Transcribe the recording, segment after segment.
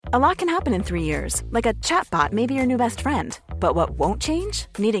A lot can happen in 3 years, like a chatbot may be your new best friend. But what won't change?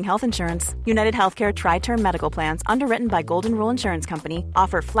 Needing health insurance. United Healthcare Tri-Term Medical Plans, underwritten by Golden Rule Insurance Company,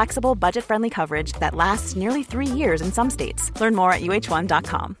 offer flexible, budget-friendly coverage that lasts nearly 3 years in some states. Learn more at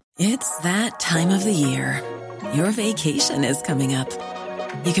uh1.com. It's that time of the year. Your vacation is coming up.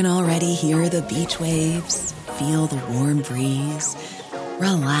 You can already hear the beach waves, feel the warm breeze,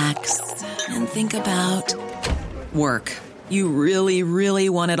 relax, and think about work. You really, really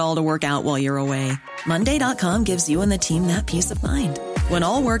want it all to work out while you're away. Monday.com gives you and the team that peace of mind. When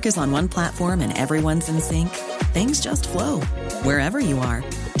all work is on one platform and everyone's in sync, things just flow. Wherever you are,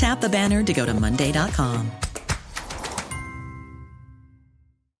 tap the banner to go to Monday.com.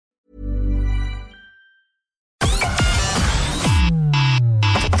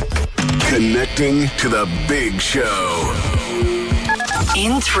 Connecting to the big show.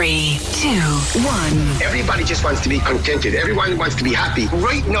 In 3, 2, 1. Everybody just wants to be contented. Everyone wants to be happy.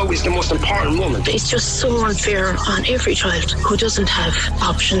 Right now is the most important moment. It's just so unfair on every child who doesn't have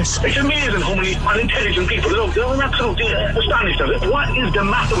options. It's amazing how many unintelligent people there are. I'm absolutely astonished at it. What is the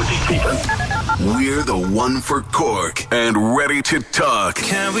matter with these people? We're the one for Cork and ready to talk.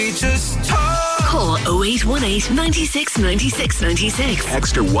 Can we just talk? Call 0818 96 96 96.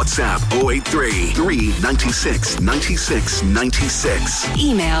 Text or WhatsApp 083 396 96 96.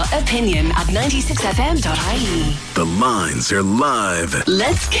 Email opinion@96fm.ie. The lines are live.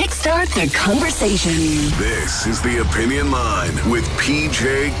 Let's kickstart the conversation. This is the Opinion Line with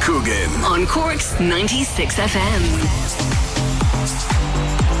PJ Coogan On Cork's 96 FM.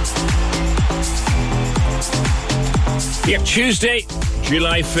 Yep, Tuesday,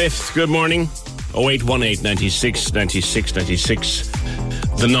 July 5th. Good morning. 0818 96 96 96.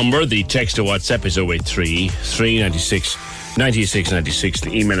 The number, the text to WhatsApp is 083 396 96 96.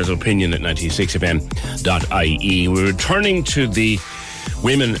 The email is opinion@96fm.ie. We're returning to the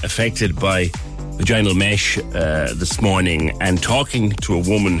women affected by vaginal mesh this morning and talking to a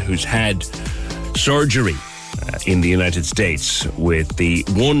woman who's had surgery in the United States with the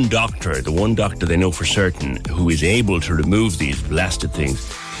one doctor they know for certain who is able to remove these blasted things.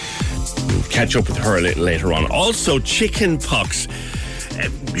 We'll catch up with her a little later on. Also, chicken pox.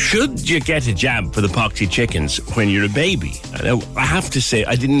 Should you get a jab for the poxy chickens when you're a baby? I have to say,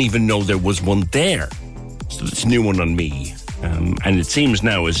 I didn't even know there was one there. So it's a new one on me. And it seems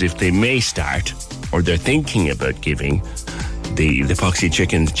now as if they may start, or they're thinking about giving the poxy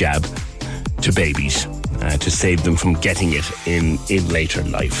chickens jab to babies to save them from getting it in later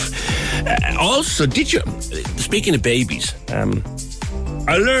life. Also, speaking of babies,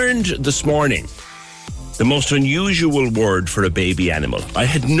 I learned this morning the most unusual word for a baby animal. I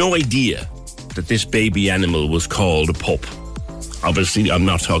had no idea that this baby animal was called a pup. Obviously, I'm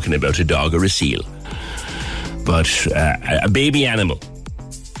not talking about a dog or a seal, but a baby animal.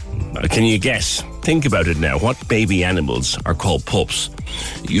 Can you guess? Think about it now. What baby animals are called pups?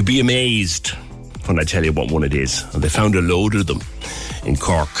 You'd be amazed when I tell you what one it is. They found a load of them in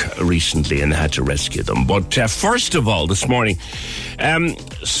Cork recently and had to rescue them. But first of all, this morning,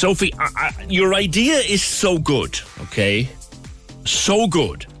 Sophie, your idea is so good, okay? So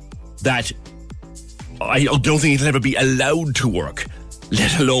good that I don't think it'll ever be allowed to work,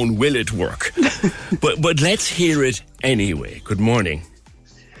 let alone will it work. but let's hear it anyway. Good morning.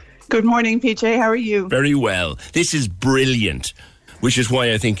 Good morning, PJ. How are you? Very well. This is brilliant, which is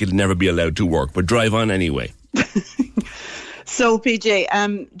why I think it'll never be allowed to work. But drive on anyway. So, PJ,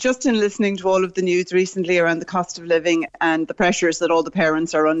 just in listening to all of the news recently around the cost of living and the pressures that all the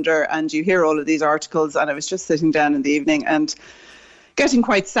parents are under, and you hear all of these articles, and I was just sitting down in the evening and getting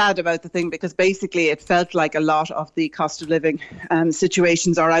quite sad about the thing, because basically it felt like a lot of the cost of living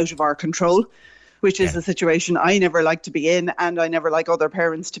situations are out of our control, which is a situation I never like to be in, and I never like other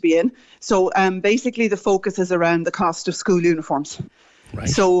parents to be in. So basically the focus is around the cost of school uniforms. Right.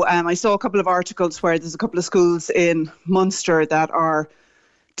 So I saw a couple of articles where there's a couple of schools in Munster that are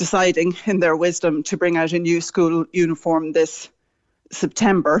deciding in their wisdom to bring out a new school uniform this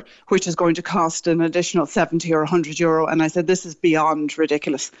September, which is going to cost an additional 70 or 100 euro. And I said, this is beyond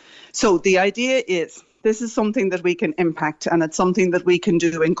ridiculous. So the idea is, this is something that we can impact, and it's something that we can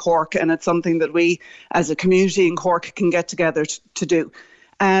do in Cork, and it's something that we as a community in Cork can get together to do.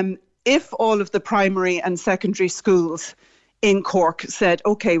 If all of the primary and secondary schools in Cork said,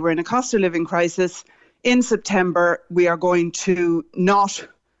 OK, we're in a cost of living crisis. In September, we are going to not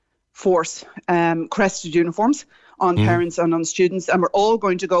force crested uniforms on parents and on students, and we're all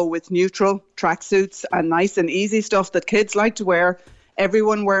going to go with neutral tracksuits and nice and easy stuff that kids like to wear,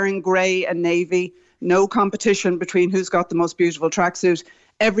 everyone wearing grey and navy, no competition between who's got the most beautiful tracksuit.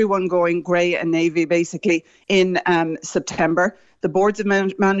 everyone going grey and navy basically in September. The boards of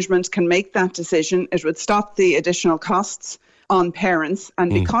management can make that decision. It would stop the additional costs on parents.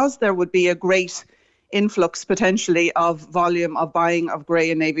 And because there would be a great influx potentially of volume of buying of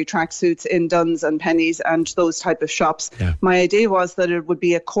grey and navy tracksuits in Dunnes and Pennies and those type of shops, my idea was that it would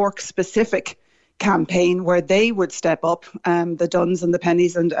be a Cork specific campaign where they would step up, the Dunnes and the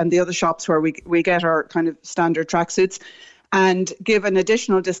Pennies and the other shops where we get our kind of standard tracksuits, and give an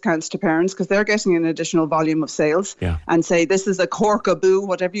additional discounts to parents because they're getting an additional volume of sales, and say this is a Corkaboo,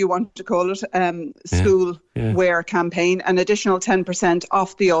 whatever you want to call it, school wear campaign, an additional 10%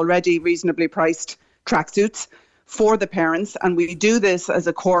 off the already reasonably priced tracksuits for the parents. And we do this as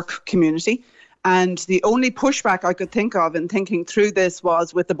a Cork community. And the only pushback I could think of in thinking through this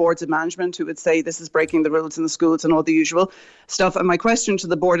was with the boards of management, who would say this is breaking the rules in the schools and all the usual stuff. And my question to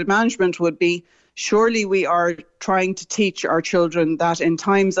the board of management would be, surely we are trying to teach our children that in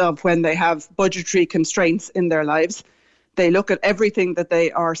times of when they have budgetary constraints in their lives, they look at everything that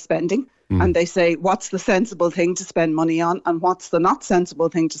they are spending and they say, what's the sensible thing to spend money on and what's the not sensible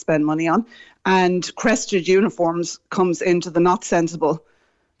thing to spend money on? And crested uniforms comes into the not sensible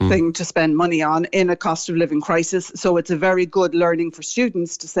thing to spend money on in a cost of living crisis. So it's a very good learning for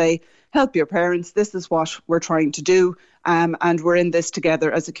students to say, help your parents, this is what we're trying to do, and we're in this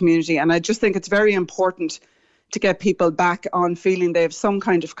together as a community. And I just think it's very important to get people back on feeling they have some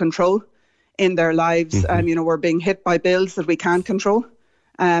kind of control in their lives. We're being hit by bills that we can't control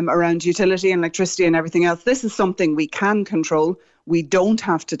around utility and electricity and everything else. This is something we can control. We don't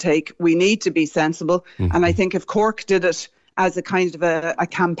have to take. We need to be sensible. And I think if Cork did it as a kind of a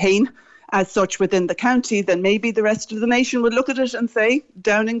campaign as such within the county, then maybe the rest of the nation would look at it and say,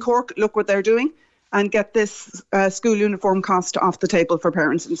 down in Cork, look what they're doing, and get this school uniform cost off the table for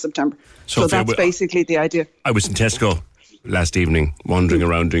parents in September. So that's basically the idea. I was in Tesco last evening, wandering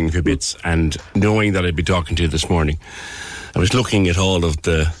around doing a few bits, and knowing that I'd be talking to you this morning, I was looking at all of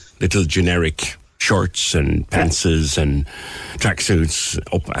the little generic shirts and pantses and tracksuits.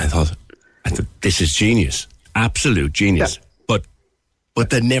 I thought, this is genius. Absolute genius. But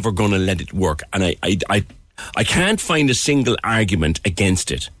they're never going to let it work. And I can't find a single argument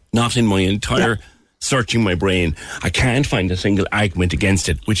against it. Not in my entire searching my brain. I can't find a single argument against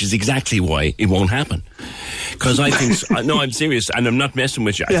it, which is exactly why it won't happen. Because I think, no, I'm serious, and I'm not messing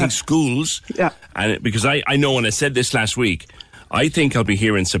with you. I think schools, and because I know, and I said this last week, I think I'll be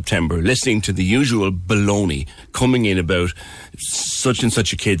here in September listening to the usual baloney coming in about such and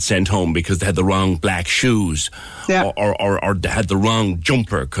such a kid sent home because they had the wrong black shoes or they had the wrong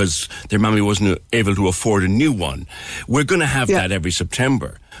jumper because their mommy wasn't able to afford a new one. We're going to have that every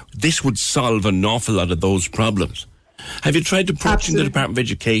September. This would solve an awful lot of those problems. Have you tried approaching the Department of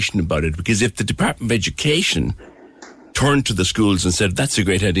Education about it? Because if the Department of Education turned to the schools and said, that's a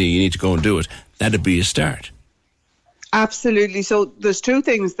great idea, you need to go and do it, that'd be a start. Absolutely. So there's two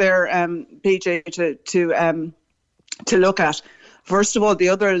things there, PJ, to look at. First of all, the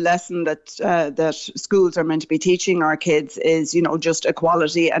other lesson that schools are meant to be teaching our kids is, just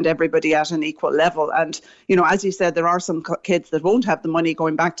equality and everybody at an equal level. And, as you said, there are some kids that won't have the money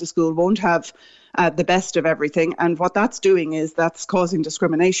going back to school, won't have the best of everything. And what that's doing is that's causing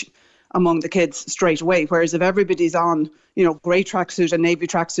discrimination among the kids straight away. Whereas if everybody's on, grey tracksuit and navy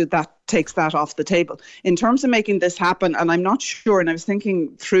tracksuit, that takes that off the table. In terms of making this happen, and I'm not sure, and I was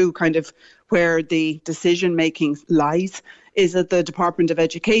thinking through kind of where the decision making lies. Is it the Department of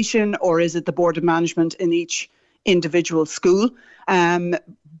Education or is it the Board of Management in each individual school?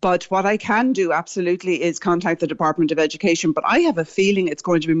 But what I can do absolutely is contact the Department of Education. But I have a feeling it's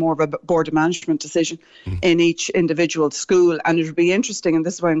going to be more of a Board of Management decision in each individual school. And it would be interesting, and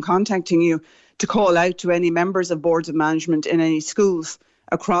this is why I'm contacting you, to call out to any members of Boards of Management in any schools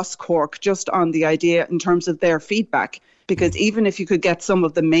across Cork just on the idea in terms of their feedback. Because even if you could get some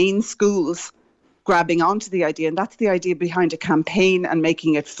of the main schools grabbing onto the idea, and that's the idea behind a campaign and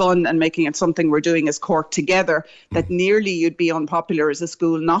making it fun and making it something we're doing as Cork together, that nearly you'd be unpopular as a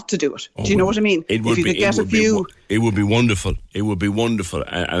school not to do it. Do you know what I mean? It would be wonderful. It would be wonderful.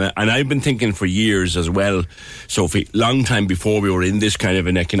 And I've been thinking for years as well, Sophie, long time before we were in this kind of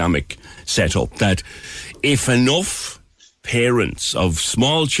an economic setup, that if enough parents of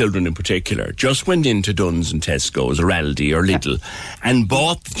small children in particular just went into Dunnes and Tesco's or Aldi or Lidl and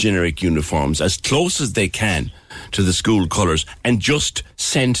bought the generic uniforms as close as they can to the school colours and just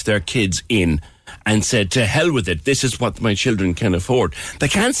sent their kids in and said, to hell with it, this is what my children can afford. They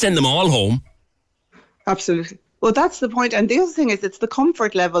can't send them all home. Absolutely. Well, that's the point. And the other thing is, it's the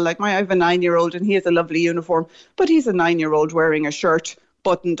comfort level. Like I have a 9-year-old and he has a lovely uniform, but he's a 9-year-old wearing a shirt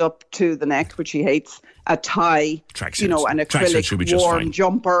buttoned up to the neck, which he hates, a tie, tracksuits. You know, an acrylic warm fine.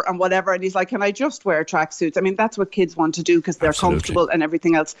 jumper and whatever. And he's like, can I just wear tracksuits? I mean, that's what kids want to do because they're comfortable and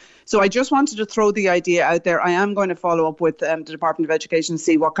everything else. So I just wanted to throw the idea out there. I am going to follow up with the Department of Education,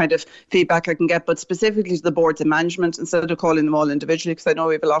 see what kind of feedback I can get, but specifically to the boards of management, instead of calling them all individually, because I know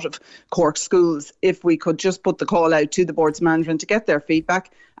we have a lot of Cork schools, if we could just put the call out to the boards of management to get their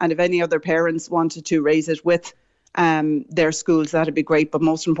feedback. And if any other parents wanted to raise it with their schools, that'd be great. But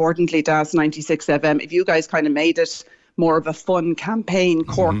most importantly, DAS 96 FM, if you guys kind of made it more of a fun campaign,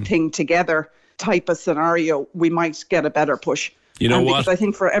 Cork thing together type of scenario, we might get a better push. You know what? Because I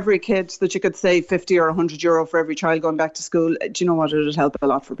think for every kid that you could save 50 or 100 euro for every child going back to school, do you know what? It would help a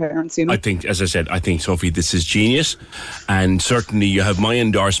lot for parents, you know? I think, as I said, Sophie, this is genius. And certainly you have my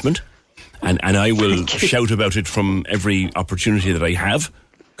endorsement. And I will shout about it from every opportunity that I have,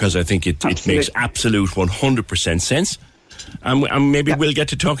 because I think it makes absolute 100% sense. And maybe we'll get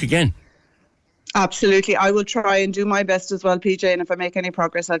to talk again. Absolutely. I will try and do my best as well, PJ, and if I make any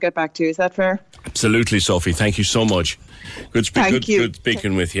progress, I'll get back to you. Is that fair? Absolutely, Sophie. Thank you so much. Good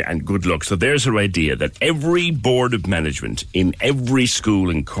speaking with you, and good luck. So there's our idea that every board of management in every school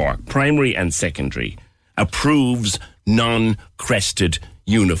in Cork, primary and secondary, approves non-crested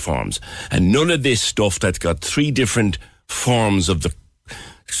uniforms. And none of this stuff that's got 3 different forms of the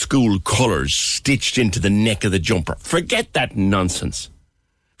school colours stitched into the neck of the jumper. Forget that nonsense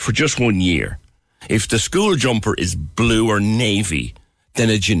for just 1 year. If the school jumper is blue or navy, then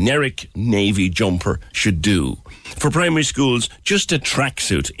a generic navy jumper should do. For primary schools, just a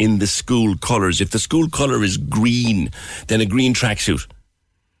tracksuit in the school colours. If the school colour is green, then a green tracksuit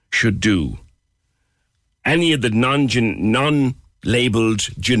should do. Any of the non-labelled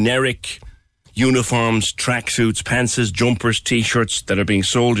generic uniforms, tracksuits, pantses, jumpers, T-shirts that are being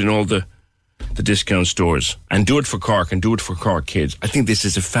sold in all the discount stores, and do it for Cork and do it for Cork kids. I think this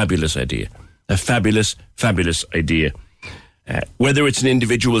is a fabulous idea. A fabulous, fabulous idea. Whether it's an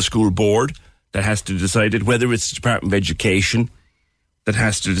individual school board that has to decide it, whether it's the Department of Education that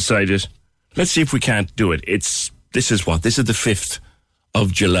has to decide it, let's see if we can't do it. This is the 5th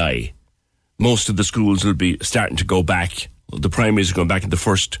of July. Most of the schools will be starting to go back. The primaries are going back in the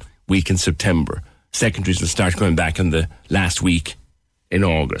first week in September. Secondaries will start going back in the last week in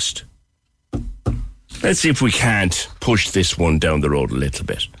August. Let's see if we can't push this one down the road a little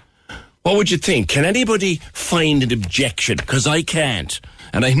bit. What would you think? Can anybody find an objection? Because I can't.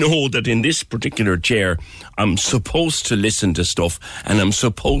 And I know that in this particular chair, I'm supposed to listen to stuff and I'm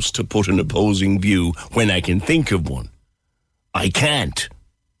supposed to put an opposing view when I can think of one. I can't.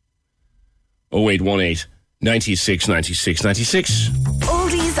 0818 96 96 96.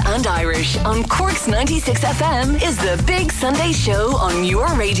 Oldies and Irish on Cork's 96 FM is the Big Sunday Show on your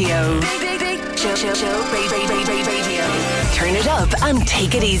radio. Big show, radio. Turn it up and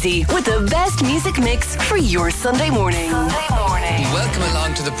take it easy with the best music mix for your Sunday morning. Welcome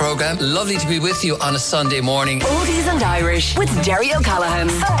along to the programme. Lovely to be with you on a Sunday morning. Oldies and Irish with Derry O'Callaghan.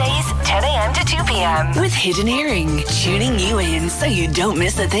 Sundays, 10 a.m. to 2 p.m. with Hidden Hearing, tuning you in so you don't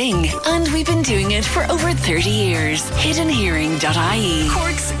miss a thing. And we've been doing it for over 30 years. HiddenHearing.ie.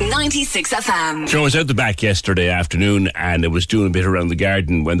 Cork's 96 FM. So I was out the back yesterday afternoon and I was doing a bit around the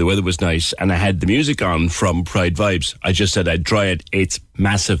garden when the weather was nice, and I had the music on from Pride Vibes. I just said I'd try it. It's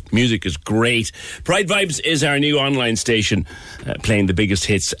massive. Music is great. Pride Vibes is our new online station, playing the biggest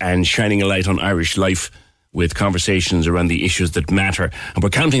hits and shining a light on Irish life with conversations around the issues that matter. And we're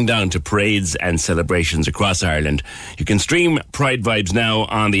counting down to parades and celebrations across Ireland. You can stream Pride Vibes now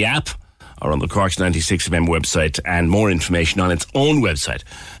on the app or on the Cork's 96 FM website, and more information on its own website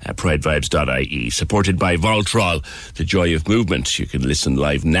at pridevibes.ie. Supported by Voltrol, the joy of movement. You can listen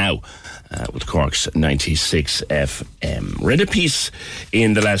live now with Cork's 96 FM. Read a piece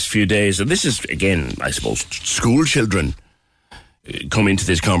in the last few days, and this is, again, I suppose, school children come into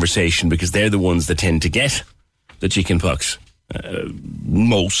this conversation because they're the ones that tend to get the chicken pox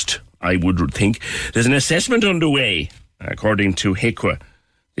most, I would think. There's an assessment underway, according to HIQA,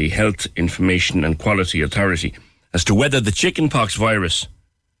 the Health Information and Quality Authority, as to whether the chickenpox virus,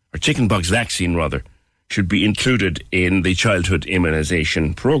 or chickenpox vaccine rather, should be included in the childhood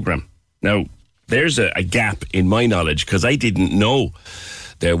immunisation programme. Now, there's a gap in my knowledge because I didn't know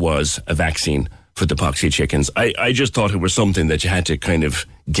there was a vaccine for the poxy chickens. I just thought it was something that you had to kind of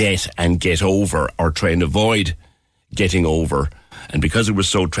get over or try and avoid getting over. And because it was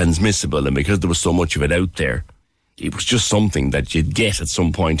so transmissible and because there was so much of it out there, it was just something that you'd get at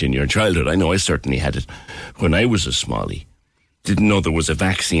some point in your childhood. I know I certainly had it when I was a smallie. Didn't know there was a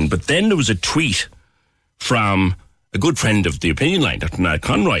vaccine. But then there was a tweet from a good friend of the Opinion Line, Dr. Niall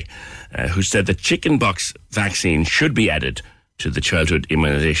Conroy, who said that chickenpox vaccine should be added to the childhood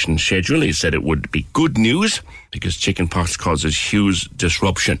immunisation schedule. He said it would be good news because chickenpox causes huge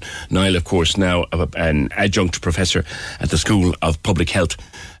disruption. Niall, of course, now an adjunct professor at the School of Public Health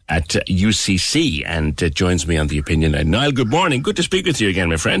at UCC, and joins me on the opinion. And Niall, good morning. Good to speak with you again,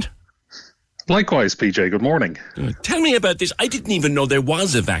 my friend. Likewise, PJ. Good morning. Tell me about this. I didn't even know there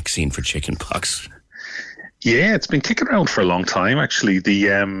was a vaccine for chickenpox. Yeah, it's been kicking around for a long time, actually.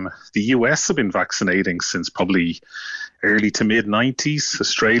 The US have been vaccinating since probably early to mid-90s.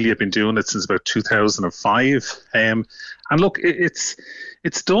 Australia have been doing it since about 2005. And look, it's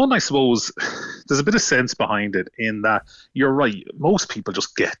done, I suppose. There's a bit of sense behind it in that you're right. Most people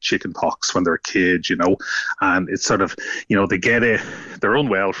just get chickenpox when they're a kid, you know, and it's sort of, you know, they get it, they're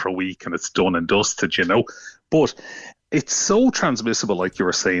unwell for a week and it's done and dusted, you know. But it's so transmissible, like you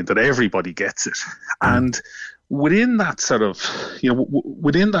were saying, that everybody gets it. And within that sort of, you know,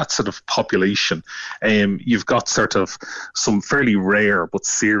 within that sort of population, you've got sort of some fairly rare but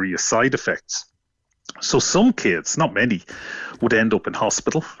serious side effects. So some kids, not many, would end up in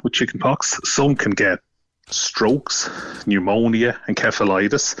hospital with chickenpox. Some can get strokes, pneumonia,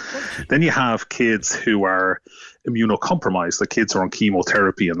 encephalitis. Then you have kids who are immunocompromised, the kids are on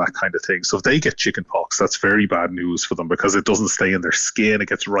chemotherapy and that kind of thing. So if they get chickenpox, that's very bad news for them because it doesn't stay in their skin, it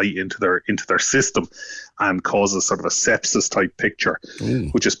gets right into their system and causes sort of a sepsis type picture,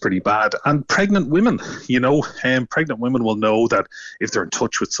 which is pretty bad. And pregnant women, you know, pregnant women will know that if they're in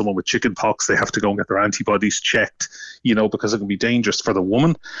touch with someone with chickenpox, they have to go and get their antibodies checked, you know, because it can be dangerous for the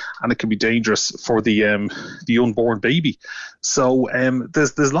woman and it can be dangerous for the unborn baby. So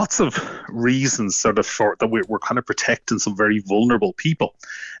there's lots of reasons sort of for that we're kind of protecting some very vulnerable people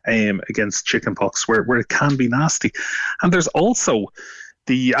against chickenpox where it can be nasty. And there's also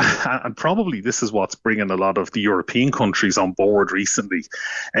and probably this is what's bringing a lot of the European countries on board recently,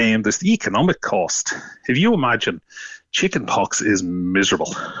 there's the economic cost. If you imagine, chickenpox is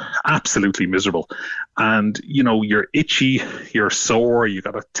miserable, absolutely miserable. And, you know, you're itchy, you're sore, you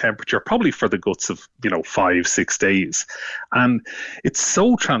got a temperature, probably for the guts of, 5-6 days. And it's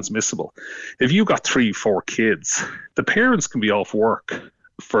so transmissible. If you got 3-4 kids, the parents can be off work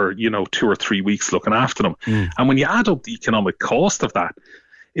for, 2 or 3 weeks looking after them. And when you add up the economic cost of that,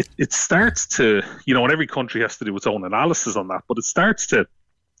 it starts to, and every country has to do its own analysis on that, but it starts to,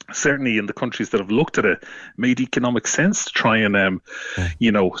 certainly in the countries that have looked at it, made economic sense to try and,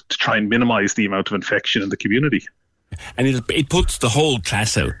 to try and minimize the amount of infection in the community. And it puts the whole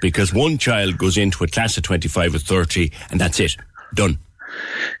class out because one child goes into a class of 25 or 30 and that's it, done.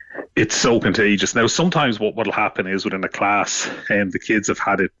 It's so contagious. Now, sometimes what'll happen is within a class, the kids have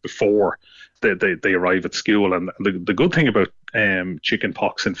had it before they arrive at school. And the good thing about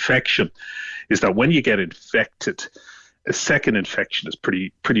chickenpox infection is that when you get infected, a second infection is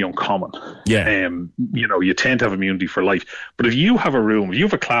pretty uncommon. Yeah. You tend to have immunity for life. But if you have if you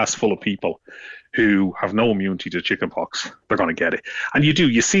have a class full of people who have no immunity to chickenpox, they're going to get it. And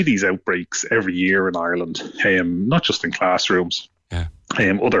you see these outbreaks every year in Ireland, not just in classrooms. Yeah.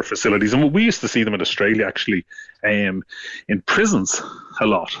 Other facilities. And we used to see them in Australia, actually, in prisons a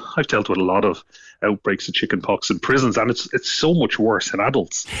lot. I've dealt with a lot of outbreaks of chickenpox in prisons, and it's so much worse in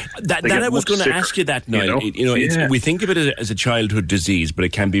adults. That I was going to ask you that now. We think of it as a childhood disease, but it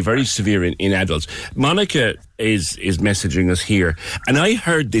can be very severe in adults. Monica is messaging us here, and I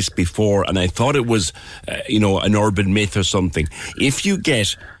heard this before, and I thought it was, an urban myth or something. If you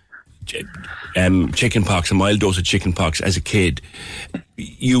get chickenpox, a mild dose of chickenpox as a kid,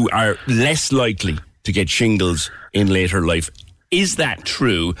 you are less likely to get shingles in later life. Is that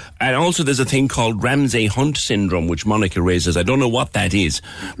true? And also there's a thing called Ramsay-Hunt syndrome, which Monica raises. I don't know what that is,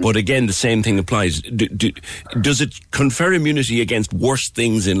 but again, the same thing applies. Does it confer immunity against worse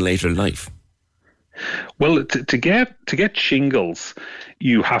things in later life? Well, to get shingles,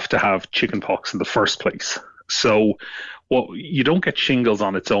 you have to have chickenpox in the first place. So you don't get shingles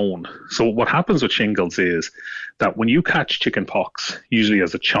on its own. So what happens with shingles is that when you catch chickenpox, usually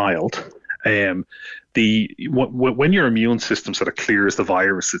as a child, when your immune system sort of clears the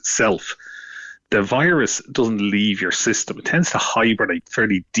virus itself, the virus doesn't leave your system. It tends to hibernate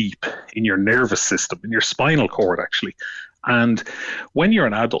fairly deep in your nervous system, in your spinal cord, actually. And when you're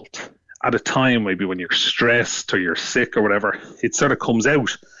an adult, at a time maybe when you're stressed or you're sick or whatever, it sort of comes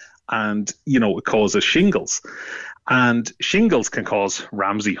out and, it causes shingles. And shingles can cause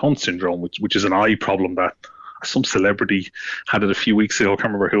Ramsay-Hunt syndrome, which is an eye problem that some celebrity had it a few weeks ago. I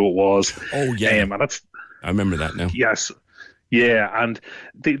can't remember who it was. Oh, yeah. I remember that now. Yes. Yeah. And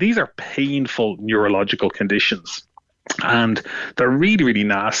these are painful neurological conditions. And they're really, really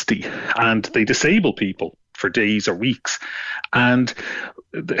nasty. And they disable people for days or weeks. And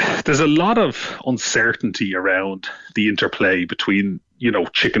there's a lot of uncertainty around the interplay between,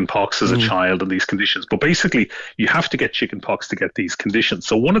 chicken pox as a child and these conditions. But basically, you have to get chicken pox to get these conditions.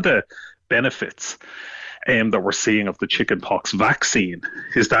 So one of the benefits that we're seeing of the chicken pox vaccine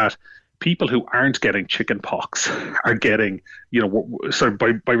is that people who aren't getting chicken pox are getting,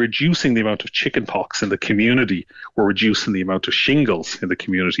 by reducing the amount of chicken pox in the community, we're reducing the amount of shingles in the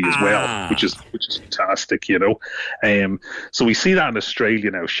community as well, which is fantastic, So we see that in Australia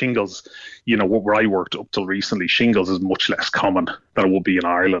now. Shingles, where I worked up till recently, shingles is much less common than it would be in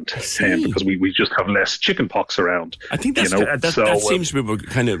Ireland, because we just have less chicken pox around. I think that seems to be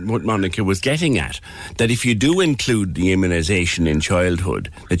kind of what Monica was getting at, that if you do include the immunisation in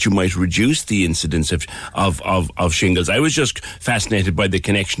childhood, that you might reduce the incidence of shingles. I was just fascinated by the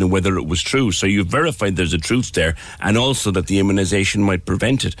connection and whether it was true. So you've verified there's a truth there, and also that the immunisation might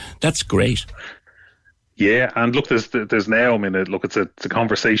prevent it. That's great. Yeah, and look, there's now, it's a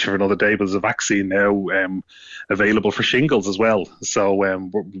conversation for another day, but there's a vaccine now available for shingles as well. So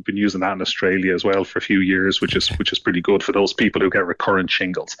we've been using that in Australia as well for a few years, which is pretty good for those people who get recurrent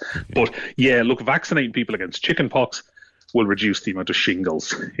shingles. Okay. But yeah, look, vaccinating people against chickenpox will reduce the amount of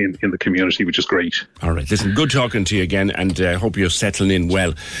shingles in the community, which is great. All right, listen, good talking to you again, and I hope you're settling in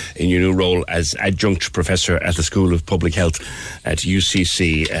well in your new role as adjunct professor at the School of Public Health at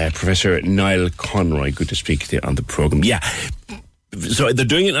UCC. Professor Niall Conroy, good to speak to you on the programme. Yeah, so they're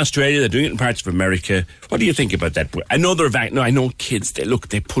doing it in Australia, they're doing it in parts of America. What do you think about that? I know kids,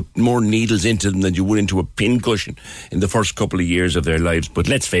 they put more needles into them than you would into a pincushion in the first couple of years of their lives. But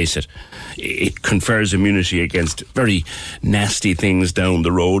let's face it, it confers immunity against very nasty things down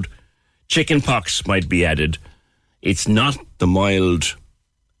the road. Chickenpox might be added. It's not the mild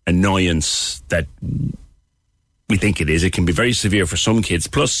annoyance that we think it is. It can be very severe for some kids.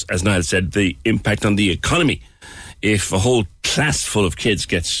 Plus, as Niall said, the impact on the economy. If a whole class full of kids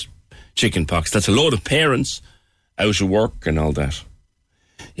gets chickenpox, that's a load of parents out of work and all that.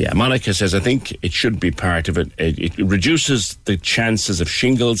 Yeah, Monica says, I think it should be part of it. It reduces the chances of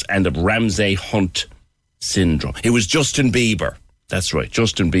shingles and of Ramsay-Hunt syndrome. It was Justin Bieber. That's right,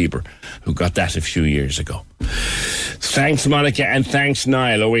 Justin Bieber, who got that a few years ago. Thanks, Monica, and thanks,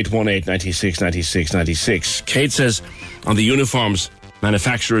 Niall. 0818 96 96 96. Kate says, on the uniforms,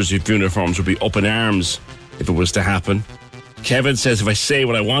 manufacturers of uniforms would be up in arms if it was to happen. Kevin says, if I say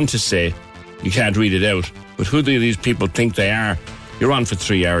what I want to say, you can't read it out. But who do these people think they are? You're on for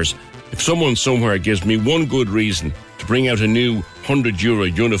 3 hours. If someone somewhere gives me one good reason to bring out a new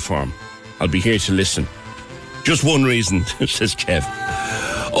 €100 uniform, I'll be here to listen. Just one reason, says Kev.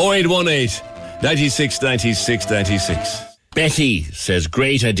 0818 96 96 96. Betty says,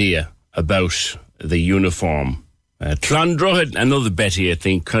 great idea about the uniform. Clondrohid, another Betty, I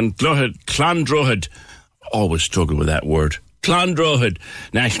think. Clondrohid, always struggle with that word. Clondrohid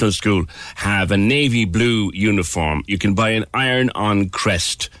National School have a navy blue uniform. You can buy an iron-on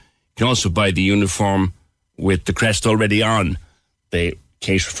crest. You can also buy the uniform with the crest already on. They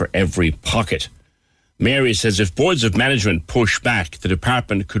cater for every pocket. Mary says, if boards of management push back, the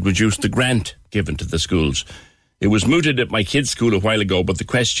department could reduce the grant given to the schools. It was mooted at my kids' school a while ago, but the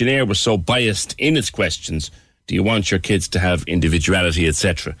questionnaire was so biased in its questions. Do you want your kids to have individuality,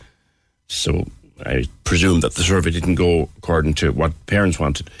 etc.? So I presume that the survey didn't go according to what parents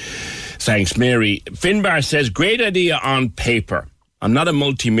wanted. Thanks, Mary. Finbar says, great idea on paper. I'm not a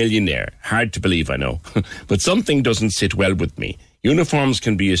multi-millionaire. Hard to believe, I know. But something doesn't sit well with me. Uniforms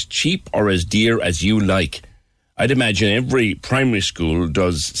can be as cheap or as dear as you like. I'd imagine every primary school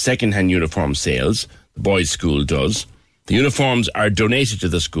does second-hand uniform sales. The boys' school does. The uniforms are donated to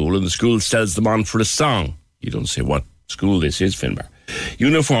the school and the school sells them on for a song. You don't say what school this is, Finbar.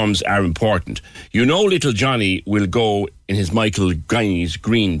 Uniforms are important. You know little Johnny will go in his Michael Guy's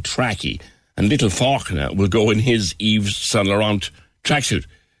green trackie and little Faulkner will go in his Yves Saint Laurent tracksuit.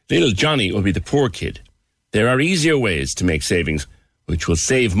 Little Johnny will be the poor kid. There are easier ways to make savings, which will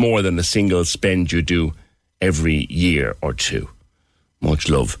save more than the single spend you do every year or two. Much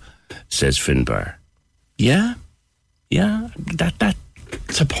love, says Finbar. Yeah,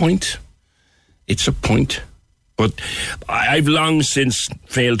 that's a point. It's a point. But I've long since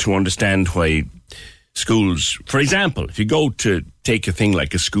failed to understand why schools, for example, if you go to take a thing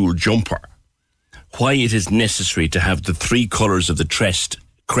like a school jumper, why it is necessary to have the three colours of the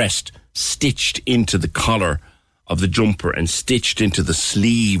crest stitched into the collar of the jumper and stitched into the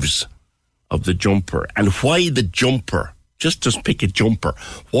sleeves of the jumper, and why the jumper, just pick a jumper,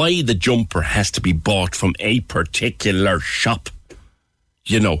 why the jumper has to be bought from a particular shop.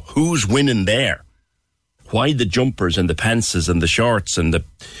 You know, who's winning there? Why the jumpers and the pantses and the shorts and the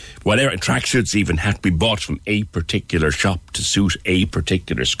Whatever, tracksuits even have to be bought from a particular shop to suit a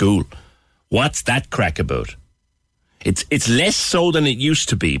particular school. What's that crack about? It's less so than it used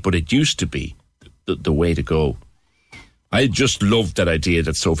to be, but it used to be the way to go. I just love that idea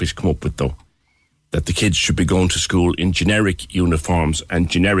that Sophie's come up with, though, that the kids should be going to school in generic uniforms and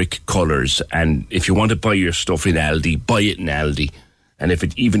generic colours, and if you want to buy your stuff in Aldi, buy it in Aldi, and if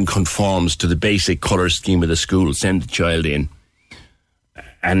it even conforms to the basic colour scheme of the school, send the child in.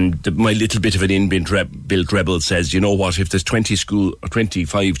 And my little bit of an inbuilt rebel says, you know what, if there's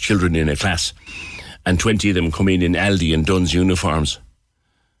 25 children in a class and 20 of them come in Aldi and Dunn's uniforms,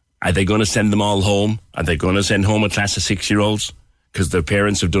 are they going to send them all home? Are they going to send home a class of 6-year-olds because their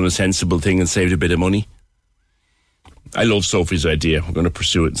parents have done a sensible thing and saved a bit of money? I love Sophie's idea. We're going to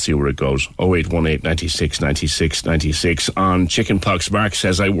pursue it and see where it goes. 0818 96 96 96. On chickenpox, Mark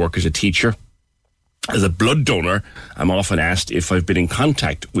says, I work as a teacher. As a blood donor, I'm often asked if I've been in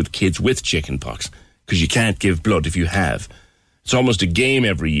contact with kids with chickenpox, because you can't give blood if you have. It's almost a game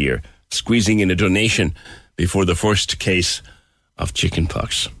every year, squeezing in a donation before the first case of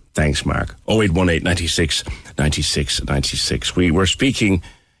chickenpox. Thanks, Mark. 0818 96 96 96. We were speaking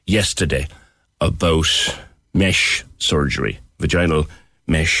yesterday about mesh surgery, vaginal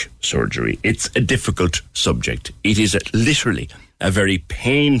mesh surgery. It's a difficult subject. It is literally a very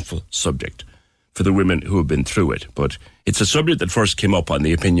painful subject for the women who have been through it. But it's a subject that first came up on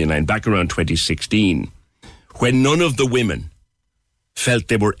the opinion line back around 2016, when none of the women felt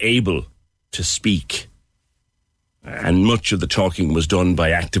they were able to speak. And much of the talking was done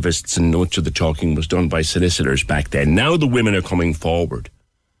by activists and much of the talking was done by solicitors back then. Now the women are coming forward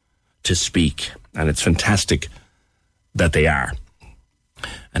to speak, and it's fantastic that they are.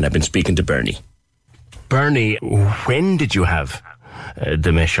 And I've been speaking to Bernie. Bernie, when did you have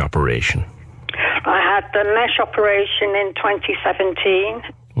the mesh operation? I had the mesh operation in 2017.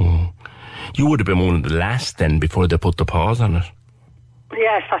 You would have been one of the last then before they put the pause on it.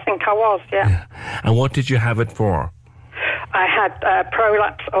 Yes, I think I was, yeah. And what did you have it for? I had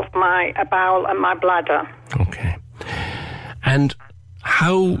prolapse of my bowel and my bladder. Okay. And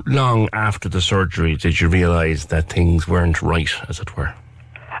how long after the surgery did you realise that things weren't right, as it were?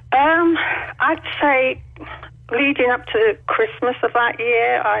 I'd say leading up to Christmas of that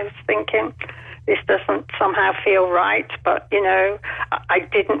year, I was thinking, this doesn't somehow feel right, but, you know, I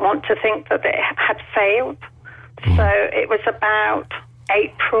didn't want to think that it had failed. So it was about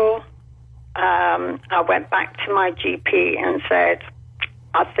April. I went back to my GP and said,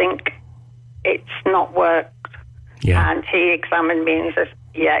 I think it's not worked. Yeah. And he examined me and says,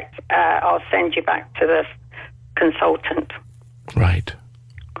 I'll send you back to the consultant. Right.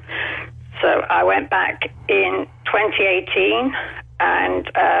 So I went back in 2018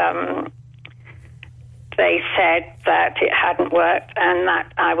 and they said that it hadn't worked and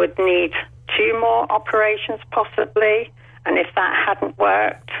that I would need 2 more operations possibly, and if that hadn't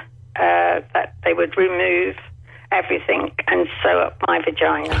worked, that they would remove everything and sew up my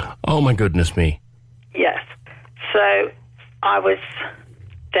vagina. Oh my goodness me. Yes. So I was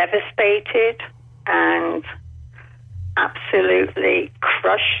devastated and absolutely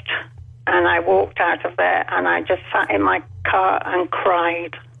crushed, and I walked out of there and I just sat in my car and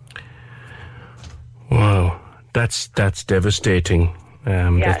cried. Wow, that's devastating.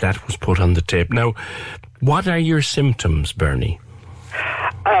 Yes. That was put on the tape. Now, what are your symptoms, Bernie?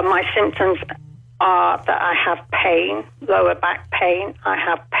 My symptoms are that I have pain, lower back pain. I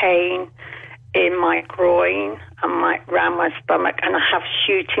have pain in my groin and around my stomach, and I have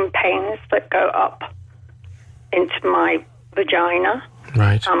shooting pains that go up into my vagina,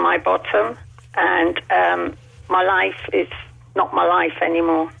 right, and my bottom, and my life is not my life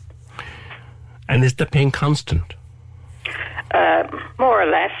anymore. And is the pain constant? More or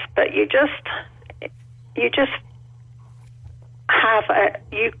less, but you just have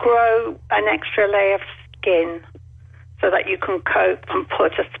you grow an extra layer of skin so that you can cope and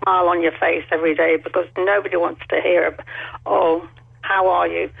put a smile on your face every day, because nobody wants to hear, oh, how are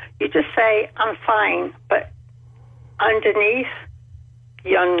you? You just say, I'm fine, but underneath,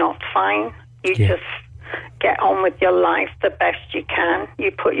 you're not fine. You just get on with your life the best you can.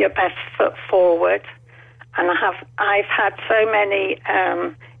 You put your best foot forward. And I've had so many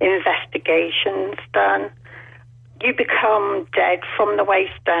investigations done. You become dead from the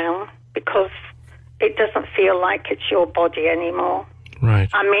waist down because it doesn't feel like it's your body anymore. Right.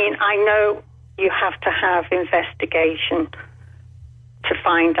 I mean, I know you have to have investigation to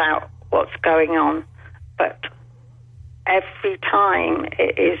find out what's going on, but every time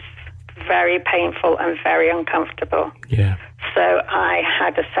it is very painful and very uncomfortable. Yeah. So I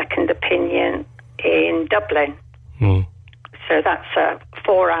had a second opinion in Dublin. So So that's a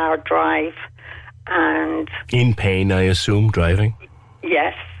 4-hour drive. And in pain, I assume, driving?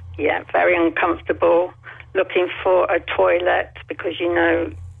 Yes, yeah, very uncomfortable. Looking for a toilet because you know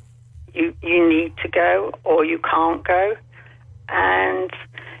you need to go or you can't go. And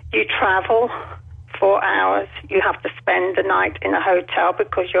you travel 4 hours. You have to spend the night in a hotel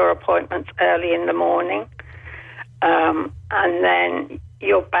because your appointment's early in the morning. And then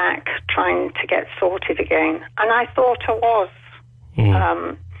you're back trying to get sorted again. And I thought I was.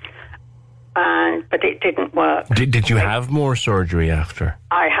 But it didn't work. Did you have more surgery after?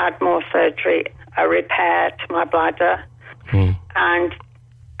 I had more surgery, a repair to my bladder. And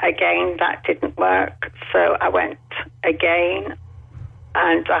again, that didn't work. So I went again,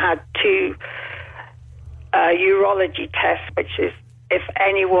 and I had 2 urology tests, which is, if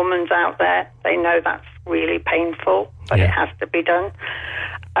any woman's out there, they know that's really painful, but it has to be done.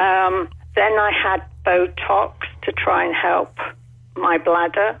 Then I had Botox to try and help my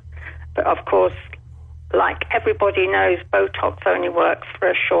bladder. But of course, like everybody knows, Botox only works for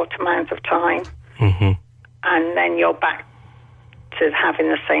a short amount of time. And then you're back to having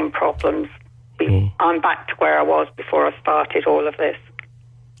the same problems. I'm back to where I was before I started all of this.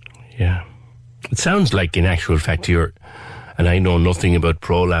 Yeah. It sounds like, in actual fact, and I know nothing about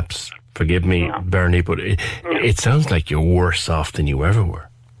prolapse, forgive me, Bernie, but it sounds like you're worse off than you ever were.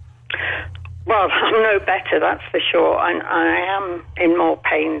 Well, I'm no better, that's for sure. And I am in more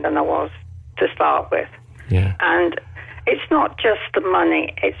pain than I was to start with. Yeah. And it's not just the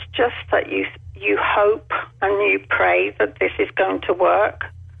money. It's just that you hope and you pray that this is going to work.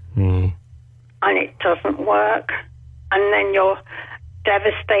 And it doesn't work. And then you're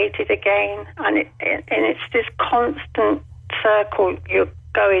devastated again. And it's this constant circle you're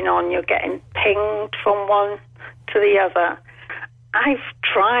going on. You're getting pinged from one to the other. I've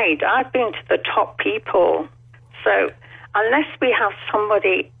tried. I've been to the top people. So unless we have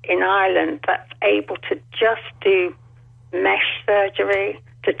somebody in Ireland that's able to just do mesh surgery,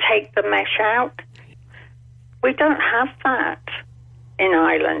 to take the mesh out, we don't have that in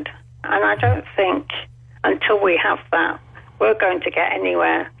Ireland. And I don't think until we have that, we're going to get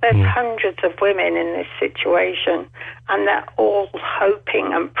anywhere. There's hundreds of women in this situation, and they're all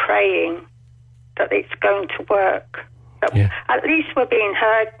hoping and praying that it's going to work. At least we're being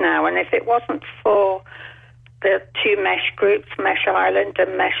heard now, and if it wasn't for the 2 mesh groups, Mesh Ireland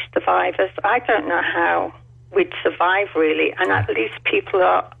and Mesh Survivors, I don't know how we'd survive, really. And at least people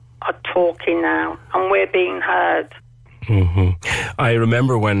are talking now, and we're being heard. I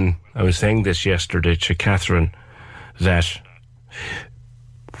remember when I was saying this yesterday to Catherine, that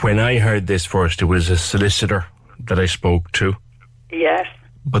when I heard this first, it was a solicitor that I spoke to. Yes.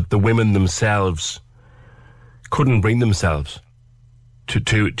 But the women themselves couldn't bring themselves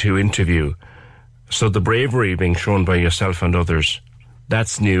to interview. So the bravery being shown by yourself and others,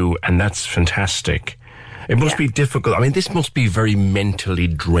 that's new and that's fantastic. It must be difficult. I mean, this must be very mentally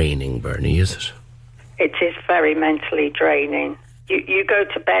draining, Bernie, is it? It is very mentally draining. You go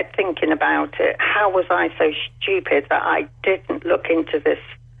to bed thinking about it. How was I so stupid that I didn't look into this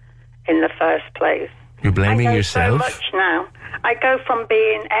in the first place? You're blaming yourself? So much now. I go from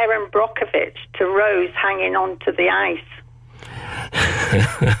being Erin Brockovich to Rose hanging on to the ice.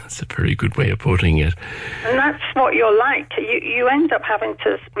 That's a very good way of putting it. And that's what you're like. You end up having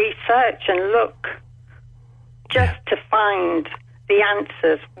to research and look just to find the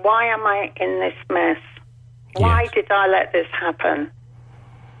answers. Why am I in this mess? Why did I let this happen?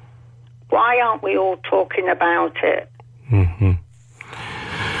 Why aren't we all talking about it?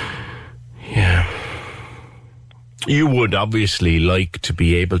 Yeah. You would obviously like to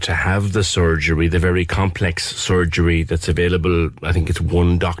be able to have the surgery, the very complex surgery that's available. I think it's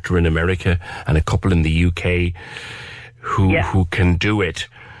 1 doctor in America and a couple in the UK who can do it.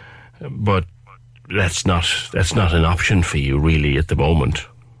 But that's not an option for you really at the moment.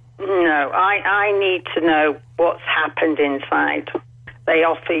 No, I need to know what's happened inside. They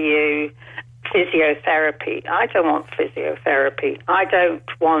offer you physiotherapy. I don't want physiotherapy. I don't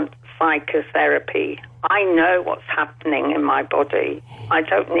want psychotherapy. I know what's happening in my body. I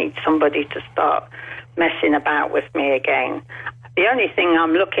don't need somebody to start messing about with me again. The only thing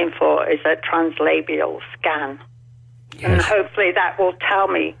I'm looking for is a translabial scan. Yes. And hopefully that will tell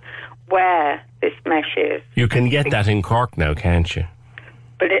me where this mesh is. You can get that in Cork now, can't you?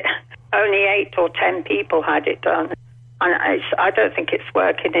 But only 8 or 10 people had it done. And I don't think it's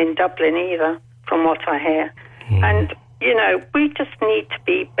working in Dublin either, from what I hear. And, you know, we just need to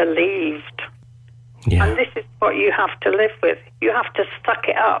be believed. Yeah. And this is what you have to live with. You have to suck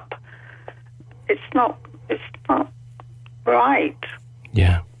it up. It's not right.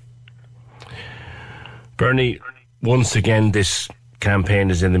 Yeah. Bernie, once again, this campaign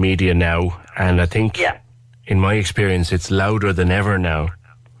is in the media now, and I think, in my experience, it's louder than ever now.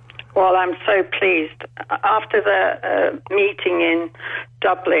 Well, I'm so pleased. After the meeting in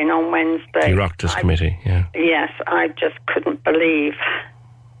Dublin on Wednesday... The Oireachtas Committee, yeah. Yes, I just couldn't believe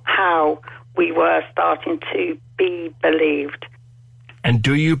how we were starting to be believed. And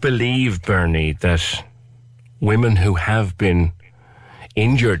do you believe, Bernie, that women who have been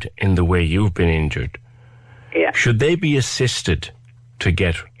injured in the way you've been injured, should they be assisted to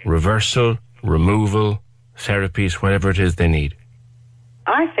get reversal, removal, therapies, whatever it is they need?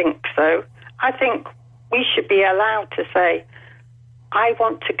 I think so. I think we should be allowed to say, I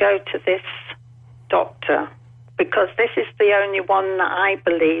want to go to this doctor because this is the only one that I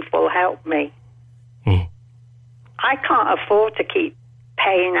believe will help me. I can't afford to keep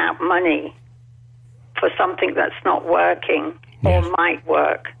paying out money for something that's not working or might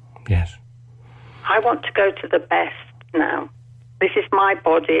work. Yes. I want to go to the best now. This is my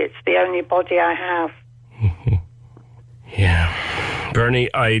body. It's the only body I have. Yeah. Bernie,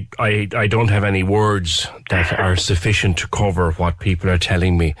 I don't have any words that are sufficient to cover what people are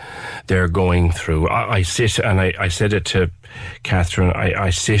telling me they're going through. I sit, and I said it to Catherine, I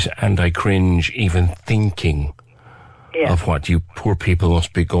sit and I cringe even thinking of what you poor people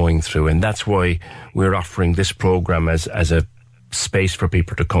must be going through. And that's why we're offering this programme as a space for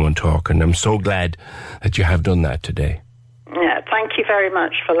people to come and talk. And I'm so glad that you have done that today. Yeah, thank you very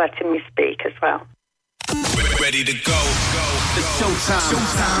much for letting me speak as well. Ready to go. It's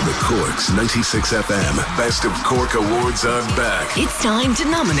showtime. The Corks 96 FM Best of Cork Awards are back. It's time to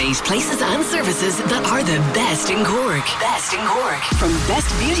nominate places and services that are the best in Cork. Best in Cork. From best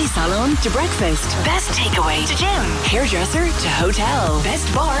beauty salon to breakfast, best takeaway to gym, hairdresser to hotel, best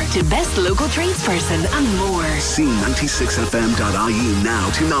bar to best local tradesperson and more. See 96fm.ie now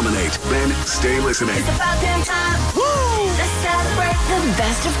to nominate. Then stay listening. It's about damn time. Woo! Let's celebrate the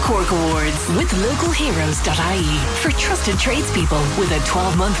Best of Cork Awards with localheroes.ie for trusted tradespeople with a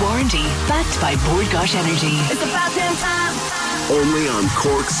 12-month warranty backed by Bord Gosh Energy. It's about damn time. Only on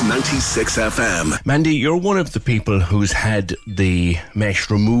Cork's 96 FM. Mandy, you're one of the people who's had the mesh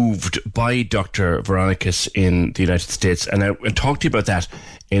removed by Dr. Veronicas in the United States, and I'll talk to you about that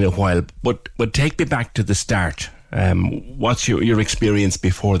in a while. But take me back to the start. What's your experience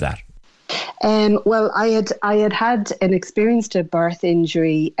before that? Well, I had an experienced a birth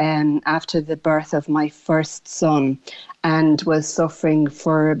injury after the birth of my first son, and was suffering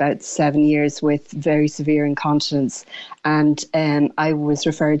for about 7 years with very severe incontinence. And I was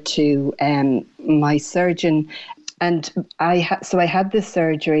referred to my surgeon, and I had this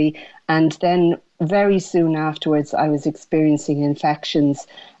surgery, and then very soon afterwards I was experiencing infections,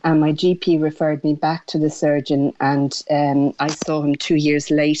 and my GP referred me back to the surgeon, and I saw him 2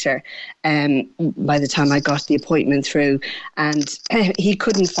 years later by the time I got the appointment through, and he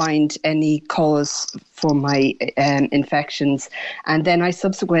couldn't find any cause for my infections. And then I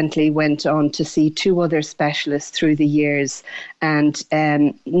subsequently went on to see 2 other specialists through the years, and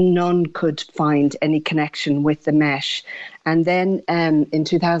none could find any connection with the mesh. And then in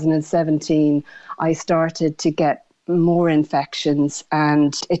 2017, I started to get more infections,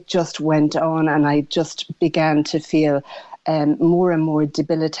 and it just went on, and I just began to feel more and more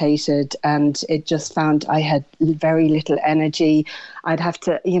debilitated, and it just found I had very little energy. I'd have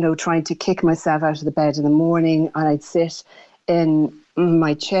to, trying to kick myself out of the bed in the morning, and I'd sit in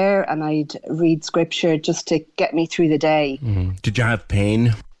my chair and I'd read scripture just to get me through the day. Mm-hmm. Did you have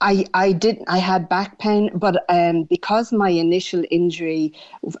pain? I didn't. I had back pain, but because my initial injury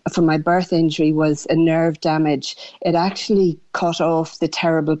from my birth injury was a nerve damage, it actually cut off the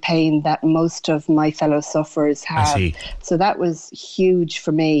terrible pain that most of my fellow sufferers have. I see. So that was huge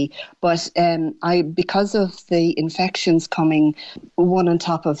for me. But because of the infections coming one on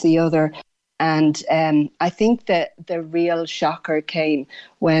top of the other, and I think that the real shocker came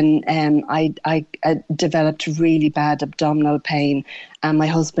when I developed really bad abdominal pain, and my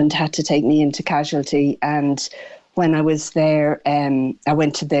husband had to take me into casualty. And when I was there, I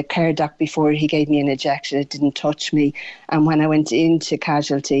went to the care doc before he gave me an injection. It didn't touch me. And when I went into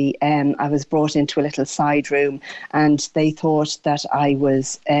casualty, I was brought into a little side room, and they thought that I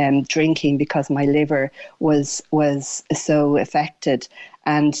was drinking because my liver was so affected.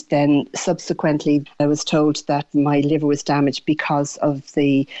 And then subsequently, I was told that my liver was damaged because of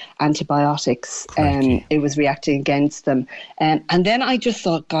the antibiotics. It was reacting against them. And then I just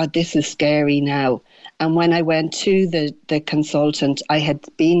thought, God, this is scary now. And when I went to the consultant, I had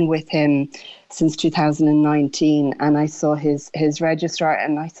been with him since 2019, and I saw his registrar,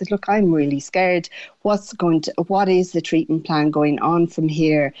 and I said, look, I'm really scared. What is the treatment plan going on from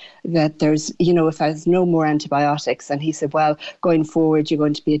here? That there's, if there's no more antibiotics. And he said, well, going forward, you're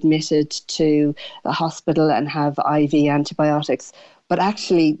going to be admitted to the hospital and have IV antibiotics. But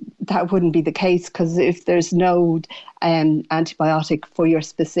actually, that wouldn't be the case, because if there's no antibiotic for your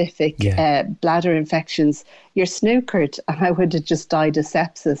specific bladder infections, you're snookered, and I would have just died of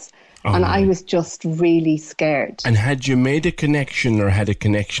sepsis. Oh, and I was just really scared. And had you made a connection, or had a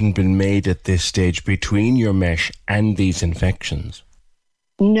connection been made at this stage between your mesh and these infections?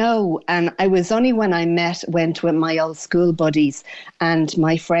 No, and I was only when I went with my old school buddies, and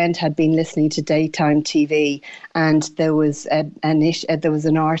my friend had been listening to daytime TV, and there was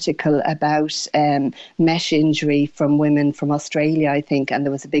an article about mesh injury from women from Australia, I think, and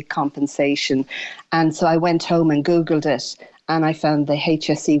there was a big compensation. And so I went home and Googled it, and I found the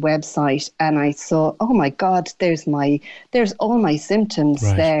HSE website, and I saw, oh my God, there's all my symptoms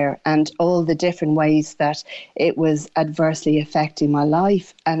there, and all the different ways that it was adversely affecting my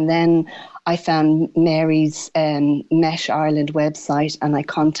life. And then I found Mary's Mesh Ireland website, and I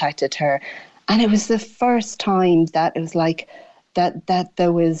contacted her, and it was the first time that it was like that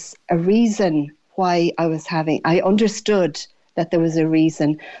there was a reason why I understood that there was a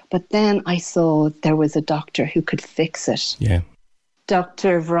reason, but then I saw there was a doctor who could fix it. Yeah.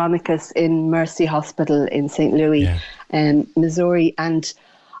 Dr. Veronicas in Mercy Hospital in St. Louis, Missouri. And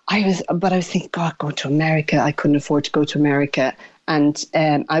I was thinking, God, going to America, I couldn't afford to go to America. And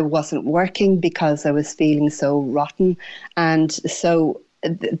I wasn't working because I was feeling so rotten. And so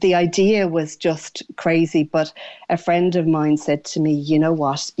the idea was just crazy. But a friend of mine said to me, you know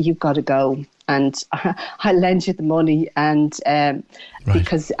what, you've got to go. And I'll lend you the money, and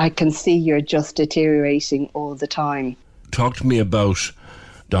because I can see you're just deteriorating all the time. Talk to me about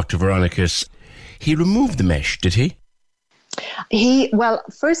Dr. Veronicas. He removed the mesh, did he?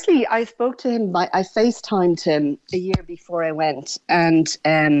 Firstly, I spoke to him. I FaceTimed him a year before I went, and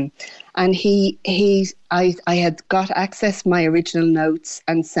I had got access to my original notes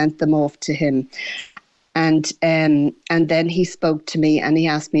and sent them off to him. And then he spoke to me, and he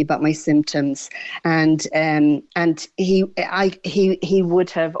asked me about my symptoms, and he would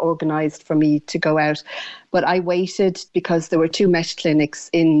have organised for me to go out, but I waited because there were 2 mesh clinics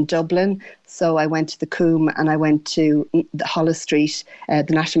in Dublin. So I went to the Coombe, and I went to the Holles Street, the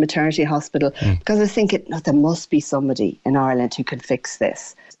National Maternity Hospital, because I was thinking, no, there must be somebody in Ireland who can fix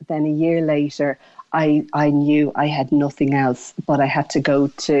this. Then a year later, I knew I had nothing else, but I had to go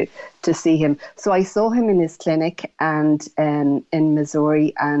to see him. So I saw him in his clinic and in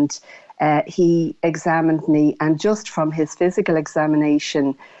Missouri, and he examined me. And just from his physical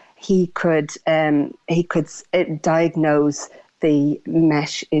examination, he could diagnose the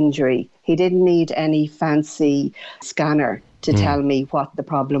mesh injury. He didn't need any fancy scanner to tell me what the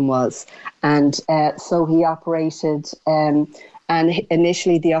problem was. And so he operated. And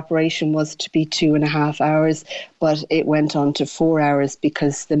initially the operation was to be 2.5 hours, but it went on to 4 hours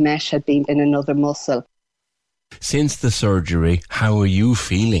because the mesh had been in another muscle. Since the surgery, how are you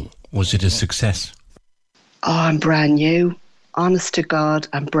feeling? Was it a success? Oh, I'm brand new. Honest to God,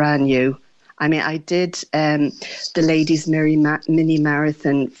 I'm brand new. I mean, I did the ladies' mini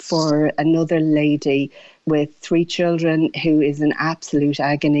marathon for another lady with 3 children who is in absolute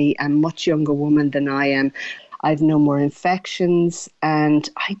agony, and much younger woman than I am. I've no more infections, and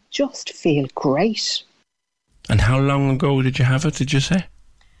I just feel great. And how long ago did you have it, did you say?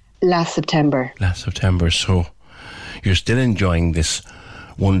 Last September. Last September. So you're still enjoying this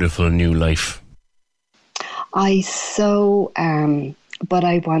wonderful new life. I so am, but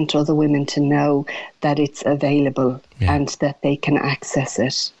I want other women to know that it's available and that they can access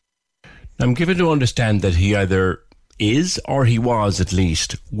it. I'm given to understand that he either is, or he was at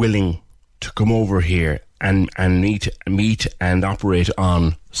least, willing to come over here and meet and operate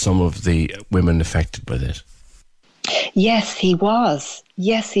on some of the women affected by this. Yes, he was.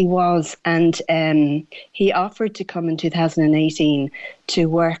 And he offered to come in 2018 to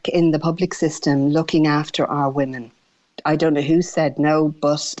work in the public system looking after our women. I don't know who said no,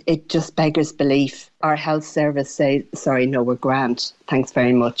 but it just beggars belief. Our health service say, sorry, no, we're grand. Thanks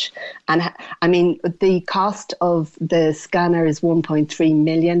very much. And I mean, the cost of the scanner is 1.3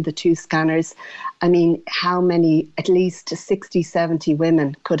 million, the 2 scanners. I mean, how many, at least 60, 70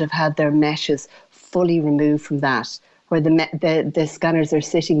 women could have had their meshes fully removed from that, where the scanners are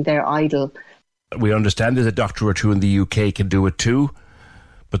sitting there idle. We understand there's a doctor or two in the UK can do it too,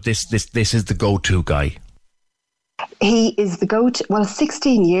 but this is the go-to guy. He is the go-to. Well,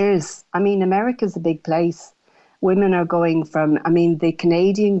 16 years. I mean, America's a big place. Women are going from, I mean, the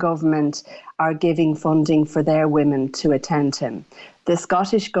Canadian government are giving funding for their women to attend him. The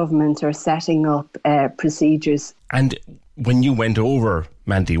Scottish government are setting up procedures. And when you went over,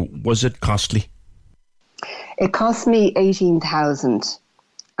 Mandy, was it costly? It cost me $18,000.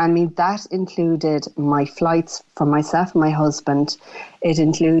 I mean, that included my flights for myself and my husband. It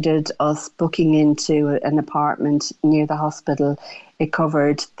included us booking into an apartment near the hospital. It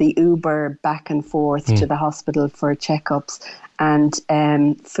covered the Uber back and forth to the hospital for checkups and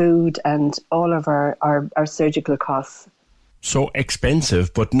food and all of our surgical costs. So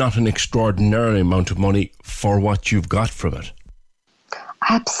expensive, but not an extraordinary amount of money for what you've got from it.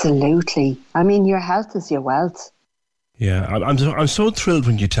 Absolutely. I mean, your health is your wealth. Yeah, I'm so thrilled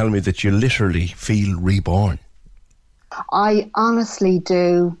when you tell me that you literally feel reborn. I honestly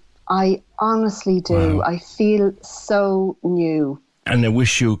do. Wow. I feel so new. And I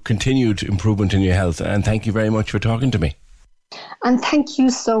wish you continued improvement in your health. And thank you very much for talking to me. And thank you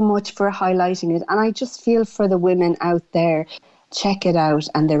so much for highlighting it. And I just feel for the women out there, check it out.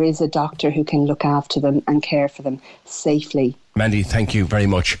 And there is a doctor who can look after them and care for them safely. Mandy, thank you very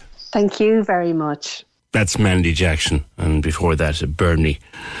much. Thank you very much. That's Mandy Jackson, and before that, Bernie.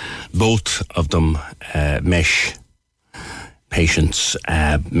 Both of them mesh patients.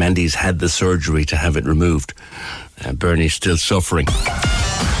 Mandy's had the surgery to have it removed. Bernie's still suffering.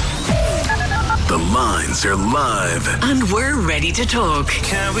 The lines are live. And we're ready to talk.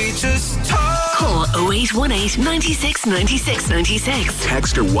 Can we just talk? Call 0818 96 96 96.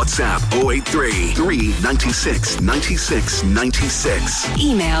 Text or WhatsApp 083 396 96 96.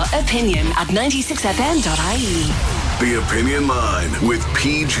 Email opinion@96fm.ie. The Opinion Line with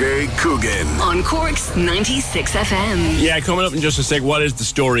PJ Coogan. On Cork's 96 FM. Yeah, coming up in just a sec, what is the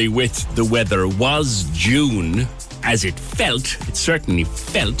story with the weather? Was June, as it felt, it certainly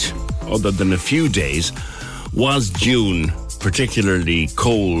felt, other than a few days, was June particularly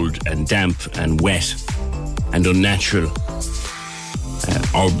cold and damp and wet and unnatural?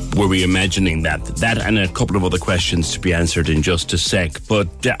 Or were we imagining that? That and a couple of other questions to be answered in just a sec. But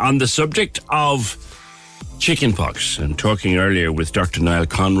on the subject of chickenpox, I'm talking earlier with Dr. Niall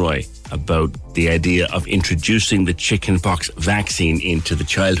Conroy about the idea of introducing the chickenpox vaccine into the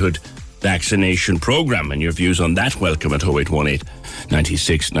childhood vaccination programme, and your views on that welcome at 0818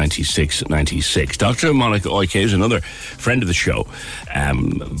 96 96 96. Dr. Monica Oike is another friend of the show,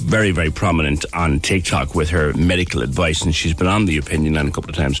 very, very prominent on TikTok with her medical advice, and she's been on The Opinion Line a couple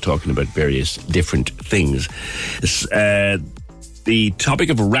of times talking about various different things. The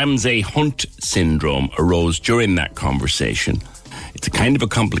topic of Ramsay-Hunt syndrome arose during that conversation. It's a kind of a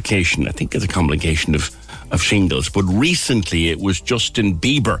complication. I think it's a complication of shingles, but recently it was Justin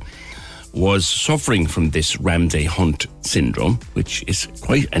Bieber was suffering from this Ramsay-Hunt syndrome, which is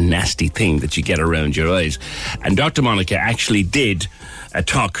quite a nasty thing that you get around your eyes. And Dr. Monica actually did a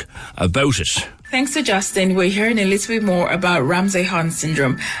talk about it. Thanks to Justin, we're hearing a little bit more about Ramsay-Hunt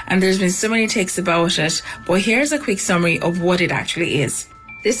syndrome, and there's been so many takes about it, but here's a quick summary of what it actually is.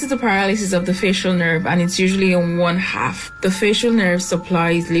 This is a paralysis of the facial nerve, and it's usually on one half. The facial nerve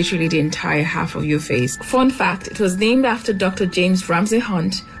supplies literally the entire half of your face. Fun fact, it was named after Dr. James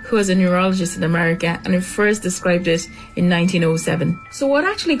Ramsay-Hunt, who was a neurologist in America, and he first described it in 1907. So what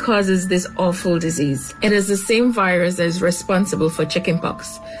actually causes this awful disease? It is the same virus that is responsible for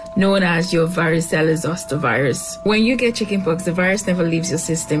chickenpox, known as your varicella zoster virus. When you get chickenpox, the virus never leaves your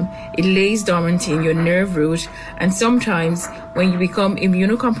system. It lays dormant in your nerve root, and sometimes when you become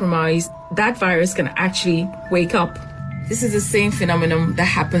immunocompromised, that virus can actually wake up. This is the same phenomenon that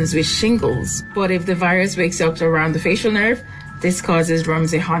happens with shingles, but if the virus wakes up around the facial nerve, this causes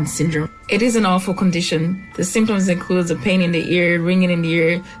Ramsay-Hunt syndrome. It is an awful condition. The symptoms include the pain in the ear, ringing in the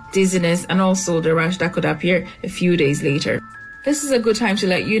ear, dizziness, and also the rash that could appear a few days later. This is a good time to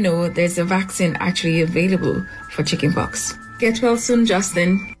let you know there's a vaccine actually available for chickenpox. Get well soon,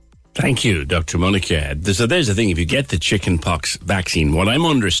 Justin. Thank you, Dr. Monica. So there's the thing, if you get the chickenpox vaccine, what I'm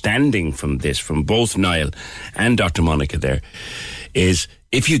understanding from this, from both Niall and Dr. Monica there, is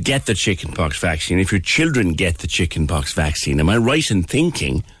if you get the chickenpox vaccine, if your children get the chickenpox vaccine, am I right in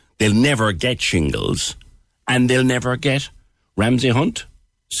thinking they'll never get shingles and they'll never get Ramsay-Hunt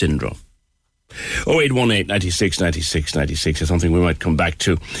syndrome? 0818 96 96 96 is something we might come back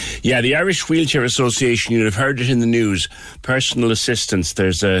to. Yeah, the Irish Wheelchair Association, you'd have heard it in the news. Personal assistants,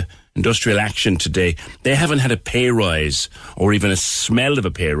 there's a industrial action today. They haven't had a pay rise or even a smell of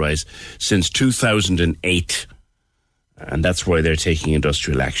a pay rise since 2008. And that's why they're taking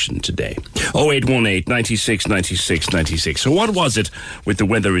industrial action today. 0818 96 96 96. So what was it with the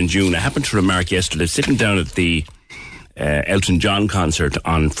weather in June? I happened to remark yesterday, sitting down at the Elton John concert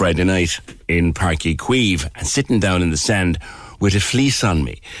on Friday night in Páirc Uí Chaoimh and sitting down in the sand with a fleece on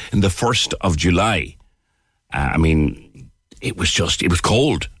me in the 1st of July. I mean, it was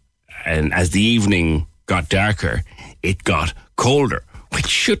cold. And as the evening got darker, it got colder, which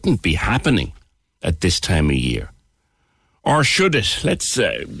shouldn't be happening at this time of year. Or should it? Let's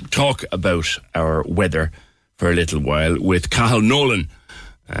talk about our weather for a little while with Cathal Nolan,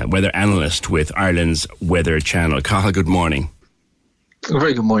 weather analyst with Ireland's Weather Channel. Cathal, good morning. A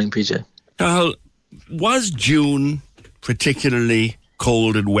very good morning, PJ. Cathal, was June particularly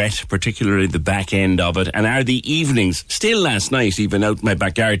cold and wet, particularly the back end of it? And are the evenings, still last night, even out my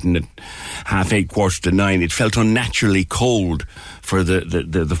back garden at 8:30, 8:45, it felt unnaturally cold for the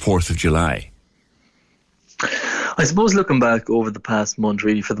 4th of July? I suppose looking back over the past month,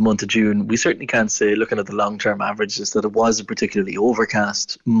 really for the month of June, we certainly can't say, looking at the long-term averages, that it was a particularly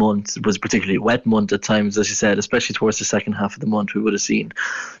overcast month. It was a particularly wet month at times, as you said, especially towards the second half of the month. We would have seen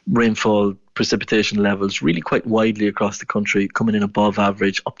rainfall, precipitation levels really quite widely across the country, coming in above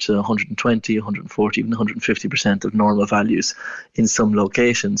average, up to 120, 140, even 150% of normal values in some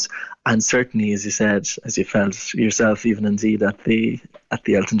locations. And certainly, as you said, as you felt yourself, even indeed at the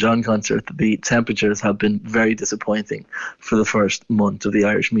Elton John concert, the temperatures have been very disappointing for the first month of the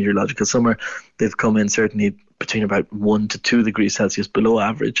Irish meteorological summer. They've come in certainly between about 1 to 2 degrees Celsius below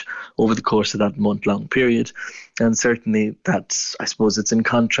average over the course of that month-long period. And certainly that's, I suppose, it's in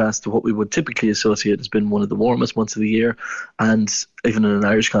contrast to what we would typically associate as being one of the warmest months of the year. And even in an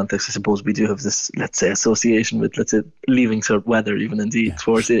Irish context, I suppose we do have this, let's say, association with, let's say, leaving cert weather, even indeed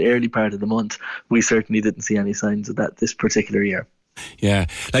towards the early part of the month. We certainly didn't see any signs of that this particular year. Yeah,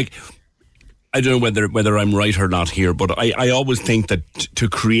 like, I don't know whether I'm right or not here, but I always think that to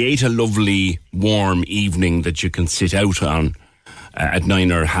create a lovely warm evening that you can sit out on at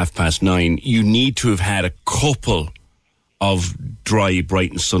 9 or 9:30, you need to have had a couple of dry,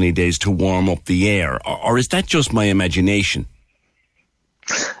 bright and sunny days to warm up the air. Or is that just my imagination?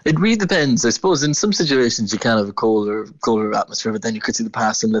 It really depends. I suppose in some situations you can have a colder atmosphere, but then you could see the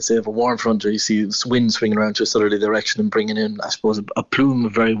passing, let's say, of a warm front, or you see wind swinging around to a southerly direction and bringing in, I suppose, a plume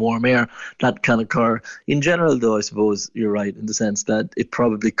of very warm air. That can occur. In general, though, I suppose you're right in the sense that it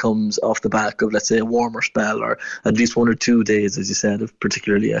probably comes off the back of, let's say, a warmer spell, or at least 1 or 2 days, as you said, of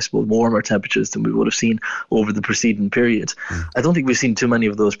particularly, I suppose, warmer temperatures than we would have seen over the preceding period. I don't think we've seen too many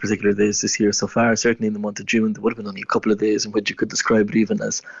of those particular days this year so far. Certainly in the month of June, there would have been only a couple of days in which you could describe it even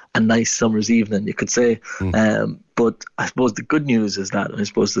as a nice summer's evening, you could say. But I suppose the good news is that, and I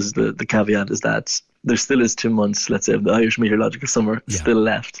suppose this is the caveat, is that there still is 2 months, let's say, of the Irish meteorological summer still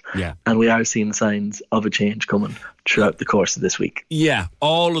left. Yeah. And we are seeing signs of a change coming throughout the course of this week. Yeah,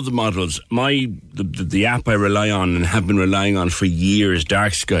 all of the models. The app I rely on and have been relying on for years,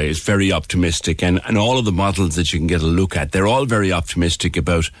 Dark Sky, is very optimistic, and all of the models that you can get a look at, they're all very optimistic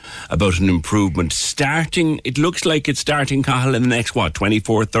about an improvement. It looks like it's starting, Cathal, in the next,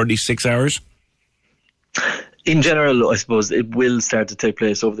 24, 36 hours? In general, I suppose it will start to take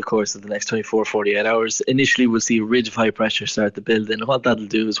place over the course of the next 24, 48 hours. Initially, we'll see a ridge of high pressure start to build in. And what that'll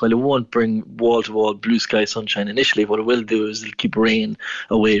do is, while it won't bring wall-to-wall blue sky sunshine initially, what it will do is it'll keep rain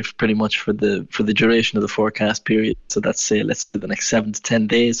away pretty much for the duration of the forecast period. So that's, say, let's do the next 7 to 10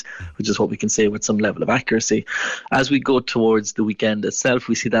 days, which is what we can say with some level of accuracy. As we go towards the weekend itself,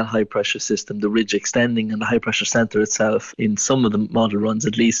 we see that high pressure system, the ridge extending, and the high pressure centre itself, in some of the model runs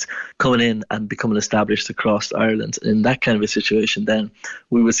at least, coming in and becoming established across Ireland. In that kind of a situation, then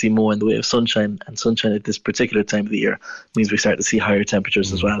we will see more in the way of sunshine, and sunshine at this particular time of the year means we start to see higher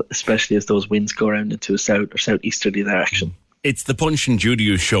temperatures as well, especially as those winds go around into a south or southeasterly direction. It's the Punch and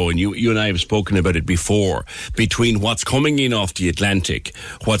Judy show, and you and I have spoken about it before, between what's coming in off the Atlantic,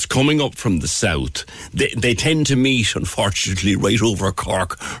 what's coming up from the south. They tend to meet, unfortunately, right over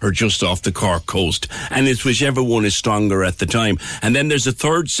Cork or just off the Cork coast, and it's whichever one is stronger at the time. And then there's a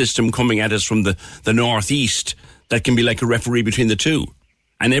third system coming at us from the northeast that can be like a referee between the two,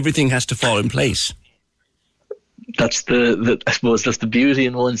 and everything has to fall in place. That's I suppose that's the beauty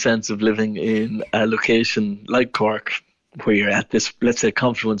in one sense of living in a location like Cork, where you're at this, let's say,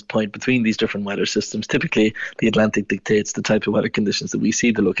 confluence point between these different weather systems. Typically, the Atlantic dictates the type of weather conditions that we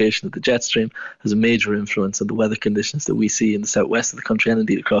see. The location of the jet stream has a major influence on the weather conditions that we see in the southwest of the country, and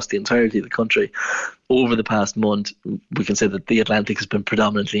indeed across the entirety of the country. Over the past month, we can say that the Atlantic has been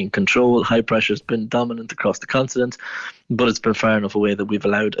predominantly in control. High pressure has been dominant across the continent, but it's been far enough away that we've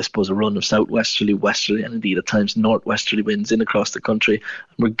allowed, I suppose, a run of southwesterly, westerly, and indeed at times northwesterly winds in across the country.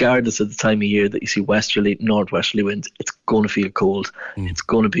 And regardless of the time of year that you see westerly, northwesterly winds, it's going to feel cold. It's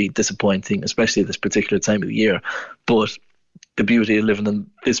going to be disappointing, especially at this particular time of the year. But the beauty of living in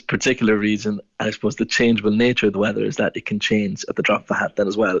this particular region, and I suppose the changeable nature of the weather, is that it can change at the drop of a hat then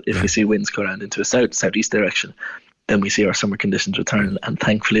as well. If we see winds go around into a southeast direction, then we see our summer conditions return, and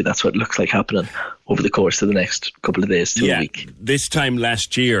thankfully that's what it looks like happening over the course of the next couple of days to a week. This time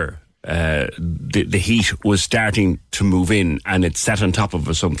last year, the heat was starting to move in, and it sat on top of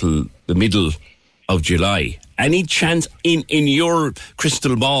us until the middle of July. Any chance, in your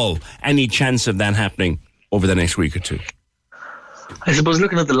crystal ball, any chance of that happening over the next week or two? I suppose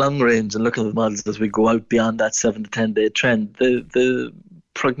looking at the long range and looking at the models as we go out beyond that 7 to 10 day trend, the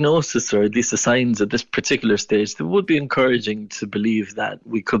prognosis, or at least the signs at this particular stage, that would be encouraging to believe that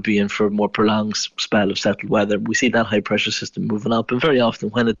we could be in for a more prolonged spell of settled weather. We see that high pressure system moving up, and very often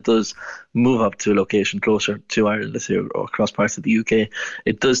when it does move up to a location closer to Ireland, let's say, or across parts of the UK,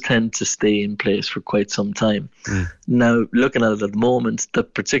 it does tend to stay in place for quite some time. Now, looking at it at the moment, the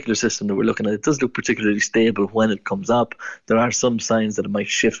particular system that we're looking at, it does look particularly stable when it comes up. There are some signs that it might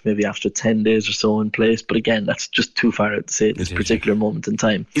shift maybe after 10 days or so in place, but again, that's just too far out to say at this particular moment in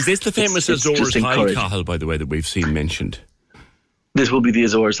time. Is this the famous Azores High, Cathal, by the way, that we've seen mentioned? This will be the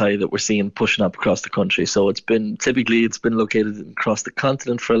Azores High that we're seeing pushing up across the country. So it's been located across the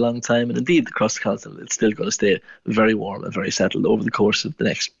continent for a long time, and indeed across the continent it's still going to stay very warm and very settled over the course of the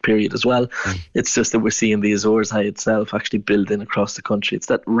next period as well. It's just that we're seeing the Azores High itself actually build in across the country. It's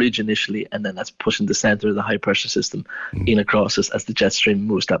that ridge initially, and then that's pushing the centre of the high pressure system in across us as the jet stream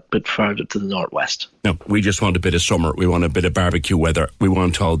moves that bit farther to the northwest. No, we just want a bit of summer. We want a bit of barbecue weather. We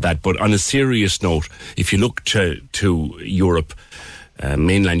want all that. But on a serious note, if you look to Europe,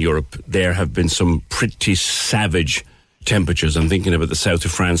 mainland Europe, there have been some pretty savage temperatures. I'm thinking about the south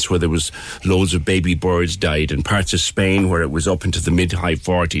of France, where there was loads of baby birds died, and parts of Spain where it was up into the mid-high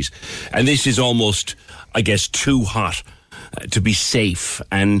 40s. And this is almost, I guess, too hot to be safe.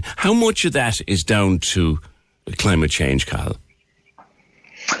 And how much of that is down to climate change, Cathal?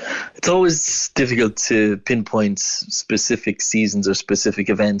 It's always difficult to pinpoint specific seasons or specific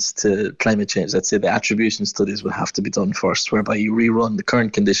events to climate change. Let's say the attribution studies will have to be done first, whereby you rerun the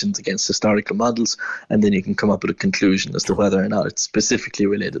current conditions against historical models, and then you can come up with a conclusion as to whether or not it's specifically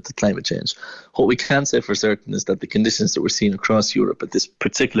related to climate change. What we can say for certain is that the conditions that we're seeing across Europe at this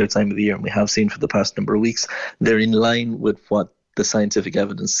particular time of the year, and we have seen for the past number of weeks, they're in line with what the scientific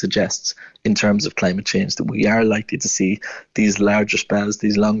evidence suggests in terms of climate change, that we are likely to see these larger spells,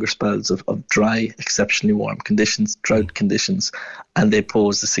 these longer spells of dry, exceptionally warm conditions, drought conditions, and they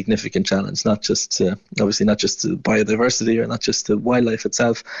pose a significant challenge, not just to biodiversity or not just to wildlife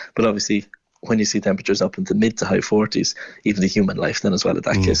itself, but obviously when you see temperatures up into mid to high 40s, even the human life then as well in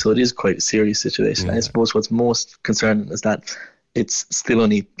that case. So it is quite a serious situation. I suppose what's most concerning is that it's still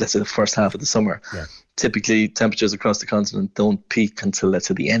only, let's say, the first half of the summer. Typically, temperatures across the continent don't peak until, let's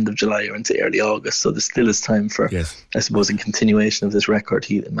say, the end of July or into early August. So there still is time for, I suppose, a continuation of this record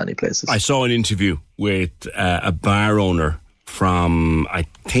heat in many places. I saw an interview with a bar owner from, I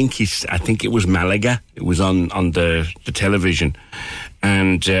think it was Malaga. It was on the television.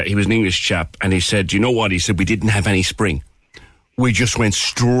 And he was an English chap. And he said, you know what? He said, we didn't have any spring. We just went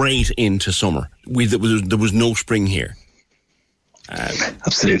straight into summer. There was no spring here.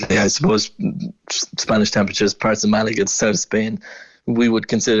 Absolutely. I suppose Spanish temperatures, parts of Malaga, south of Spain, we would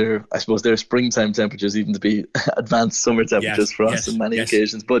consider, I suppose, their springtime temperatures even to be advanced summer temperatures for us on many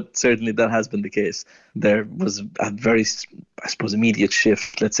occasions. But certainly that has been the case. There was a very, I suppose, immediate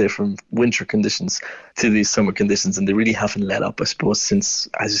shift, let's say, from winter conditions to these summer conditions, and they really haven't let up, I suppose, since,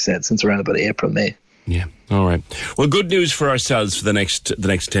 as you said, since around about April, May. Yeah, all right. Well, good news for ourselves for the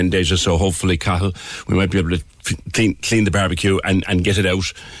next 10 days or so. Hopefully, Cathal, we might be able to clean the barbecue and get it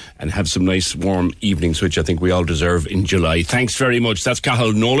out and have some nice warm evenings, which I think we all deserve in July. Thanks very much. That's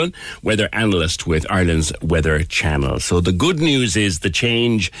Cathal Nolan, weather analyst with Ireland's Weather Channel. So the good news is the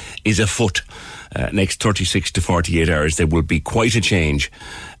change is afoot. Next 36 to 48 hours, there will be quite a change.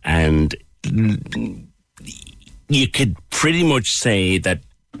 And you could pretty much say that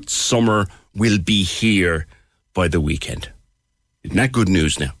summer will be here by the weekend. Isn't that good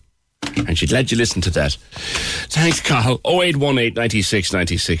news now? And she'd let you listen to that. Thanks, Cathal. 0818 96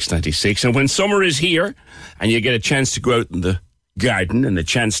 96 96. And when summer is here and you get a chance to go out in the garden and a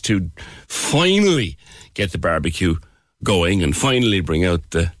chance to finally get the barbecue going and finally bring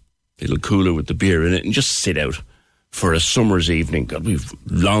out the little cooler with the beer in it and just sit out for a summer's evening. God, we've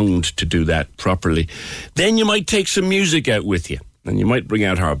longed to do that properly. Then you might take some music out with you. And you might bring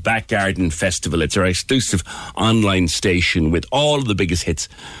out our Back Garden Festival. It's our exclusive online station with all of the biggest hits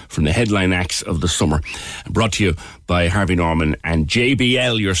from the headline acts of the summer. Brought to you by Harvey Norman and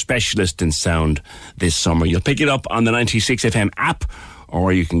JBL, your specialist in sound this summer. You'll pick it up on the 96FM app,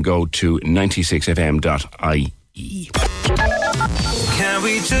 or you can go to 96fm.ie. can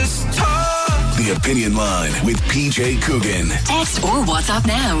we just talk? The Opinion Line with PJ Coogan. Text or WhatsApp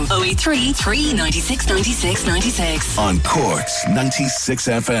now 083 396 96 96 on Cork's 96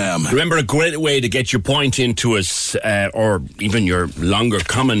 FM. Remember, a great way to get your point into us, or even your longer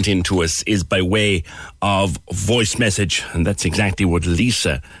comment into us, is by way of voice message, and that's exactly what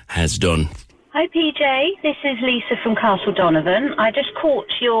Lisa has done. Hi PJ, this is Lisa from Castle Donovan. I just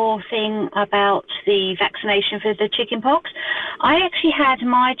caught your thing about the vaccination for the chickenpox. I actually had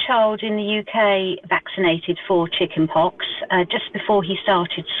my child in the UK vaccinated for chickenpox just before he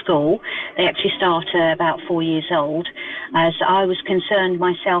started school. They actually start about 4 years old, as I was concerned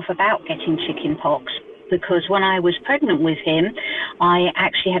myself about getting chickenpox, because when I was pregnant with him, I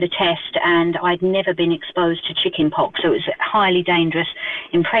actually had a test and I'd never been exposed to chickenpox. So it was highly dangerous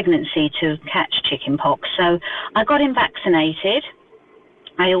in pregnancy to catch chickenpox. So I got him vaccinated.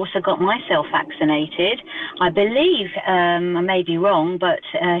 I also got myself vaccinated. I believe, I may be wrong, but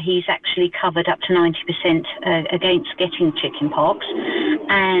he's actually covered up to 90% against getting chickenpox.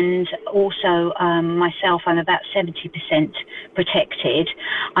 And also myself, I'm about 70% protected.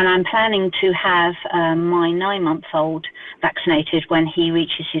 And I'm planning to have my 9-month-old vaccinated when he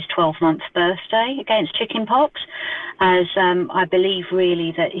reaches his 12-month birthday against chickenpox, as I believe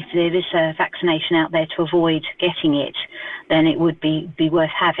really that if there is a vaccination out there to avoid getting it, then it would be worth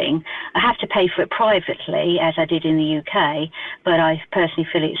having. I have to pay for it privately, as I did in the UK, but I personally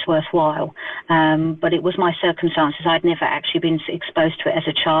feel it's worthwhile. But it was my circumstances. I'd never actually been exposed to it as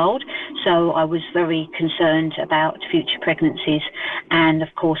a child, so I was very concerned about future pregnancies and,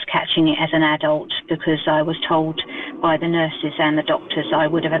 of course, catching it as an adult, because I was told by the nurses and the doctors I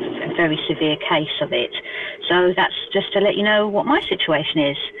would have a very severe case of it. So that's just to let you know what my situation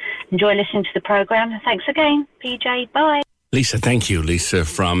is. Enjoy listening to the programme. Thanks again, PJ. Bye. Lisa, thank you. Lisa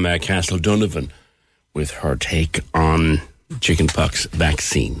from Castle Donovan with her take on chickenpox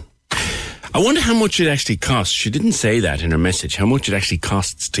vaccine. I wonder how much it actually costs. She didn't say that in her message, how much it actually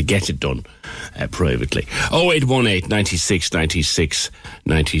costs to get it done privately. 0818 96 96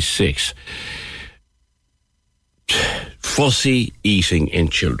 96. Fussy eating in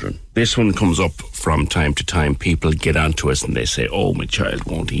children. This one comes up from time to time. People get onto us and they say, oh, my child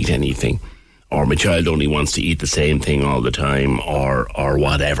won't eat anything, or my child only wants to eat the same thing all the time, or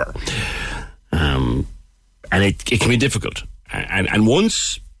whatever. And it can be difficult. And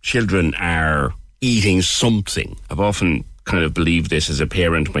once children are eating something, I've often kind of believed this as a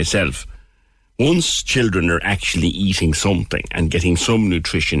parent myself, once children are actually eating something and getting some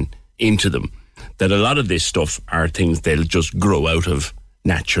nutrition into them, that a lot of this stuff are things they'll just grow out of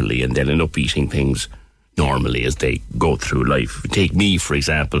naturally, and they'll end up eating things normally as they go through life. Take me, for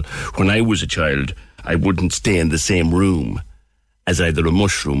example. When I was a child, I wouldn't stay in the same room as either a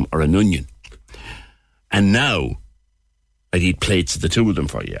mushroom or an onion. And now, I'd eat plates of the two of them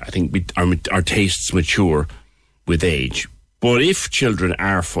for you. I think our tastes mature with age. But if children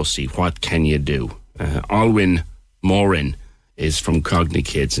are fussy, what can you do? Alwyn Morin is from Cogni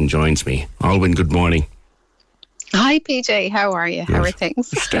Kids and joins me. Alwyn, good morning. Hi, PJ. How are you? Good. How are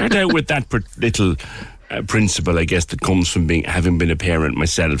things? Start out with that little principle, I guess, that comes from having been a parent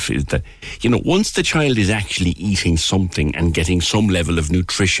myself, is that, once the child is actually eating something and getting some level of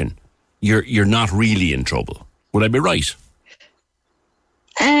nutrition, you're not really in trouble. Would I be right?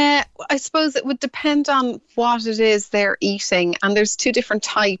 I suppose it would depend on what it is they're eating. And there's two different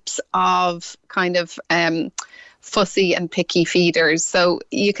types of kind of fussy and picky feeders. So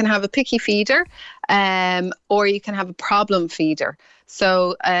you can have a picky feeder, or you can have a problem feeder.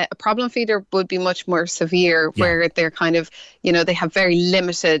 So a problem feeder would be much more severe, where they're kind of, they have very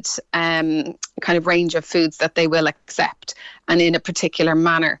limited kind of range of foods that they will accept, and in a particular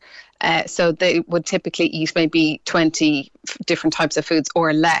manner. So they would typically eat maybe 20 different types of foods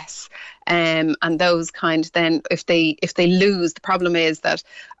or less. And those kind then, if they lose, the problem is that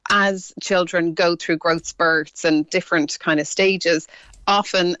as children go through growth spurts and different kind of stages,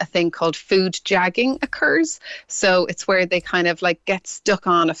 often a thing called food jagging occurs. So it's where they kind of like get stuck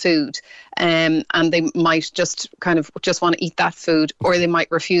on a food, and they might just want to eat that food, or they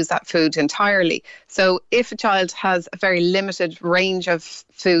might refuse that food entirely. So if a child has a very limited range of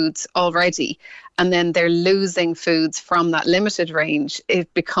foods already, and then they're losing foods from that limited range,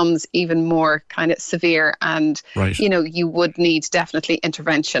 it becomes even more kind of severe, and you would need definitely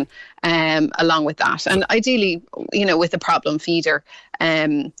intervention along with that. And ideally, with a problem feeder,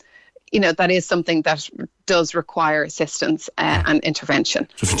 that is something that does require assistance and intervention.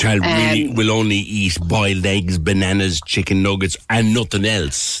 So if a child really will only eat boiled eggs, bananas, chicken nuggets and nothing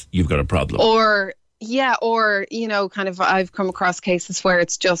else, you've got a problem. Or I've come across cases where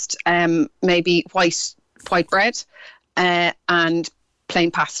it's just maybe white bread and plain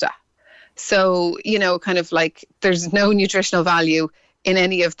pasta. So, kind of like there's no nutritional value in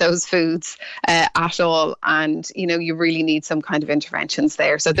any of those foods at all. And, you really need some kind of interventions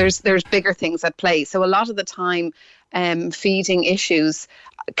there. So there's bigger things at play. So a lot of the time, feeding issues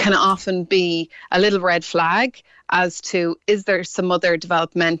can often be a little red flag as to, is there some other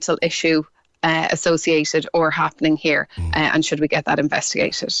developmental issue associated or happening here, and should we get that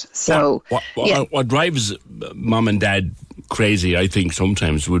investigated? So what drives mum and dad crazy, I think,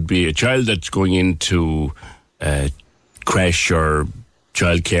 sometimes would be a child that's going into creche or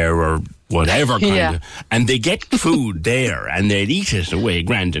childcare or whatever kind of, and they get food there and they'd eat it away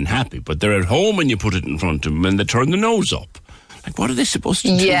grand and happy, but they're at home and you put it in front of them and they turn the nose up. Like, what are they supposed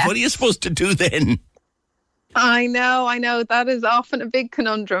to do? What are you supposed to do then? I know. That is often a big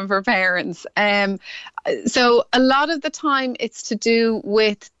conundrum for parents. So a lot of the time it's to do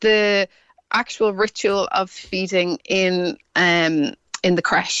with the actual ritual of feeding in the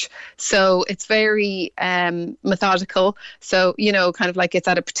creche. So it's very methodical. So, kind of like it's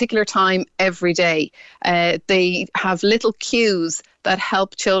at a particular time every day. They have little cues that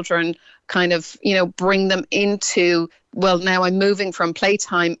help children kind of, bring them into, well, now I'm moving from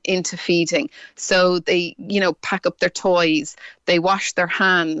playtime into feeding. So they, pack up their toys, they wash their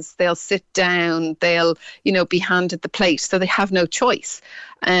hands, they'll sit down, they'll, be handed the plate. So they have no choice.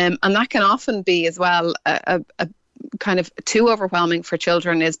 And that can often be as well a kind of too overwhelming for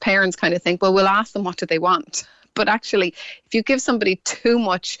children, is parents kind of think, well, we'll ask them what do they want. But actually, if you give somebody too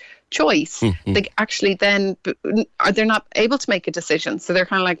much choice, they actually then they're not able to make a decision. So they're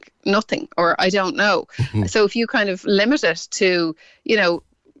kind of like nothing, or I don't know. So if you kind of limit it to,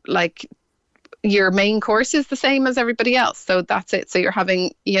 like your main course is the same as everybody else. So that's it. So you're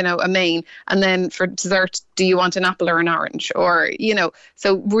having, a main, and then for dessert, do you want an apple or an orange? Or,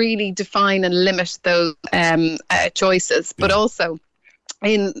 so really define and limit those choices. But also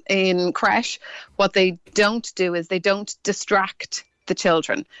in creche, what they don't do is they don't distract the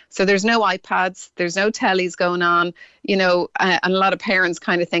children. So there's no iPads, there's no tellies going on, and a lot of parents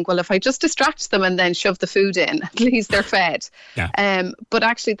kind of think, well, if I just distract them and then shove the food in, at least they're fed. But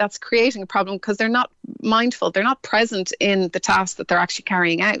actually that's creating a problem because they're not mindful, they're not present in the task that they're actually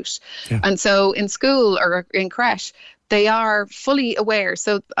carrying out. And so in school or in creche, they are fully aware.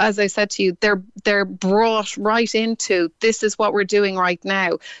 So as I said to you, they're brought right into, this is what we're doing right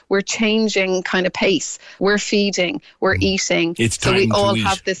now. We're changing kind of pace. We're feeding, we're eating. It's time so we to all eat.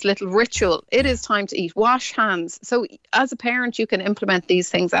 have this little ritual. It is time to eat. Wash hands. So as a parent, you can implement these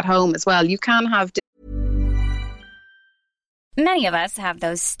things at home as well. You can have... Many of us have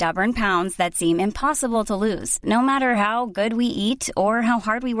those stubborn pounds that seem impossible to lose, no matter how good we eat or how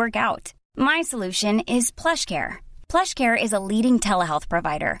hard we work out. My solution is PlushCare. PlushCare is a leading telehealth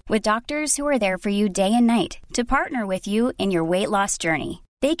provider with doctors who are there for you day and night to partner with you in your weight loss journey.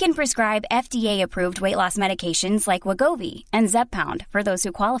 They can prescribe FDA-approved weight loss medications like Wegovy and Zepbound for those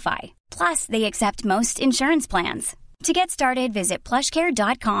who qualify. Plus, they accept most insurance plans. To get started, visit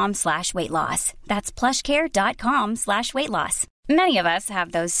plushcare.com/weightloss. That's plushcare.com/weightloss. Many of us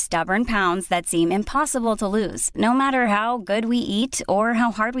have those stubborn pounds that seem impossible to lose, no matter how good we eat or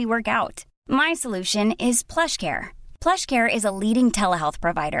how hard we work out. My solution is PlushCare. PlushCare is a leading telehealth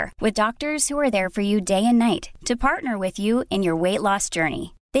provider with doctors who are there for you day and night to partner with you in your weight loss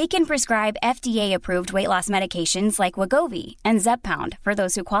journey. They can prescribe FDA-approved weight loss medications like Wegovy and Zepbound for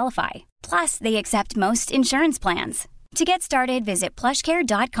those who qualify. Plus, they accept most insurance plans. To get started, visit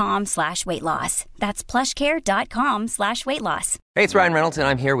plushcare.com/weightloss. That's plushcare.com/weightloss. Hey, it's Ryan Reynolds, and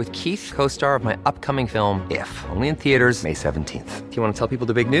I'm here with Keith, co-star of my upcoming film, If, only in theaters May 17th. Do you want to tell people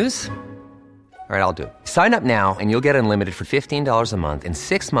the big news? All right, I'll do it. Sign up now and you'll get unlimited for $15 a month and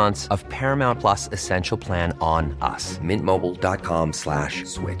 6 months of Paramount Plus Essential Plan on us.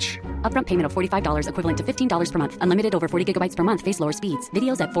 MintMobile.com/switch. Upfront payment of $45 equivalent to $15 per month. Unlimited over 40 gigabytes per month. Face lower speeds.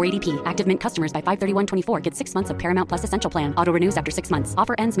 Videos at 480p. Active Mint customers by 531.24 get 6 months of Paramount Plus Essential Plan. Auto renews after 6 months.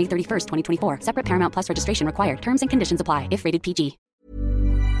 Offer ends May 31st, 2024. Separate Paramount Plus registration required. Terms and conditions apply if rated PG.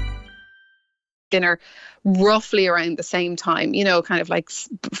 Dinner roughly around the same time, kind of like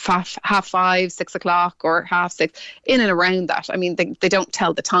 5:30, 6 o'clock or 6:30, in and around that. I mean, they don't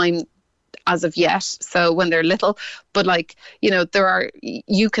tell the time as of yet, so when they're little, but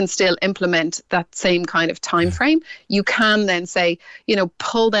you can still implement that same kind of time frame. You can then say,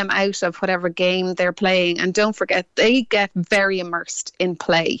 pull them out of whatever game they're playing, and don't forget they get very immersed in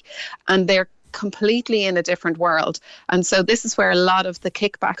play, and they're completely in a different world. And so this is where a lot of the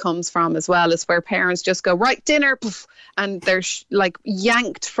kickback comes from as well, is where parents just go, right, dinner, poof, and they're like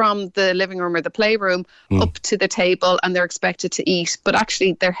yanked from the living room or the playroom up to the table, and they're expected to eat. But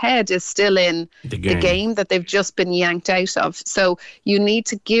actually their head is still in the game that they've just been yanked out of. So you need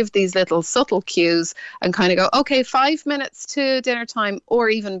to give these little subtle cues and kind of go, okay, 5 minutes to dinner time, or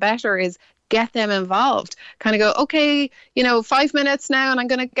even better is get them involved. Kind of go, okay, 5 minutes now, and I'm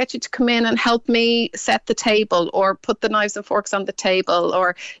going to get you to come in and help me set the table, or put the knives and forks on the table,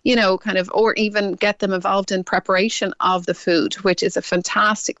 or, or even get them involved in preparation of the food, which is a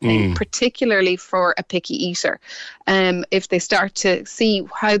fantastic thing, particularly for a picky eater. If they start to see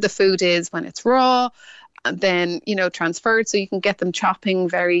how the food is when it's raw, and then, transferred, so you can get them chopping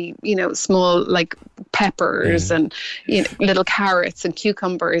very, small, like peppers and little carrots and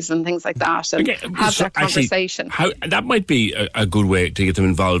cucumbers and things like that, and have that conversation. That might be a good way to get them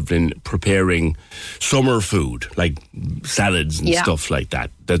involved in preparing summer food, like salads and stuff like that.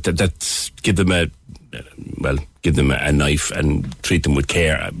 That's give them a knife and treat them with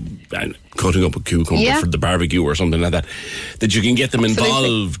care, and cutting up a cucumber for the barbecue or something like that. That you can get them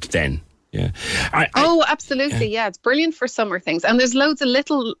involved then. Yeah. Absolutely. Yeah, it's brilliant for summer things. And there's loads of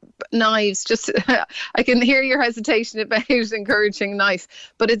little knives. Just I can hear your hesitation about encouraging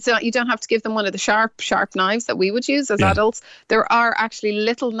knife, but it's you don't have to give them one of the sharp knives that we would use as adults. There are actually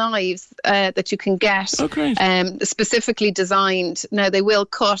little knives that you can get, specifically designed. Now they will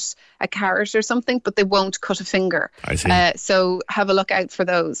cut a carrot or something, but they won't cut a finger. I see. So have a look out for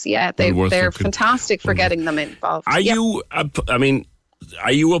those. Yeah, they're fantastic for getting them involved.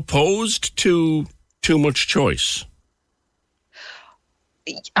 Are you opposed to too much choice?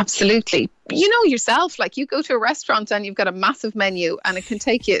 Absolutely. You know yourself, like you go to a restaurant and you've got a massive menu, and it can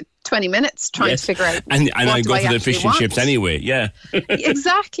take you 20 minutes trying to figure out. And I go for the fish and chips anyway. Yeah.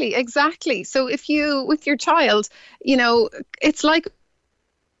 Exactly. So if you, with your child, it's like.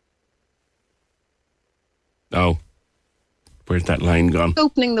 Oh, where's that line gone?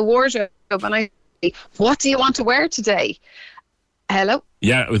 Opening the wardrobe, and I say, what do you want to wear today? Hello?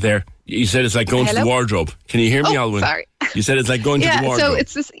 Yeah, I was there. You said it's like going to the wardrobe. Can you hear me, Alwyn? Sorry. You said it's like going to the wardrobe. So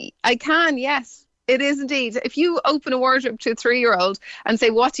it's this, I can, yes. It is indeed. If you open a wardrobe to a 3-year-old and say,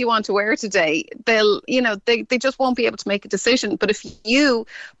 what do you want to wear today? They'll, they just won't be able to make a decision. But if you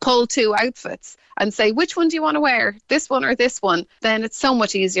pull 2 outfits and say, which one do you want to wear? This one or this one? Then it's so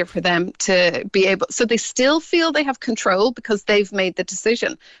much easier for them to be able. So they still feel they have control because they've made the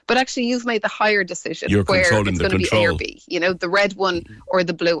decision. But actually, you've made the higher decision. You're where controlling it's the going control. to be A or B, the red one or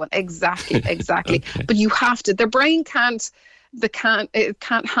the blue one. Exactly. Okay. But you have to. Their brain it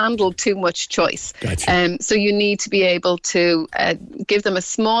can't handle too much choice. Gotcha. So you need to be able to give them a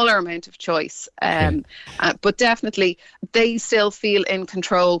smaller amount of choice. But definitely they still feel in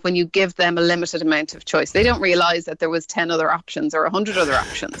control when you give them a limited amount of choice. They don't realise that there was 10 other options or 100 other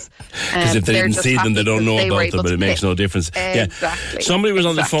options. Because if they didn't see them, they don't know about them, but it makes no difference. Exactly. Yeah. Somebody was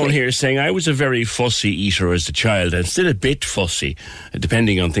on the phone here saying, I was a very fussy eater as a child, and still a bit fussy,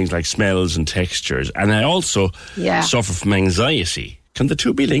 depending on things like smells and textures. And I also suffer from anxiety. Can the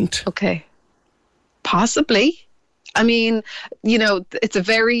two be linked? Okay. Possibly. I mean, it's a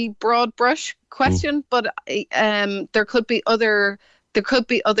very broad brush question, but there could be other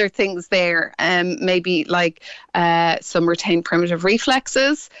things there. Maybe like some retained primitive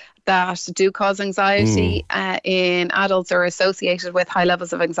reflexes that do cause anxiety in adults, or associated with high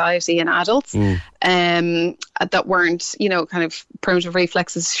levels of anxiety in adults, that weren't, kind of primitive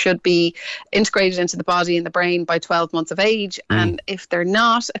reflexes should be integrated into the body and the brain by 12 months of age. And if they're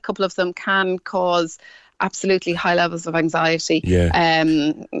not, a couple of them can cause absolutely high levels of anxiety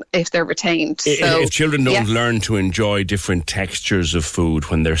if they're retained. If children don't learn to enjoy different textures of food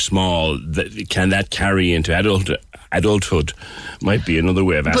when they're small, can that carry into adulthood? Might be another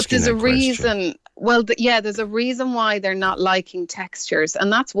way of asking. But there's that a reason. Well, there's a reason why they're not liking textures.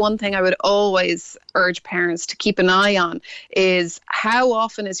 And that's one thing I would always urge parents to keep an eye on, is how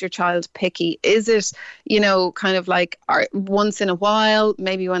often is your child picky? Is it, kind of like once in a while,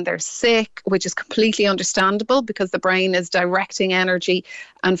 maybe when they're sick, which is completely understandable because the brain is directing energy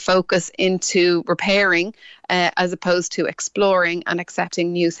and focus into repairing as opposed to exploring and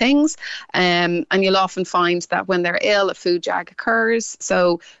accepting new things. And you'll often find that when they're ill, a food jag occurs.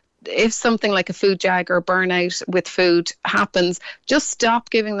 So if something like a food jag or burnout with food happens, just stop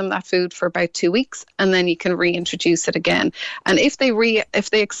giving them that food for about 2 weeks, and then you can reintroduce it again. And if they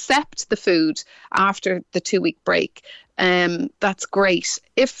accept the food after the 2-week break, that's great.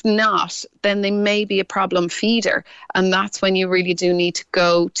 If not, then they may be a problem feeder, and that's when you really do need to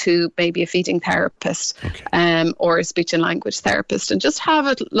go to maybe a feeding therapist, or a speech and language therapist, and just have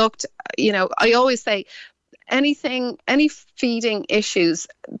it looked. I always say, any feeding issues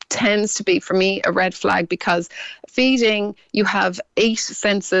tends to be, for me, a red flag, because feeding, you have 8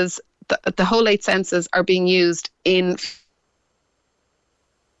 senses, the whole 8 senses are being used in.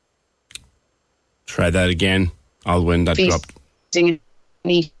 Try that again. Alwyn, that dropped.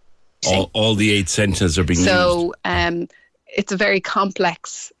 All the 8 senses are being used. So it's a very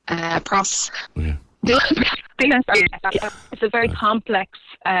complex process. Yeah. It's a very complex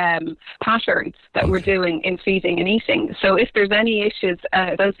pattern that we're doing in feeding and eating. So if there's any issues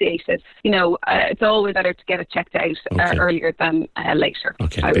associated, it's always better to get it checked out earlier than later.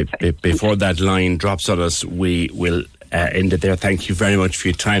 Okay. Before that line drops on us, we will end it there. Thank you very much for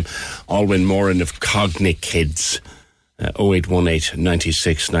your time. Alwyn Moran of Cognic Kids. 0818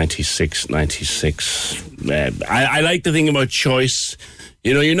 96 96 96. I like the thing about choice.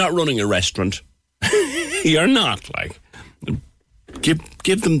 You're not running a restaurant. You're not,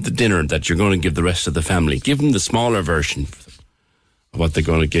 give them the dinner that you're going to give the rest of the family. Give them the smaller version of what they're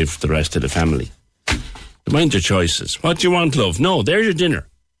going to give the rest of the family. Mind your choices. What do you want, love? No, there's your dinner.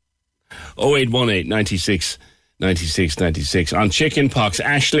 0818 96 96 96. On chicken pox,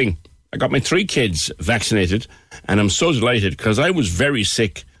 Aisling, I got my 3 kids vaccinated, and I'm so delighted because I was very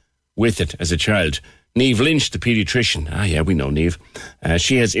sick with it as a child. Niamh Lynch, the paediatrician. Yeah, we know Niamh.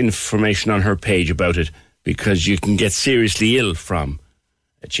 She has information on her page about it, because you can get seriously ill from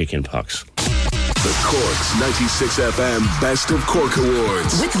chicken pox. The Cork's 96 FM Best of Cork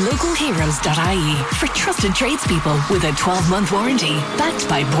Awards. With localheroes.ie for trusted tradespeople with a 12-month warranty, backed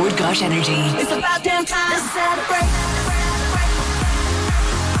by Bord Gáis Energy. It's about damn time to celebrate.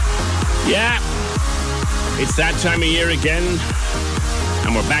 Yeah, it's that time of year again,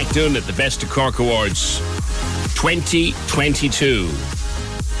 and we're back doing it. The Best of Cork Awards 2022.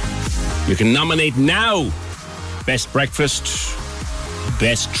 You can nominate now: Best Breakfast,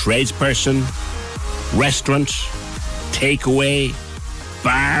 Best Tradesperson, Restaurant, Takeaway,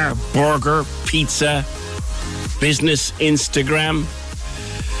 Bar, Burger, Pizza, Business, Instagram.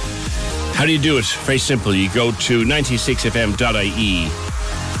 How do you do it? Very simple. You go to 96fm.ie,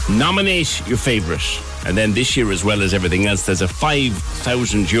 nominate your favourite, and then this year, as well as everything else, there's a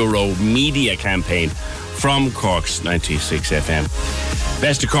 €5,000 media campaign from Cork's 96 FM.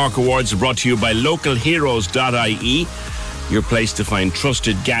 Best of Cork Awards are brought to you by localheroes.ie, your place to find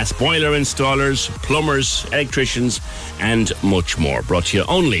trusted gas boiler installers, plumbers, electricians, and much more. Brought to you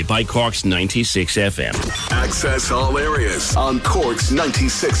only by Cork's 96 FM. Access all areas on Cork's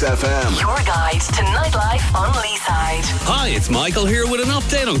 96 FM. Your guide to nightlife on Leeside. Hi, it's Michael here with an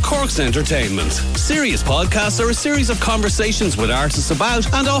update on Cork's entertainment. Serious podcasts are a series of conversations with artists about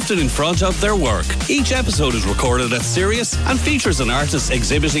and often in front of their work. Each episode is recorded at Sirius and features an artist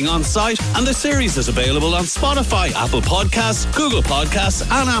exhibiting on site, and the series is available on Spotify, Apple Podcasts, Google Podcasts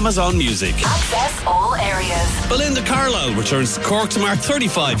and Amazon Music. Access all areas. Belinda Carlisle returns to Cork to mark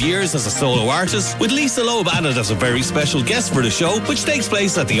 35 years as a solo artist, with Lisa Loeb added as a very special guest for the show, which takes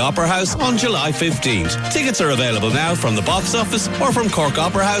place at the Opera House on July 15th. Tickets are available now from the box office or from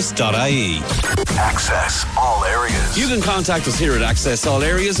corkoperahouse.ie. Access all areas. You can contact us here at Access All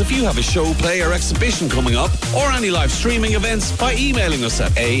Areas if you have a show, play or exhibition coming up, or any live streaming events, by emailing us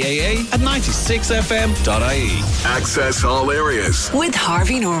at aaa@96fm.ie. Access all areas. With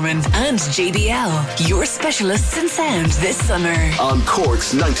Harvey Norman and JBL, your specialists in sound this summer. On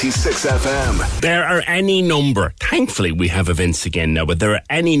Cork's 96 FM. There are any number, thankfully we have events again now, but there are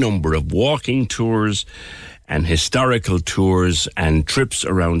any number of walking tours and historical tours and trips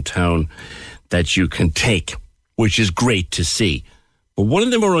around town that you can take, which is great to see. But one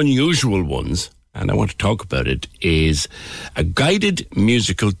of the more unusual ones, and I want to talk about it, is a guided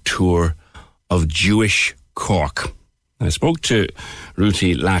musical tour of Jewish Cork. I spoke to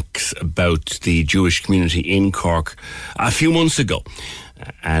Ruthie Lax about the Jewish community in Cork a few months ago,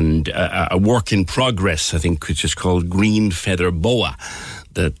 and a work in progress, I think, which is called Green Feather Boa,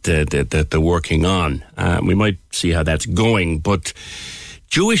 that they're working on. We might see how that's going, but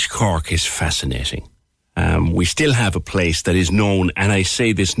Jewish Cork is fascinating. We still have a place that is known, and I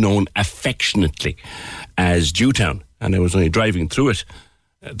say this, known affectionately as Jewtown. And I was only driving through it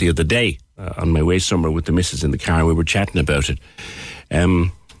the other day on my way somewhere with the missus in the car. We were chatting about it.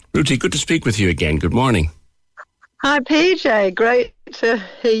 Ruthie, good to speak with you again. Good morning. Hi, PJ. Great to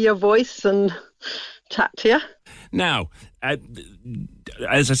hear your voice and chat to you. Now,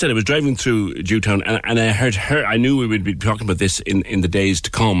 as I said, I was driving through Jewtown and I heard her. I knew we would be talking about this in the days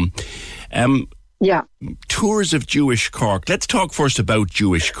to come. Yeah. Tours of Jewish Cork. Let's talk first about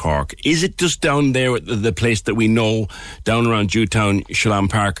Jewish Cork. Is it just down there at the place that we know, down around Jewtown, Shalom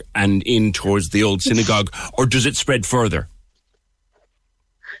Park, and in towards the old synagogue, or does it spread further?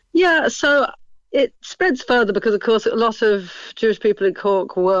 Yeah, so it spreads further because, of course, a lot of Jewish people in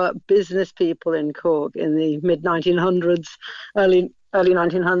Cork were business people in Cork in the mid-1900s, early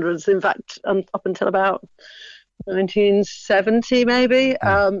 1900s, in fact, up until about 1970 maybe.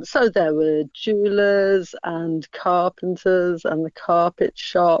 So there were jewelers and carpenters and the carpet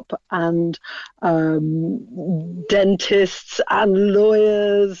shop and dentists and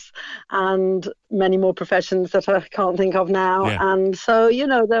lawyers and many more professions that I can't think of now. Yeah. And so,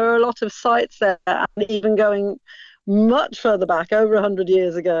 there are a lot of sites there, and even going much further back, over 100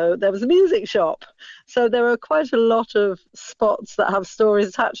 years ago, there was a music shop. So there are quite a lot of spots that have stories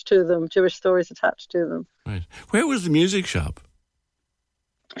attached to them, Jewish stories attached to them. Right. Where was the music shop?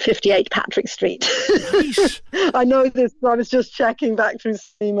 58 Patrick Street. Nice. I know this. I was just checking back through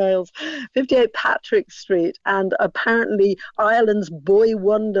emails. 58 Patrick Street, and apparently Ireland's boy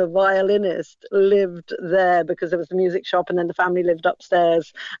wonder violinist lived there because there was the music shop, and then the family lived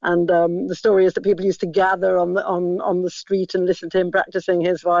upstairs. And the story is that people used to gather on the street and listen to him practicing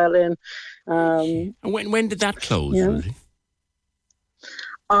his violin. And when did that close? Yeah. Really?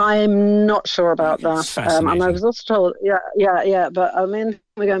 I'm not sure about that. And I was also told, but I mean,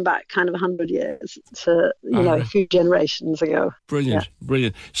 we're going back kind of 100 years to, a few generations ago. Brilliant.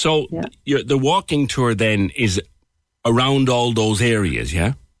 So the walking tour then is around all those areas,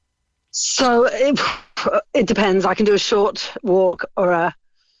 yeah? So it depends. I can do a short walk or a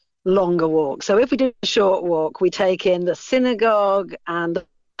longer walk. So if we do a short walk, we take in the synagogue and the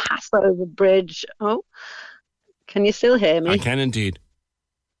Passover Bridge. Oh, can you still hear me? I can indeed.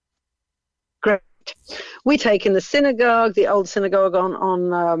 Great. We take in the synagogue, the old synagogue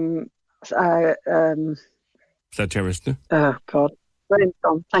on South Terrace, no? Oh God,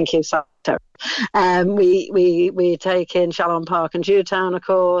 thank you, South Terrace. We take in Shalom Park and Jewtown, of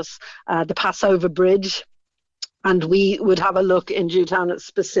course, the Passover Bridge, and we would have a look in Jewtown at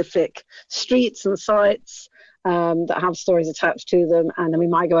specific streets and sites that have stories attached to them, and then we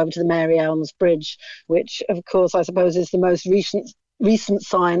might go over to the Mary Elms Bridge, which, of course, I suppose is the most recent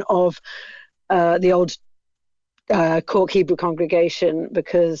sign of the old Cork Hebrew congregation,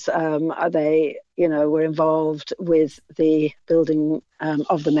 because they, were involved with the building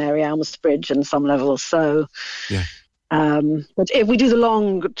of the Mary Elms Bridge in some levels. So, yeah. But if we do the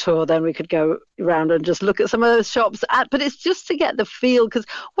long tour, then we could go around and just look at some of those shops. But it's just to get the feel, because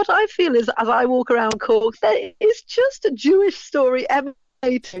what I feel is, as I walk around Cork, there is just a Jewish story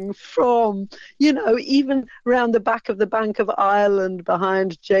from, even around the back of the Bank of Ireland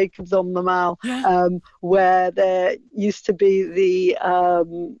behind Jacob's on the Mall, where there used to be the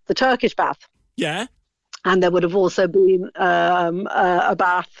Turkish bath. Yeah. And there would have also been a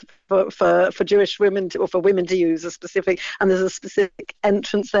bath for Jewish women or for women to use and there's a specific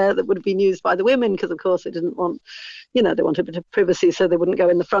entrance there that would have been used by the women, because of course they didn't want, they wanted a bit of privacy, so they wouldn't go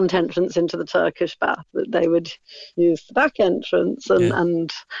in the front entrance into the Turkish bath, but they would use the back entrance so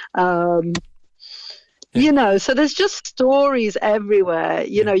there's just stories everywhere.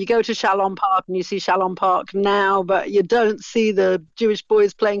 You go to Shalom Park and you see Shalom Park now, but you don't see the Jewish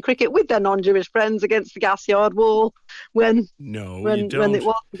boys playing cricket with their non-Jewish friends against the gas yard wall when it was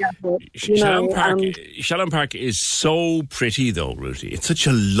the gas yard. Shalom Park is so pretty though, Ruthie. It's such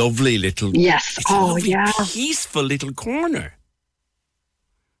a lovely little peaceful little corner.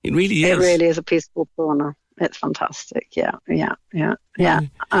 It really is. It really is a peaceful corner. It's fantastic. Yeah.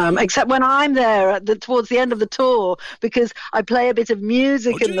 Except when I'm there towards the end of the tour, because I play a bit of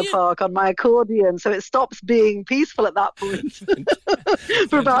music in the park on my accordion, so it stops being peaceful at that point.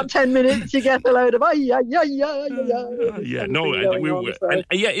 For about 10 minutes, you get a load of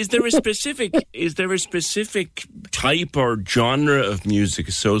Is there a specific type or genre of music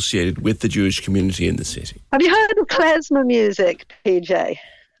associated with the Jewish community in the city? Have you heard of klezmer music, PJ?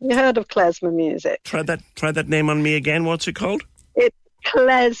 You heard of klezmer music? Try that name on me again. What's it called? It's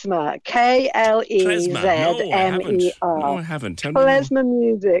klezmer. Klezmer. No, I haven't. Tell me klezmer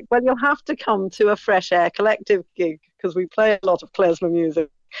music. Well, you'll have to come to a Fresh Air Collective gig, because we play a lot of klezmer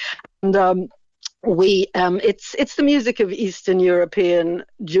music, and it's the music of Eastern European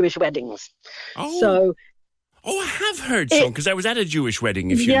Jewish weddings. I have heard some, because I was at a Jewish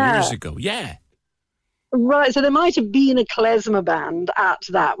wedding a few years ago. Yeah. Right, so there might have been a klezmer band at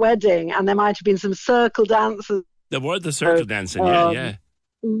that wedding, and there might have been some circle dancers The word the circle dancing, yeah.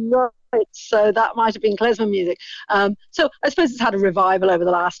 Right, so that might have been klezmer music. So I suppose it's had a revival over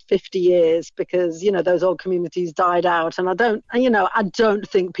the last 50 years because, you know, those old communities died out. And I don't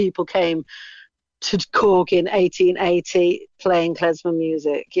think people came to Cork in 1880 playing klezmer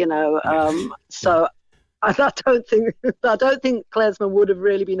music, you know. So I don't think klezmer would have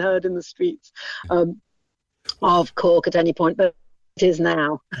really been heard in the streets of Cork at any point, but it is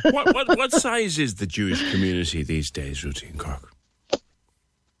now. What size is the Jewish community these days, Ruthie, in Cork?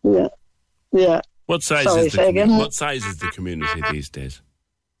 Yeah. What size is the community these days?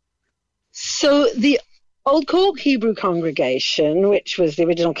 So the Old Cork Hebrew congregation, which was the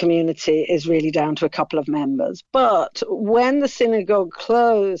original community, is really down to a couple of members. But when the synagogue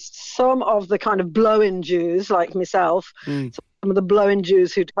closed, some of the kind of blow-in Jews, like myself, some of the blow-in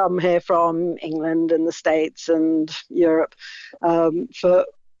Jews who'd come here from England and the States and Europe for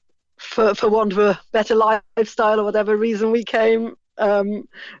want of a better lifestyle or whatever reason we came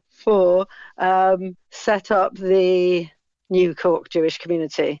set up the New Cork Jewish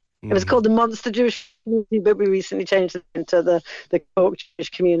community. It was called the Munster Jewish community, but we recently changed it into the Cork Jewish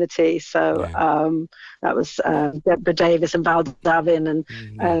community. So that was Deborah Davis and Val Davin,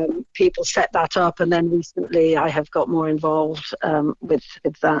 and people set that up. And then recently I have got more involved with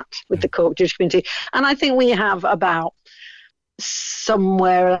the Cork Jewish community. And I think we have about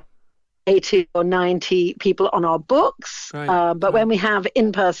somewhere 80 or 90 people on our books, but when we have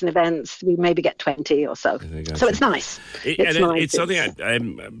in-person events, we maybe get 20 or so. So it's nice. It's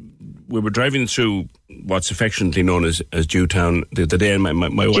something we were driving through what's affectionately known as Jewtown the other day, and my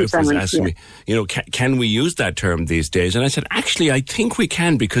wife was asking me, you know, can we use that term these days? And I said, actually, I think we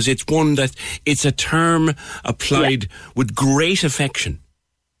can, because it's one that it's a term applied with great affection.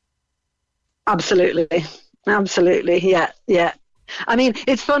 Absolutely, yeah. I mean,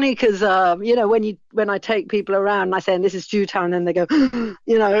 it's funny because, you know, when I take people around and I say, and this is Jewtown, and they go,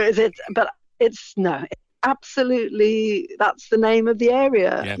 you know, absolutely, that's the name of the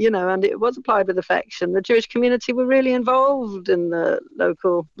area, you know, and it was applied with affection. The Jewish community were really involved in the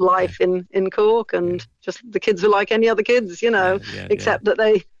local life in Cork, and just the kids were like any other kids, you know, except that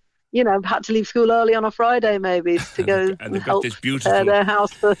they, you know, had to leave school early on a Friday maybe to go and help this beautiful, their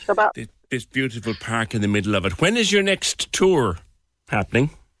house for Shabbat. This beautiful park in the middle of it. When is your next tour happening?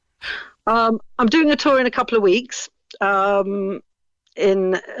 I'm doing a tour in a couple of weeks in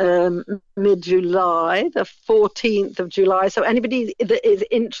mid-July, the 14th of July. So anybody that is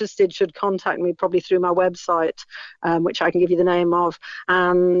interested should contact me probably through my website, which I can give you the name of,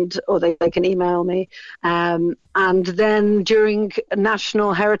 or they can email me. And then during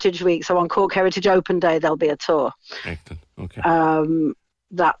National Heritage Week, so on Cork Heritage Open Day, there'll be a tour. Excellent. Okay.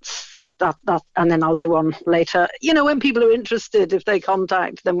 That, and then I'll do one later. You know, when people are interested, if they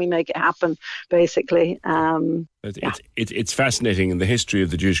contact, then we make it happen, basically. It's fascinating, and the history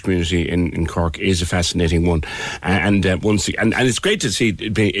of the Jewish community in Cork is a fascinating one. And it's great to see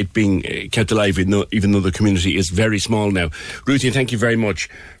it being kept alive, even though the community is very small now. Ruthie, thank you very much.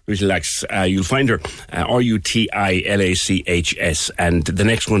 Ruthie Lax, you'll find her, RUTILACHS, and the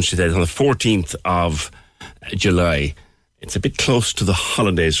next one, she said, on the 14th of July. It's a bit close to the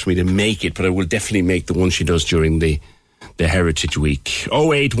holidays for me to make it, but I will definitely make the one she does during the Heritage Week.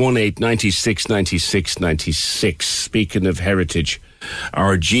 0818 96 96 96. Speaking of heritage,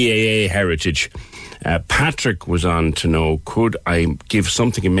 our GAA heritage, Patrick was on to know, could I give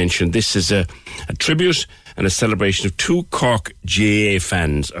something a mention? This is a tribute and a celebration of two Cork GAA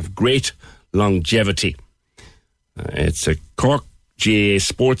fans of great longevity. It's a Cork GAA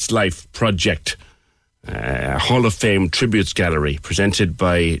Sports Life project. Hall of Fame Tributes Gallery presented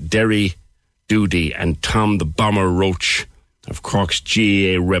by Derry Doody and Tom the Bomber Roach of Cork's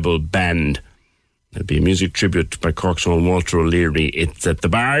GAA Rebel Band. There'll be a music tribute by Cork's own Walter O'Leary. It's at the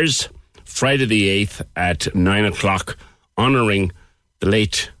Bars, Friday the 8th at 9 o'clock, honouring the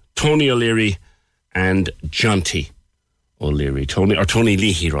late Tony O'Leary and Jonty O'Leary. Tony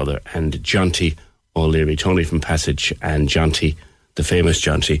Leahy, rather, and Jonty O'Leary. Tony from Passage and Jonty, the famous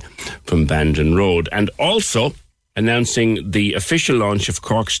Jonty from Bandon Road. And also announcing the official launch of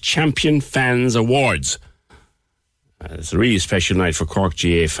Cork's Champion Fans Awards. It's a really special night for Cork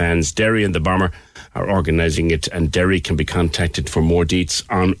GAA fans. Derry and the Bomber are organising it, and Derry can be contacted for more deets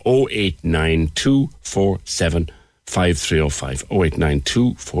on 089247 5305.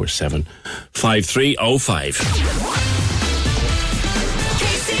 089247 5305.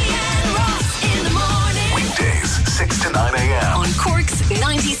 Weekdays, 6 to 9 a.m. On Cork's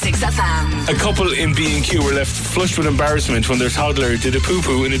 96 FM. A couple in B&Q were left flushed with embarrassment when their toddler did a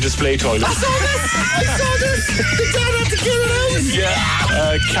poo-poo in a display toilet. I saw this. The dad had to get it out.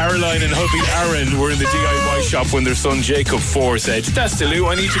 Yeah. Caroline and hubby Aaron were in the DIY shop when their son Jacob, 4, said, "That's the loo,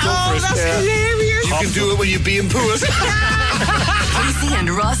 I need to go for it." That's hilarious. You can do it when you be in pools. Casey and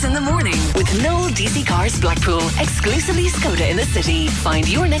Ross in the morning with Noel DC Cars Blackpool. Exclusively Skoda in the city. Find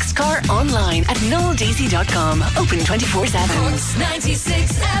your next car online at noeldc.com. Open 24/7. Cork's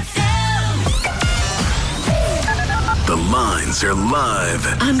 96 FM. The lines are live.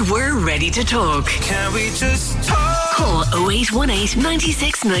 And we're ready to talk. Can we just talk? Call 0818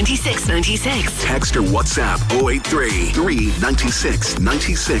 96 96 96. Text or WhatsApp 083 396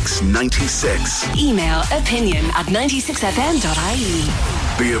 96 96. Email opinion@96fm.ie.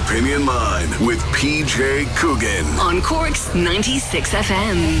 The Opinion Line with PJ Coogan. On Cork's 96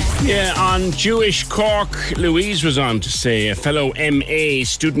 FM. Yeah, on Jewish Cork, Louise was on to say a fellow MA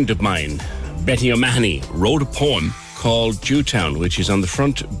student of mine, Betty O'Mahony, wrote a poem called Jewtown, which is on the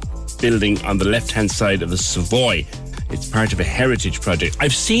front building on the left-hand side of the Savoy. It's part of a heritage project.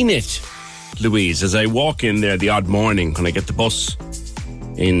 I've seen it, Louise, as I walk in there the odd morning when I get the bus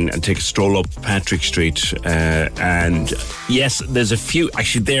in and take a stroll up Patrick Street. And yes, there's a few,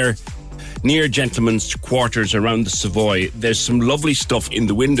 actually there near Gentlemen's Quarters around the Savoy. There's some lovely stuff in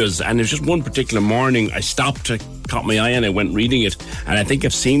the windows, and there's just one particular morning I stopped, I caught my eye and I went reading it, and I think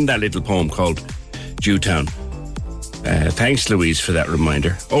I've seen that little poem called Jewtown. Thanks, Louise, for that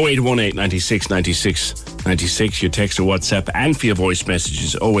reminder. 0818 96 96 96. Your text or WhatsApp, and for your voice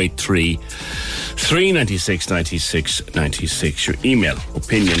messages 083 396 96 96. Your email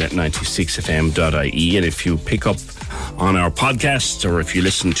opinion@96fm.ie. And if you pick up on our podcasts, or if you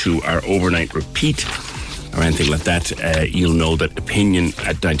listen to our overnight repeat or anything like that, you'll know that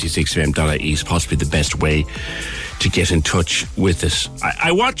opinion@96fm.ie is possibly the best way to get in touch with us.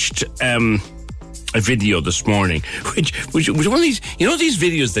 I watched a video this morning, which was one of these, these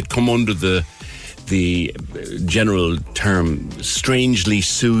videos that come under the general term strangely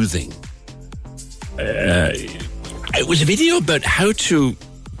soothing. It was a video about how to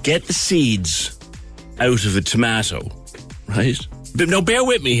get the seeds out of a tomato, right? But now bear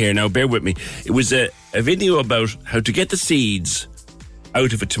with me here. It was a video about how to get the seeds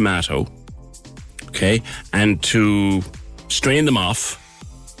out of a tomato, okay, and to strain them off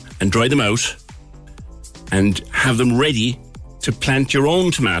and dry them out and have them ready to plant your own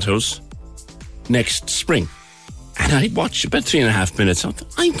tomatoes next spring. And I watched about 3.5 minutes. I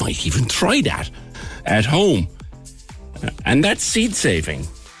thought, I might even try that at home. And that's seed saving.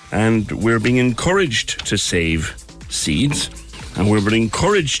 And we're being encouraged to save seeds. And we're being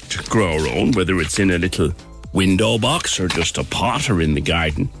encouraged to grow our own, whether it's in a little window box or just a pot or in the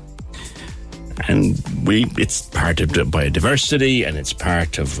garden. And it's part of biodiversity, and it's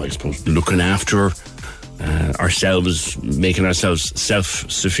part of, I suppose, looking after ourselves, making ourselves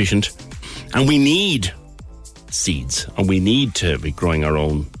self-sufficient. And we need seeds, and we need to be growing our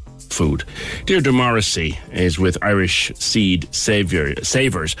own food. Deirdre Morrissey is with Irish Seed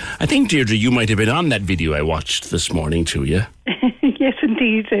Savers. I think, Deirdre, you might have been on that video I watched this morning too, yeah? Yes,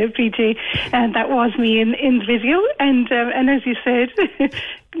 indeed, PJ. And that was me in the video. And as you said,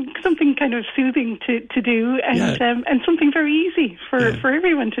 something kind of soothing to do, and something very easy for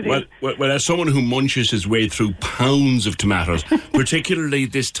everyone to do. Well, as someone who munches his way through pounds of tomatoes, particularly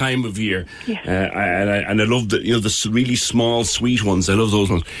this time of year, and I love the really small sweet ones. I love those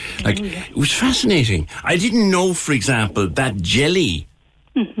ones. It was fascinating. I didn't know, for example, that jelly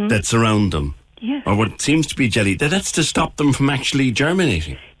that's around them, or what seems to be jelly, that's to stop them from actually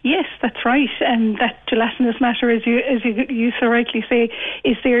germinating. Yes, that's right. And that gelatinous matter, as you so rightly say,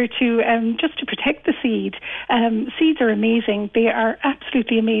 is there to just to protect the seed. Seeds are amazing. They are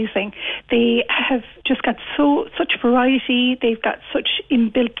absolutely amazing. They have just got such variety. They've got such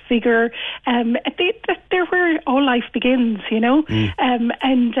inbuilt vigor. They're where all life begins,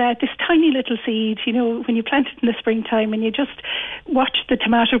 And this tiny little seed, when you plant it in the springtime and you just watch the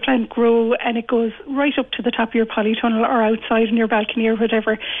tomato plant grow, and it goes right up to the top of your polytunnel or outside on your balcony or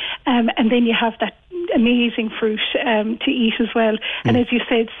whatever. And then you have that amazing fruit to eat as well. And as you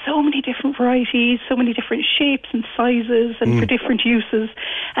said, so many different varieties, so many different shapes and sizes, and for different uses.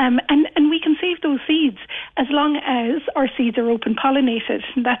 And we can save those seeds as long as our seeds are open pollinated.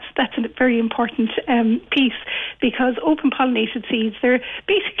 That's a very important piece, because open pollinated seeds, they're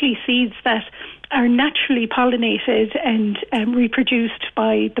basically seeds that are naturally pollinated and reproduced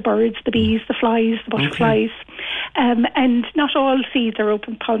by the birds, the bees, the flies, the butterflies. And not all seeds are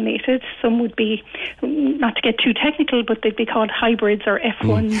open pollinated. Some would be, not to get too technical, but they'd be called hybrids or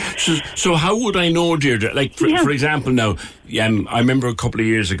F1s. So how would I know, Deirdre? Like, for example, now, I remember a couple of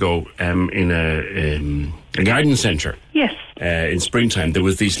years ago in a garden centre. Yes. In springtime, there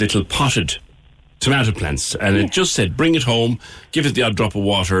was these little potted tomato plants, and it just said, bring it home, give it the odd drop of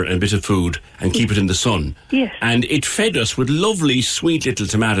water and a bit of food, and keep it in the sun. Yes. And it fed us with lovely, sweet little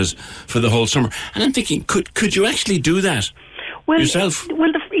tomatoes for the whole summer. And I'm thinking, could you actually do that yourself? Well,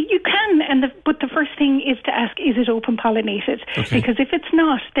 you can, but the first thing is to ask, is it open pollinated? Okay. Because if it's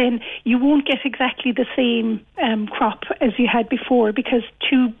not, then you won't get exactly the same crop as you had before, because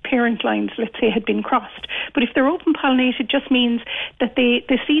two parent lines, let's say, had been crossed. But if they're open pollinated, just means that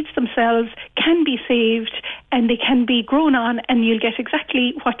the seeds themselves can be saved and they can be grown on, and you'll get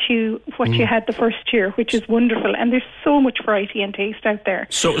exactly what you had the first year, which is wonderful. And there's so much variety and taste out there.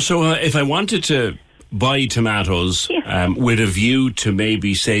 So if I wanted to buy tomatoes with a view to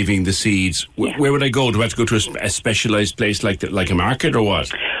maybe saving the seeds, where would I go? Do I have to go to a specialised place like a market, or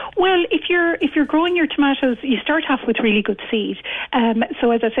what? Well, if you're growing your tomatoes, you start off with really good seed.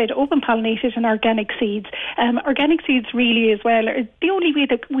 So as I said, open pollinated and organic seeds. Organic seeds really as well are the only way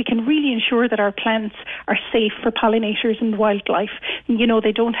that we can really ensure that our plants are safe for pollinators and wildlife. You know,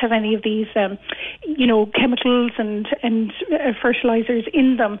 they don't have any of these, chemicals and fertilizers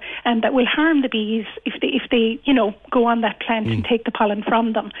in them that will harm the bees if they go on that plant and take the pollen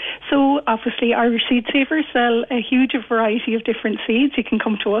from them. So obviously Irish Seed Savers sell a huge variety of different seeds. You can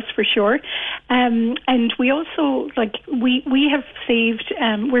come to us for sure. And we also, we have saved,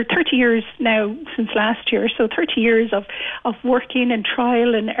 we're 30 years now since last year, so 30 years of working and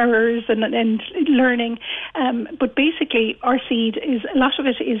trial and errors and learning. But basically our seed is, a lot of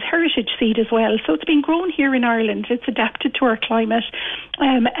it is heritage seed as well. So it's been grown here in Ireland. It's adapted to our climate,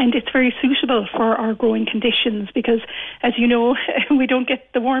 and it's very suitable for our growing conditions because, as you know, we don't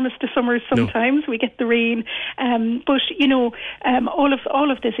get the warmest of summers sometimes. No. We get the rain. But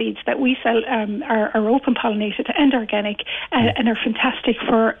all of the seeds that we sell are open pollinated and organic and are fantastic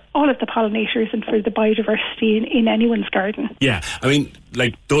for all of the pollinators and for the biodiversity in anyone's garden. Yeah, I mean,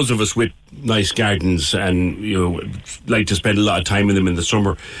 like those of us with nice gardens and like to spend a lot of time in them in the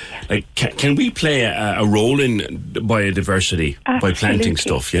summer, like can we play a role in biodiversity by planting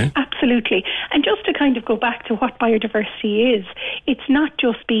stuff? Yeah, absolutely. And just to kind of go back to what biodiversity is, it's not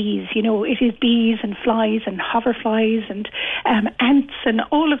just bees. It is bees and flies and hoverflies and ants and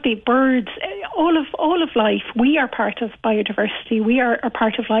all of the birds, all of life. We are part of biodiversity. We are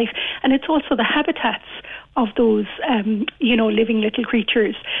part of life, and it's also the habitats of those living little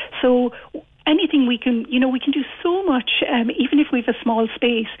creatures. So anything we can do so much, even if we have a small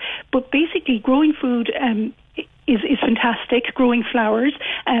space. But basically, growing food is fantastic. Growing flowers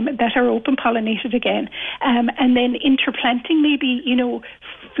that are open pollinated again, and then interplanting maybe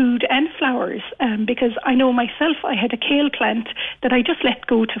food and flowers, because I know myself, I had a kale plant that I just let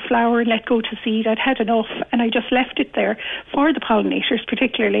go to flower and let go to seed. I'd had enough and I just left it there for the pollinators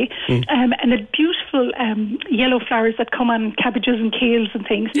particularly. And the beautiful yellow flowers that come on cabbages and kales and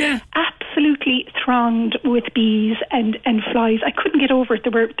things, absolutely thronged with bees and flies. I couldn't get over it.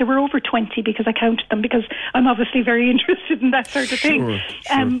 There were over 20 because I counted them, because I'm obviously very interested in that sort of thing.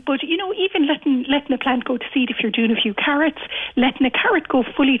 Sure. But even letting a plant go to seed, if you're doing a few carrots, letting a carrot go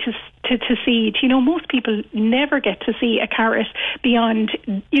fully to seed. Most people never get to see a carrot beyond,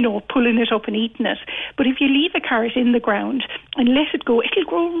 pulling it up and eating it. But if you leave a carrot in the ground and let it go, it'll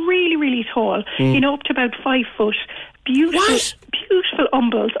grow really, really tall, up to about 5 foot. Beautiful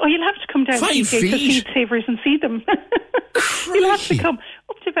umbels. Oh, you'll have to come down to Seed Savers and see them. You'll have to come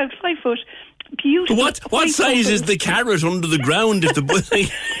up to about 5 foot. Beautiful. What size is the carrot under the ground? If the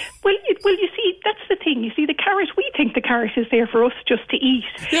Well, you see, that's the thing. You see, the carrot, we think the carrot is there for us just to eat.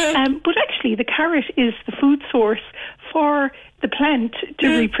 Yeah. But actually, the carrot is the food source for the plant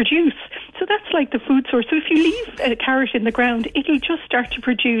to reproduce. So that's like the food source. So if you leave a carrot in the ground, it'll just start to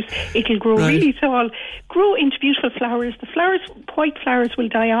produce. It'll grow really tall, grow into beautiful flowers. The flowers, white flowers, will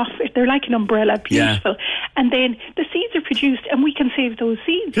die off. They're like an umbrella, beautiful. Yeah. And then the seeds are produced, and we can save those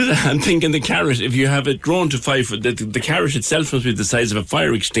seeds. I'm thinking the carrot, if you have it grown to 5 foot, the carrot itself must be the size of a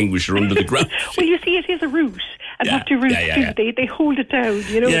fire extinguisher under the ground. Well, you see, it is a root. And what do roots do? They hold it down,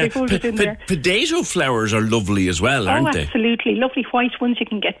 they hold it in there. Potato flowers are lovely as well, aren't they? Absolutely. Lovely white ones. You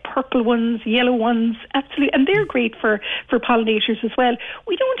can get purple ones, yellow ones, absolutely. And they're great for pollinators as well.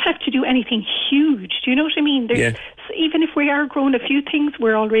 We don't have to do anything huge. Do you know what I mean? There's even if we are growing a few things,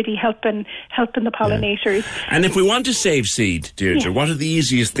 we're already helping the pollinators. And if we want to save seed, Deirdre, what are the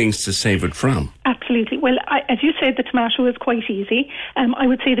easiest things to save it from? Absolutely. Well, as you said, the tomato is quite easy. I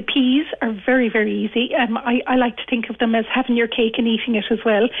would say the peas are very, very easy. I like to think of them as having your cake and eating it as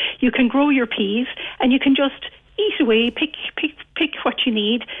well. You can grow your peas and you can just eat away, pick what you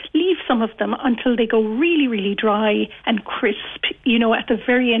need, leave some of them until they go really, really dry and crisp, at the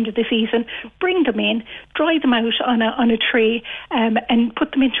very end of the season. Bring them in, dry them out on a tray, and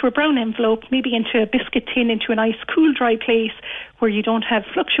put them into a brown envelope, maybe into a biscuit tin, into a nice cool, dry place where you don't have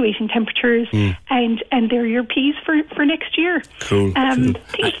fluctuating temperatures, and they're your peas for next year. Cool.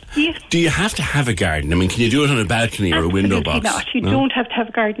 Do you have to have a garden? I mean, can you do it on a balcony or a window box? Not. You don't have to have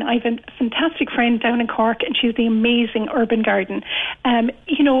a garden. I have a fantastic friend down in Cork, and she's the amazing urban garden.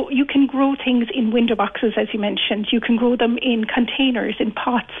 You can grow things in window boxes, as you mentioned. You can grow them in containers, in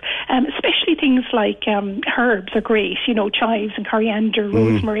pots, especially things like herbs are great, chives and coriander,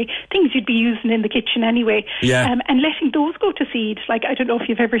 rosemary, things you'd be using in the kitchen anyway. Yeah. And letting those go to seed. Like, I don't know if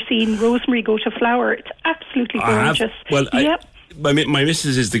you've ever seen rosemary go to flower. It's absolutely gorgeous. My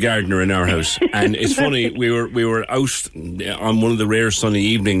missus is the gardener in our house, and it's funny. We were out on one of the rare sunny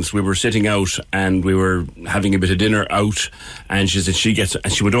evenings. We were sitting out and we were having a bit of dinner out, and she said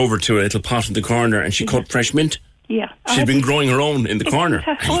she went over to a little pot in the corner and she cut fresh mint. Yeah. She's been growing her own in the corner.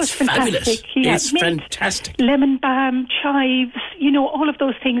 It's fabulous. Yeah, it's mint, fantastic. Lemon balm, chives, all of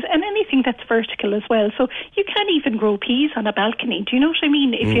those things, and anything that's vertical as well. So you can even grow peas on a balcony. Do you know what I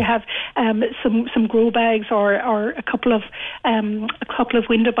mean? If you have some grow bags or a couple of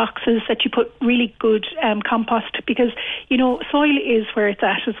window boxes that you put really good compost, because soil is where it's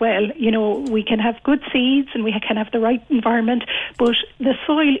at as well. We can have good seeds and we can have the right environment, but the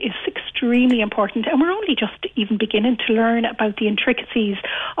soil is extremely important, and we're only just even beginning to learn about the intricacies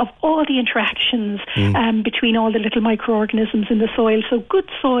of all the interactions between all the little microorganisms in the soil. So good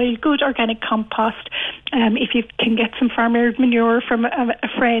soil, good organic compost. If you can get some farmer manure from a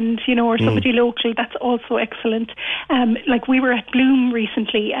friend, or somebody local, that's also excellent. Like we were at Bloom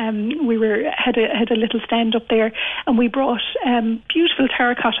recently, we had a little stand up there, and we brought beautiful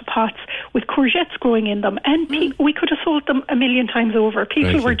terracotta pots with courgettes growing in them, and we could have sold them a million times over.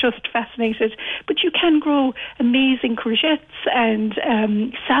 People were just fascinated. But you can grow amazing courgettes and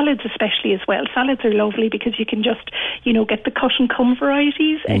salads especially as well. Salads are lovely because you can just, get the cut and come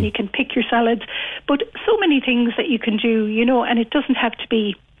varieties and you can pick your salads. But so many things that you can do, and it doesn't have to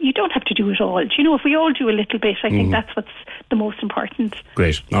be, you don't have to do it all. If we all do a little bit, I think that's what's the most important.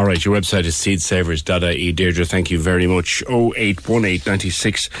 Great. All right, your website is seedsavers.ie. Deirdre, thank you very much. 0818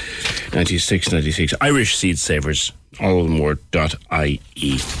 96 96 96. Irish Seed Savers, all one word, .ie.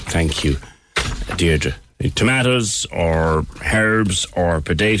 Thank you, Deirdre. Tomatoes or herbs or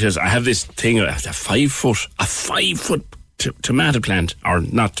potatoes. I have this thing, a 5 foot tomato plant, or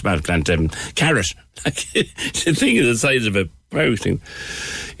not tomato plant, carrot. The thing is the size of a thing.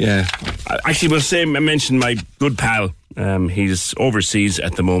 Yeah. Actually, I mention my good pal. He's overseas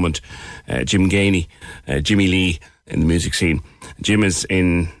at the moment, Jim Gainey, Jimmy Lee in the music scene. Jim is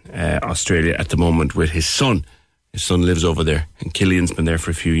in Australia at the moment with his son. His son lives over there, and Killian's been there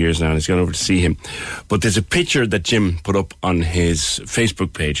for a few years now, and he's gone over to see him. But there's a picture that Jim put up on his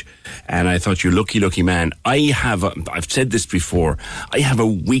Facebook page, and I thought, you lucky, lucky man. I've said this before, I have a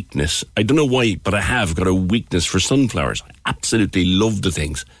weakness. I don't know why, but I have got a weakness for sunflowers. I absolutely love the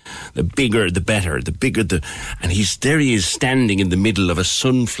things. The bigger, the better. The bigger, and he is standing in the middle of a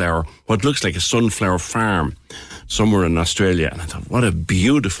sunflower, what looks like a sunflower farm, somewhere in Australia. And I thought, what a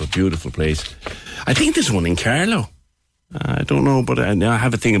beautiful, beautiful place. I think there's one in Carlow. I don't know, but I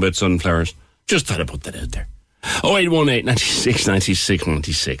have a thing about sunflowers. Just thought I'd put that out there. 0818 96 96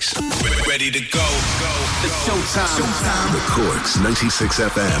 96. Ready to go. It's showtime. The Corks 96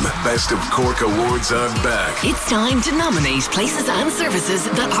 FM Best of Cork Awards are back. It's time to nominate places and services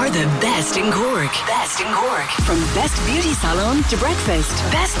that are the best in Cork. Best in Cork. From best beauty salon to breakfast,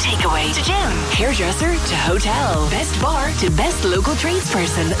 best takeaway to gym, hairdresser to hotel, best bar to best local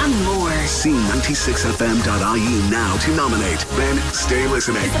tradesperson, and more. See 96fm.ie now to nominate. Then stay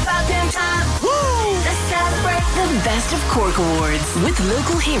listening. It's about damn time. Woo! Let's celebrate the Best of Cork Awards with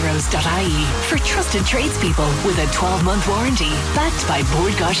localheroes.ie for trusted tradespeople with a 12-month warranty backed by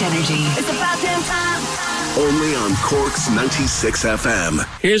Bord Gosh Energy. It's about damn time. Only on Cork's 96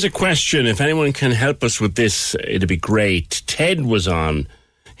 FM. Here's a question. If anyone can help us with this, it'd be great. Ted was on.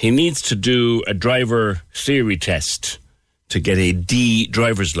 He needs to do a driver theory test to get a D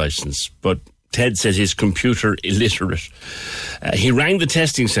driver's license, but Ted says he's computer illiterate. He rang the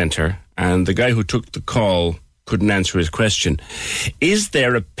testing centre, and the guy who took the call couldn't answer his question. Is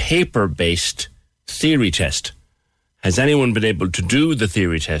there a paper-based theory test has anyone been able to do the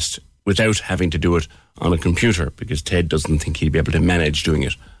theory test without having to do it on a computer? Because Ted doesn't think he'd be able to manage doing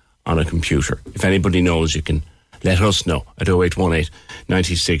it on a computer. If anybody knows, you can let us know at 0818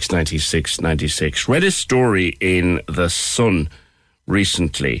 96 96 96. Read a story in The Sun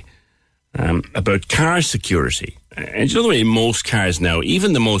recently about car security. And you know the way most cars now,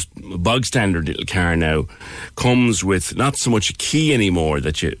 even the most bog standard little car now, comes with not so much a key anymore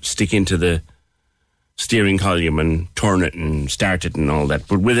that you stick into the steering column and turn it and start it and all that,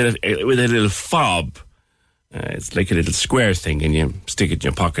 but with a little fob. It's like a little square thing, and you stick it in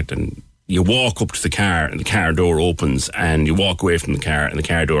your pocket and you walk up to the car and the car door opens, and you walk away from the car and the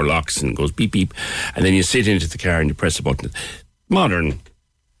car door locks and goes beep beep, and then you sit into the car and you press a button. Modern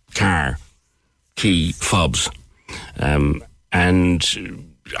car key fobs. And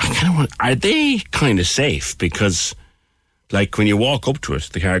I kind of want, are they kind of safe? Because, like, when you walk up to it,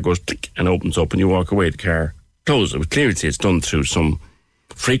 the car goes click and opens up, and you walk away, the car closes. But clearly it's done through some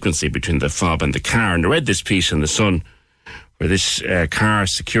frequency between the fob and the car. And I read this piece in The Sun where this car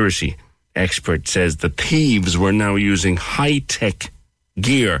security expert says the thieves were now using high-tech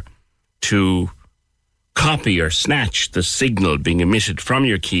gear to copy or snatch the signal being emitted from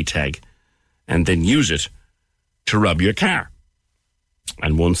your key tag and then use it to rob your car.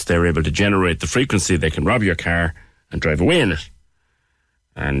 And once they're able to generate the frequency, they can rob your car and drive away in it.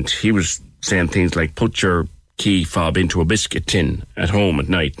 And he was saying things like, put your key fob into a biscuit tin at home at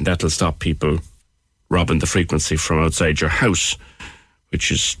night, and that'll stop people robbing the frequency from outside your house,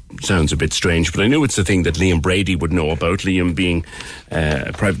 which sounds a bit strange, but I knew it's a thing that Liam Brady would know about, Liam being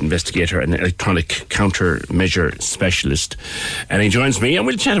a private investigator and electronic countermeasure specialist. And he joins me, and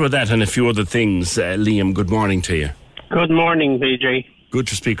we'll chat about that and a few other things. Liam, good morning to you. Good morning, BJ. Good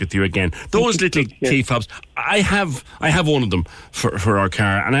to speak with you again. Those little key fobs, I have one of them for our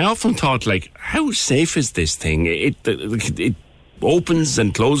car, and I often thought, like, how safe is this thing? It opens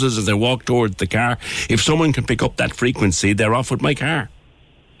and closes as I walk towards the car. If someone can pick up that frequency, they're off with my car.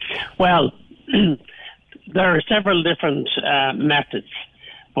 Well, there are several different methods,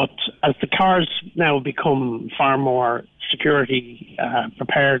 but as the cars now become far more security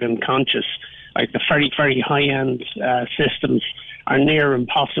prepared and conscious, like the very, very high-end systems are near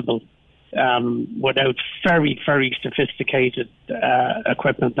impossible without very, very sophisticated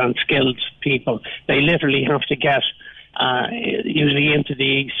equipment and skilled people. They literally have to get usually into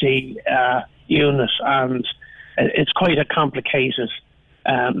the EC unit, and it's quite a complicated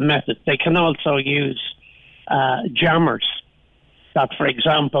method. They can also use jammers that, for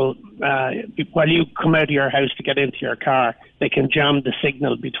example, while you come out of your house to get into your car, they can jam the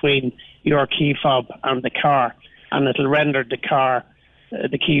signal between your key fob and the car, and it'll render the car,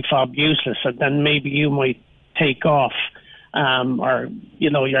 the key fob, useless, and then maybe you might take off, or, you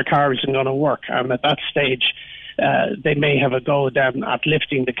know, your car isn't going to work. And at that stage, they may have a go then at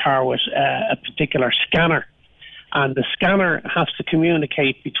lifting the car with a particular scanner. And the scanner has to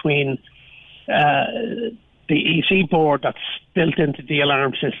communicate between the EC board that's built into the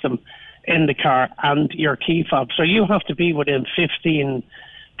alarm system in the car and your key fob. So you have to be within 15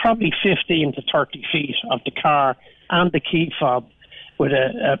 to 30 feet of the car and the key fob with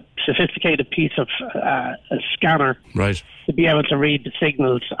a sophisticated piece of a scanner, right, to be able to read the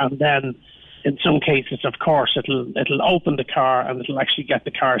signals. And then in some cases, of course, it'll open the car and it'll actually get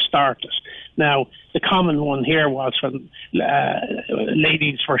the car started. Now, the common one here was when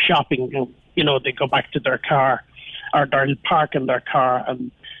ladies were shopping, you know, they go back to their car, or they'll park in their car,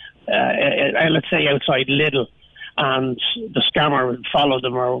 and let's say outside Lidl, and the scammer would follow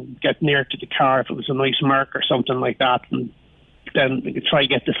them or get near to the car if it was a nice Merc or something like that, and then they could try to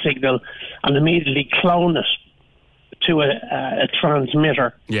get the signal and immediately clone it to a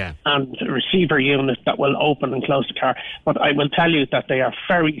transmitter and a receiver unit that will open and close the car. But I will tell you that they are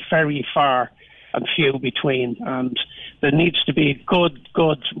very, very far and few between, and there needs to be a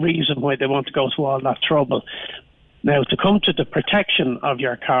good reason why they want to go through all that trouble. Now, to come to the protection of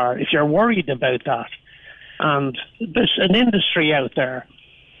your car, if you're worried about that, and there's an industry out there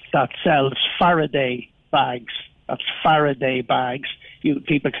that sells Faraday bags. That's Faraday bags.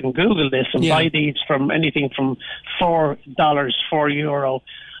 People can Google this and buy these from anything from $4, €4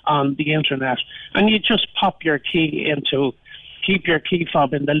 on the internet. And you just pop your key into, keep your key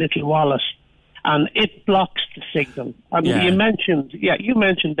fob in the little wallet, and it blocks the signal. And you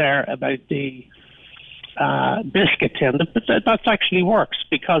mentioned there about the biscuit tin. That actually works,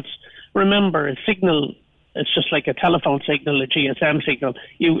 because remember, a signal, it's just like a telephone signal, a GSM signal.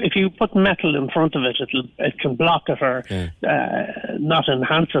 If you put metal in front of it, it can block it or not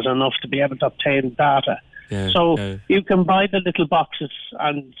enhance it enough to be able to obtain data. So you can buy the little boxes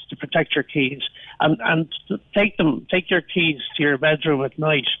and to protect your keys, and take your keys to your bedroom at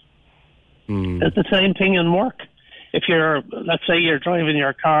night. It's the same thing in work. If let's say you're driving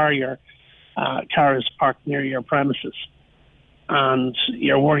your car is parked near your premises, and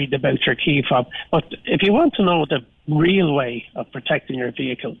you're worried about your key fob. But if you want to know the real way of protecting your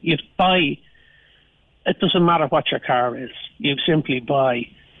vehicle, it doesn't matter what your car is. You simply buy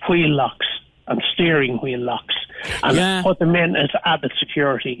wheel locks and steering wheel locks and put them in as added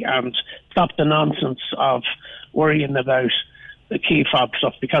security, and stop the nonsense of worrying about the key fob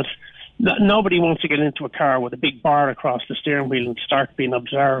stuff, because nobody wants to get into a car with a big bar across the steering wheel and start being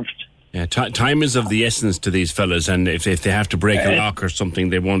observed. Yeah, time is of the essence to these fellas, and if they have to break a lock or something,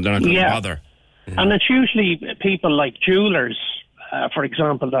 they're not going to bother. Yeah. And it's usually people like jewellers, for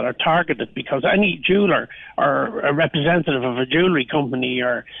example, that are targeted, because any jeweller or a representative of a jewellery company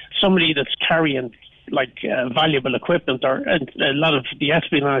or somebody that's carrying valuable equipment, or a lot of the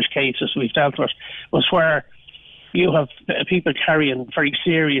espionage cases we've dealt with was where you have people carrying very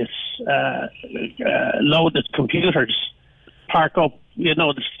serious loaded computers park up. You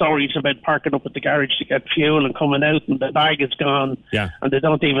know the stories about parking up at the garage to get fuel and coming out and the bag is gone, and they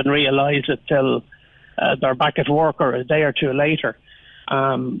don't even realise it till they're back at work or a day or two later.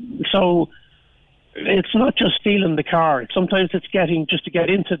 So it's not just stealing the car. Sometimes it's just to get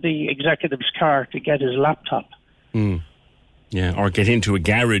into the executive's car to get his laptop. Yeah, or get into a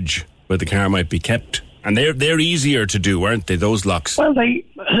garage where the car might be kept. And they're easier to do, aren't they, those locks? Well, if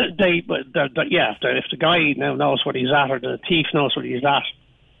the guy now knows what he's at, or the thief knows what he's at.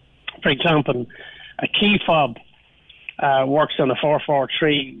 For example, a key fob works on a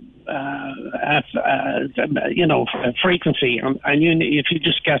 443 frequency, and if you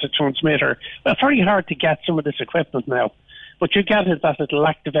just get a transmitter, well, it's very hard to get some of this equipment now, but you get it that it'll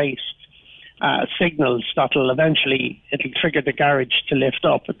activate signals that'll eventually trigger the garage to lift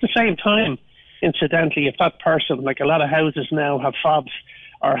up. At the same time, incidentally, if that person, like a lot of houses now have fobs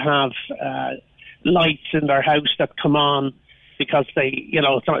or have lights in their house that come on because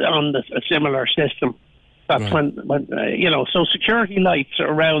it's on a similar system. That's when so security lights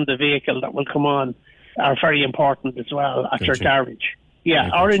around the vehicle that will come on are very important as well at your garage.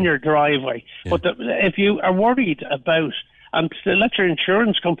 Or in your driveway. Yeah. But if you are worried about, and to let your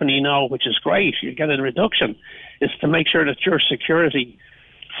insurance company know, which is great, you get a reduction, is to make sure that your security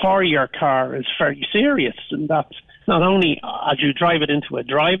for your car is very serious, and that not only as you drive it into a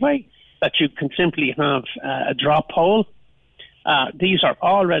driveway, that you can simply have a drop hole. These are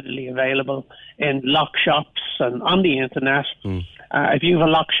all readily available in lock shops and on the internet. If you have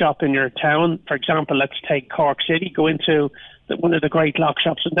a lock shop in your town, for example, let's take Cork City, go into one of the great lock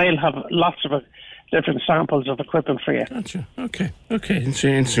shops, and they'll have lots of different samples of equipment for you. Gotcha. Okay.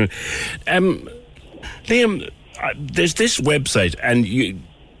 Interesting. Liam, there's this website, and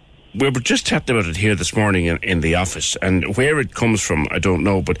we were just chatting about it here this morning in the office, and where it comes from, I don't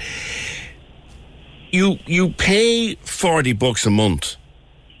know, but you pay $40 a month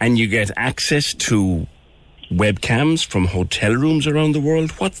and you get access to webcams from hotel rooms around the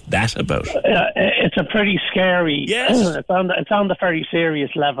world. What's that about? It's a pretty scary. Yes, it's on the very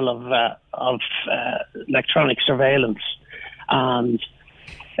serious level of electronic surveillance, and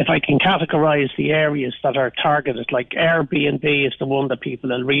if I can categorise the areas that are targeted, like Airbnb is the one that people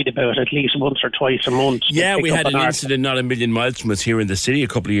will read about at least once or twice a month. Yeah, we had an incident not a million miles from us here in the city a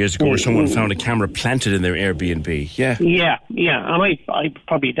couple of years ago where someone found a camera planted in their Airbnb. Yeah, and I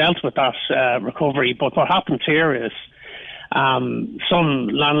probably dealt with that recovery, but what happens here is some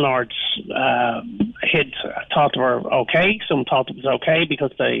landlords thought they were okay, some thought it was okay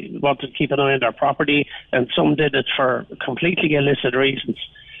because they wanted to keep an eye on their property, and some did it for completely illicit reasons.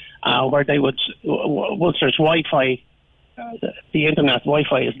 Where they would, once there's Wi-Fi, the internet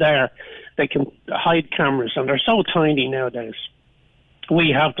Wi-Fi is there, they can hide cameras, and they're so tiny nowadays.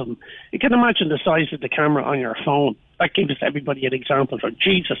 We have them. You can imagine the size of the camera on your phone. That gives everybody an example for,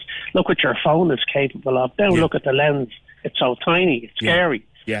 Jesus, look what your phone is capable of. Now look at the lens. It's so tiny. It's scary.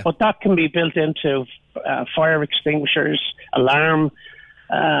 Yeah. But that can be built into fire extinguishers, alarm,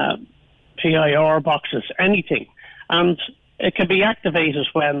 PIR boxes, anything. And it can be activated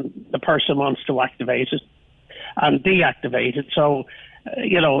when the person wants to activate it and deactivate it. So,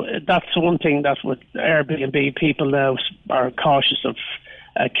 that's one thing that with Airbnb, people now are cautious of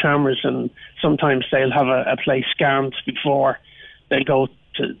cameras, and sometimes they'll have a place scanned before they go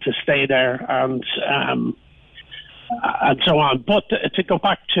to stay there and so on. But to go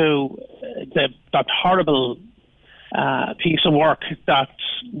back to that horrible piece of work that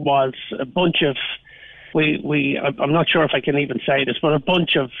was a bunch of, I'm not sure if I can even say this, but a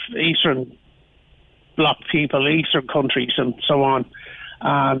bunch of Eastern bloc people, Eastern countries and so on.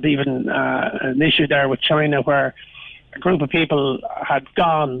 And even an issue there with China where a group of people had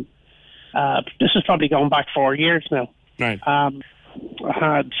gone, this is probably going back 4 years now, right.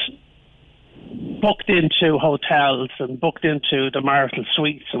 Had booked into hotels and booked into the marital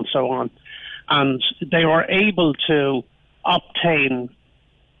suites and so on. And they were able to obtain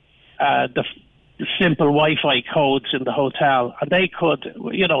the simple Wi-Fi codes in the hotel, and they could,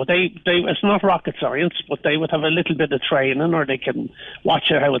 it's not rocket science, but they would have a little bit of training, or they can watch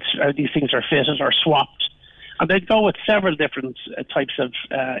how these things are fitted or swapped, and they'd go with several different types of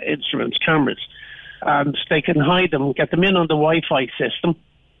instruments, cameras, and they can hide them, get them in on the Wi-Fi system,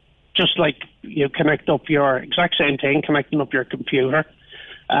 just like you connect up your exact same thing, connecting up your computer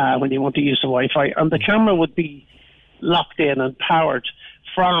when you want to use the Wi-Fi, and the camera would be locked in and powered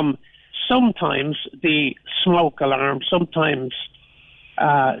from sometimes the smoke alarm, sometimes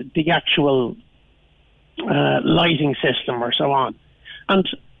the actual lighting system or so on. And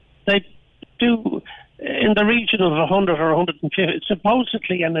they do in the region of 100 or 150,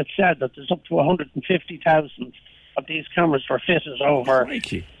 supposedly, and it's said that there's up to 150,000 of these cameras were fitted over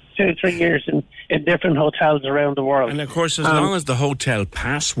 2-3 years in different hotels around the world. And of course, as long as the hotel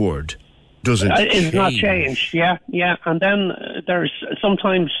password doesn't it's not changed, yeah. And then there's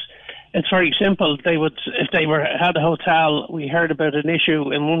sometimes it's very simple. They would, if they had a hotel, we heard about an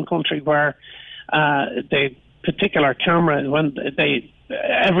issue in one country where the particular camera, when they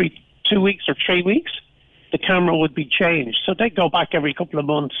every 2 weeks or 3 weeks, the camera would be changed. So they'd go back every couple of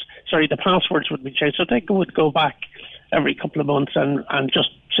months. Sorry, the passwords would be changed. So they would go back every couple of months and just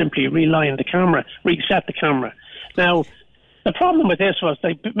simply reline the camera, reset the camera. Now, the problem with this was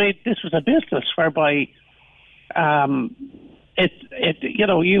they made this was a business whereby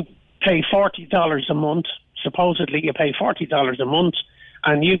you pay $40 a month. Supposedly, you pay $40 a month,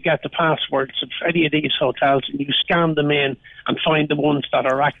 and you get the passwords of any of these hotels, and you scan them in and find the ones that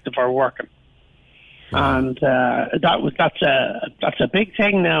are active or working. And that's a big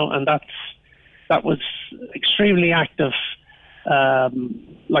thing now, and that was extremely active.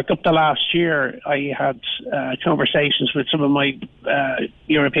 Like up to last year, I had conversations with some of my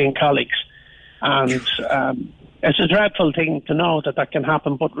European colleagues, and it's a dreadful thing to know that can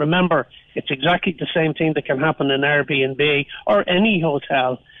happen. But remember, it's exactly the same thing that can happen in Airbnb or any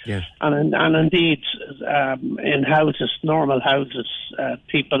hotel. Yeah. And indeed, in houses, normal houses,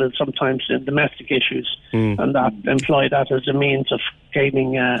 people, and sometimes in domestic issues, and that employ that as a means of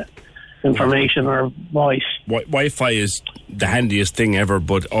gaining information or voice. Wi-Fi is the handiest thing ever,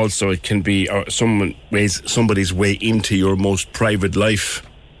 but also it can be somebody's way into your most private life.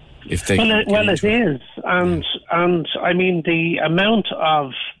 If they it is, and I mean the amount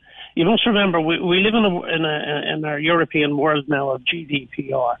of. You must remember, we live in our European world now of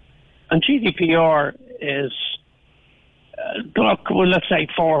GDPR, and GDPR is, let's say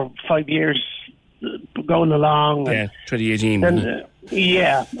 4 or 5 years going along. Yeah, 2018. And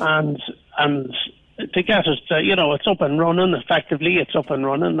to get us to, it's up and running. Effectively, it's up and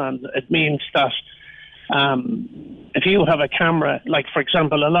running, and it means that if you have a camera, like for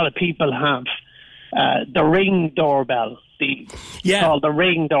example, a lot of people have the Ring doorbell. Called the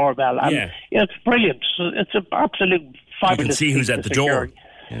Ring doorbell. And it's brilliant. It's an absolute fabulous. You can see who's at the door.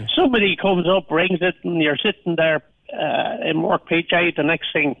 Yeah. Somebody comes up, rings it, and you're sitting there in work PJ. The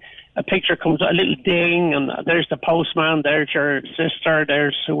next thing, a picture comes, a little ding, and there's the postman, there's your sister,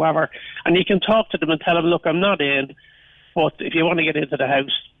 there's whoever. And you can talk to them and tell them, look, I'm not in, but if you want to get into the house,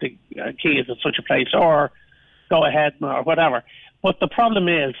 the key is at such a place, or go ahead or whatever. But the problem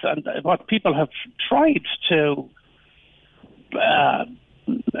is, and what people have tried to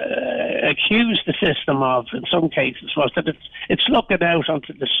accuse the system of in some cases was that it's looking out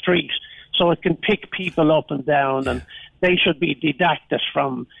onto the street so it can pick people up and down, and they should be deducted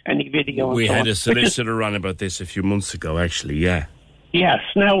from any video. We had a solicitor on about this a few months ago, actually. Yeah. Yes.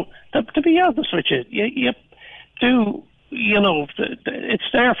 Now, to be honest with you do. It's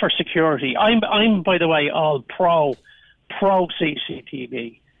there for security. I'm by the way, all pro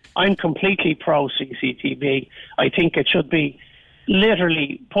CCTV. I'm completely pro CCTV. I think it should be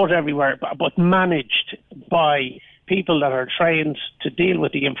literally put everywhere, but managed by people that are trained to deal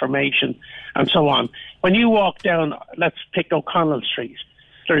with the information and so on. When you walk down, let's pick O'Connell Street,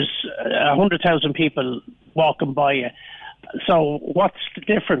 there's 100,000 people walking by you. So what's the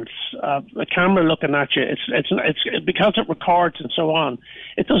difference? A camera looking at you, it's because it records and so on.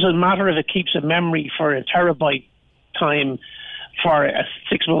 It doesn't matter if it keeps a memory for a terabyte time for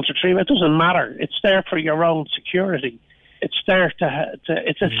 6 months or 3 months. It doesn't matter. It's there for your own security. It's there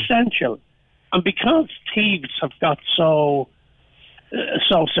it's essential. And because thieves have got so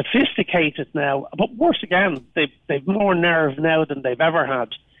so sophisticated now. But worse again, they've more nerve now than they've ever had.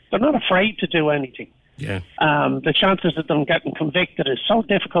 They're not afraid to do anything. Yeah. The chances of them getting convicted is so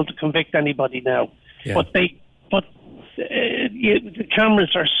difficult to convict anybody now. Yeah. But the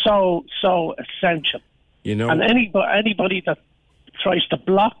cameras are so essential. You know, and anybody that tries to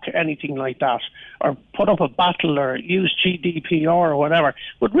block anything like that or put up a battle or use GDPR or whatever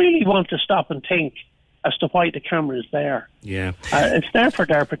would really want to stop and think as to why the camera is there. Yeah. It's there for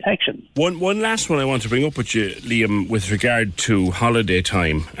their protection. One last one I want to bring up with you, Liam, with regard to holiday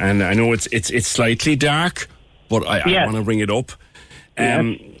time. And I know it's slightly dark, but I want to bring it up.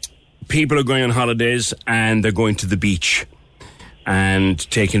 People are going on holidays and they're going to the beach and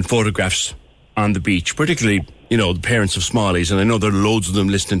taking photographs on the beach, particularly, you know, the parents of smallies, and I know there are loads of them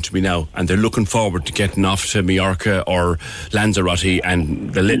listening to me now, and they're looking forward to getting off to Mallorca or Lanzarote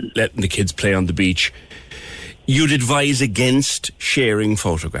and letting the kids play on the beach. You'd advise against sharing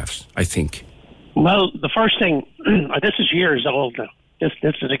photographs, I think. Well, the first thing, this is years old now. This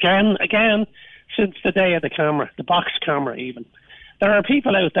is again since the day of the camera, the box camera even. There are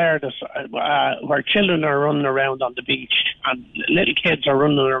people out there that, where children are running around on the beach and little kids are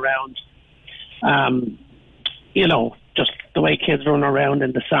running around. You know, just the way kids run around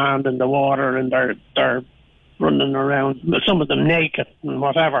in the sand and the water, and they're running around, some of them naked and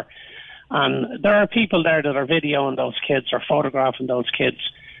whatever. And there are people there that are videoing those kids or photographing those kids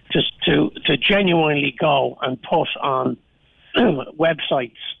just to genuinely go and put on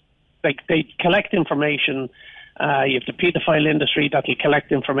websites. They collect information. You have the paedophile industry that will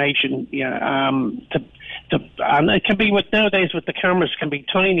collect information. And it can be nowadays with the cameras can be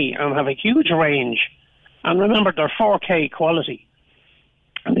tiny and have a huge range. And remember, they're 4K quality,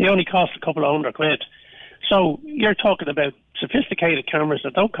 and they only cost a couple of £100. So you're talking about sophisticated cameras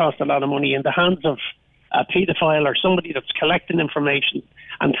that don't cost a lot of money in the hands of a paedophile or somebody that's collecting information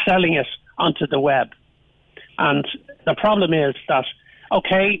and selling it onto the web. And the problem is that,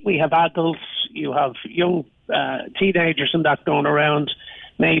 okay, we have adults, you have young teenagers and that going around,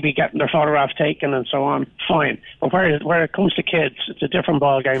 maybe getting their photographs taken and so on, fine. But where it comes to kids, it's a different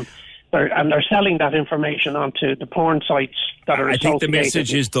ballgame. They're selling that information onto the porn sites that are associated. I think the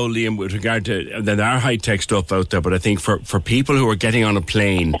message is, though, Liam, with regard to, there are high-tech stuff out there, but I think for people who are getting on a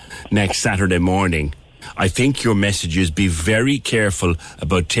plane next Saturday morning, I think your message is be very careful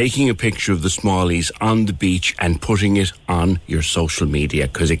about taking a picture of the smallies on the beach and putting it on your social media,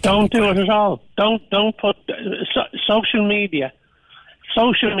 because it can don't do it at all. Don't put social media.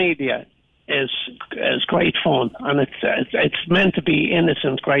 Social media is great fun, and it's meant to be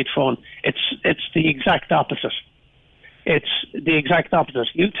innocent, great fun. It's the exact opposite. It's the exact opposite.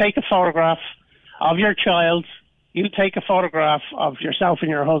 You take a photograph of your child. You take a photograph of yourself and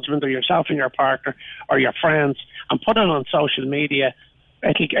your husband, or yourself and your partner, or your friends, and put it on social media.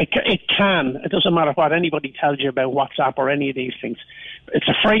 It can. It doesn't matter what anybody tells you about WhatsApp or any of these things.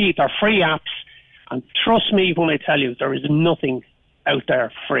 They're free apps, and trust me when I tell you, there is nothing out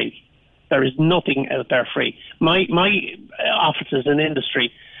there free. There is nothing out there free. My offices in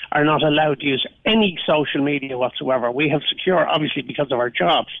industry are not allowed to use any social media whatsoever. We have secure, obviously, because of our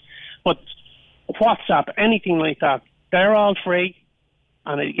jobs, but WhatsApp, anything like that, they're all free.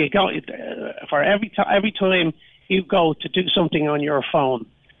 And you go for every time you go to do something on your phone,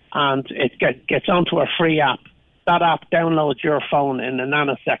 and it gets onto a free app. That app downloads your phone in a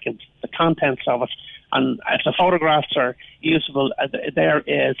nanosecond, the contents of it, and if the photographs are usable, there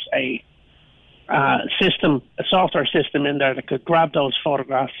is a system, a software system in there that could grab those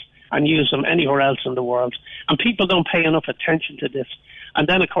photographs and use them anywhere else in the world. And people don't pay enough attention to this. And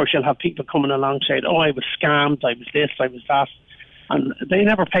then, of course, you'll have people coming along saying, oh, I was scammed, I was this, I was that. And they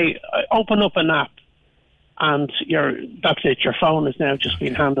never pay. Open up an app, and that's it. Your phone is now just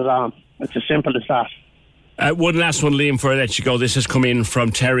being handed on. It's as simple as that. One last one, Liam, before I let you go. This has come in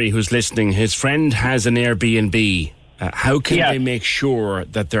from Terry, who's listening. His friend has an Airbnb. How can they make sure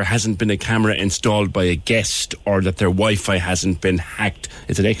that there hasn't been a camera installed by a guest, or that their Wi-Fi hasn't been hacked?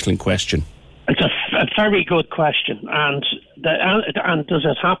 It's an excellent question. It's a very good question. And does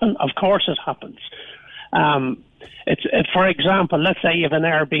it happen? Of course it happens. For example, let's say you have an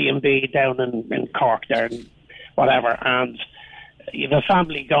Airbnb down in Cork there, and whatever, and you have a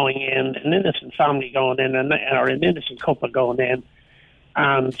family going in, an innocent family going in, or an innocent couple going in,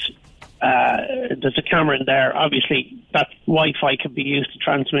 and there's a camera in there. Obviously, that Wi-Fi can be used to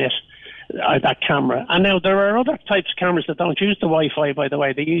transmit that camera. And now there are other types of cameras that don't use the Wi-Fi, by the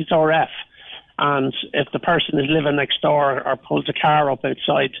way. They use RF. And if the person is living next door or pulls a car up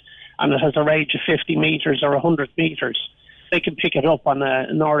outside and it has a range of 50 metres or 100 metres, they can pick it up on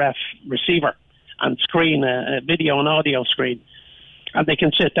an RF receiver and screen, a video and audio screen. and they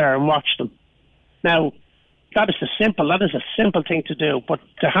can sit there and watch them. Now, that is a simple thing to do, but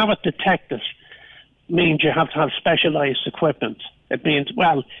to have it detected means you have to have specialised equipment. It means,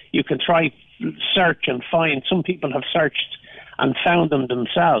 well, you can try search and find. Some people have searched and found them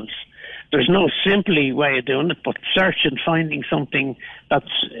themselves. There's no simply way of doing it, but search and finding something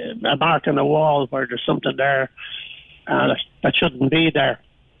that's a mark on a wall where there's something there that shouldn't be there.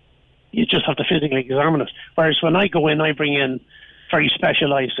 You just have to physically examine it. Whereas when I go in, I bring in very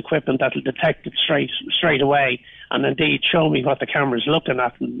specialised equipment that'll detect it straight away, and indeed show me what the camera's looking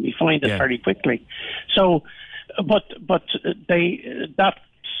at, and we find it very quickly. So, but that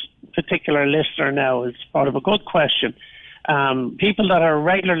particular listener now is part of a good question. People that are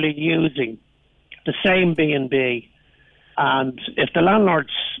regularly using the same B&B, and if the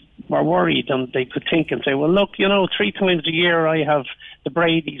landlords were worried, and they could think and say, well, look, 3 times a year I have the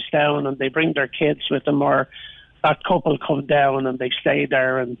Brady's down and they bring their kids with them, or that couple come down and they stay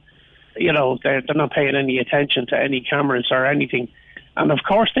there, and they're not paying any attention to any cameras or anything. And of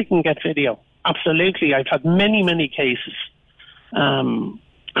course they can get video. Absolutely. I've had many cases, and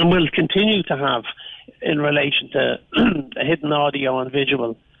will continue to have, in relation to hidden audio and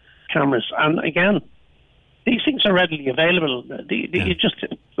visual cameras. And again, these things are readily available. You just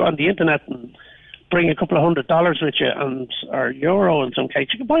go on the internet and bring a couple of $100 with you, or euro in some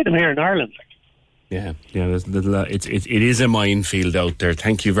cases. You can buy them here in Ireland. Yeah. There's it is a minefield out there.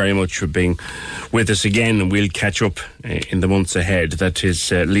 Thank you very much for being with us again, and we'll catch up in the months ahead. That is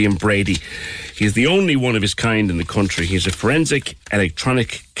Liam Brady. He's the only one of his kind in the country. He's a forensic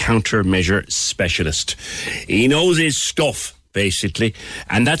electronic countermeasure specialist. He knows his stuff, basically,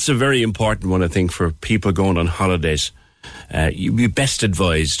 and that's a very important one, I think, for people going on holidays. You'd be best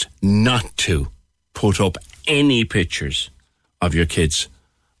advised not to put up any pictures of your kids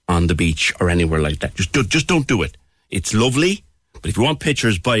on the beach or anywhere like that. Just don't do it. It's lovely, but if you want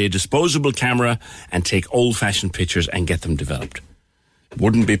pictures, buy a disposable camera and take old-fashioned pictures and get them developed.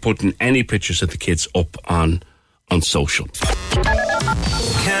 Wouldn't be putting any pictures of the kids up on social.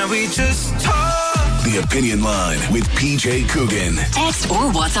 Can we just talk? The Opinion Line with PJ Coogan. Text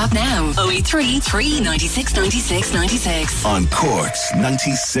or WhatsApp now. 083 396 96 96. On Cork's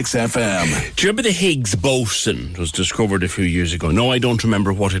 96 FM. Do you remember the Higgs boson was discovered a few years ago? No, I don't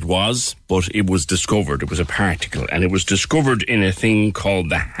remember what it was, but it was discovered. It was a particle, and it was discovered in a thing called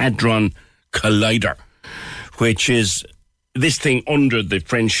the Hadron Collider, which is this thing under the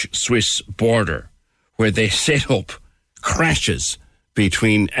French-Swiss border, where they set up crashes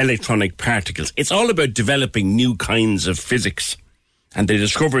between electronic particles. It's all about developing new kinds of physics. And they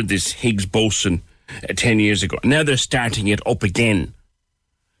discovered this Higgs boson 10 years ago. Now they're starting it up again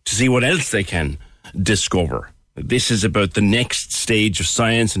to see what else they can discover. This is about the next stage of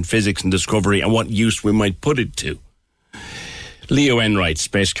science and physics and discovery and what use we might put it to. Leo Enright,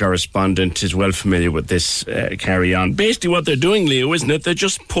 space correspondent, is well familiar with this carry on. Basically what they're doing, Leo, isn't it? They're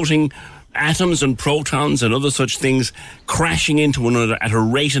just putting atoms and protons and other such things crashing into one another at a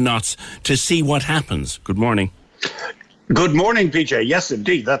rate of knots to see what happens. Good morning. Good morning, PJ. Yes,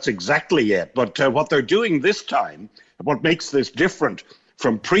 indeed, that's exactly it. But what they're doing this time, what makes this different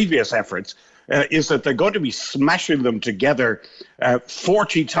from previous efforts, is that they're going to be smashing them together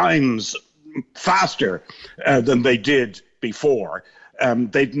 40 times faster than they did before.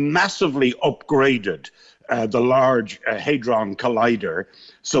 They've massively upgraded the Large Hadron Collider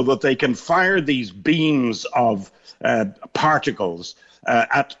so that they can fire these beams of particles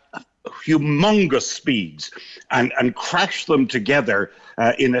at humongous speeds and crash them together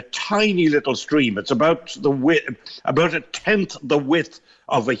in a tiny little stream. It's about a tenth the width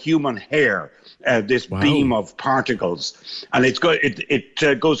of a human hair. This beam of particles, and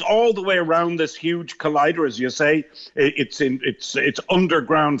it goes all the way around this huge collider, as you say. It's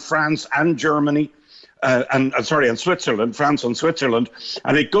underground France and Germany. And Switzerland, France and Switzerland,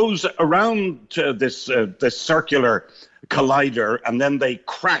 and it goes around this circular collider, and then they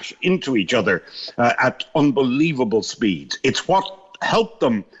crash into each other at unbelievable speeds. It's what helped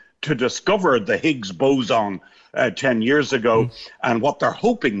them to discover the Higgs boson 10 years ago, and what they're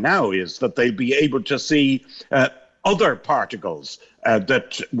hoping now is that they'll be able to see other particles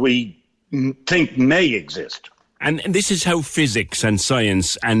that we think may exist. And this is how physics and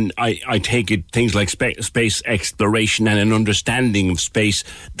science, and I take it things like space exploration and an understanding of space,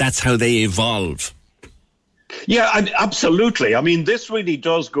 that's how they evolve. Yeah, absolutely. I mean, this really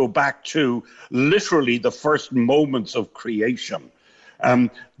does go back to literally the first moments of creation.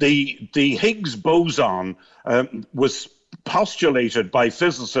 The Higgs boson was postulated by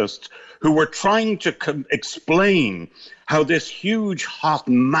physicists who were trying to explain how this huge hot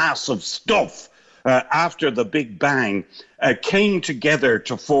mass of stuff after the Big Bang came together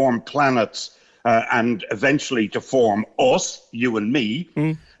to form planets and eventually to form us, you and me.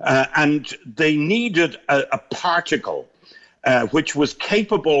 And they needed a particle which was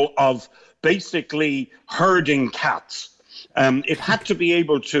capable of basically herding cats. It had to be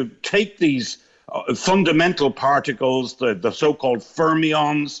able to take these fundamental particles, the so-called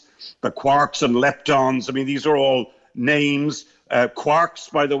fermions, the quarks and leptons. I mean, these are all names.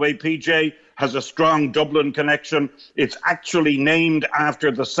 Quarks, by the way, PJ, has a strong Dublin connection. It's actually named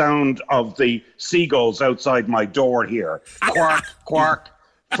after the sound of the seagulls outside my door here. Quark, quark,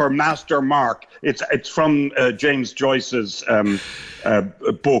 for Master Mark. It's from James Joyce's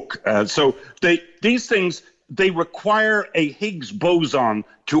book. So these things, they require a Higgs boson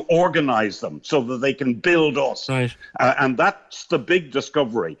to organize them so that they can build us. Right. And that's the big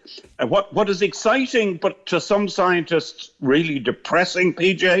discovery. What is exciting, but to some scientists really depressing,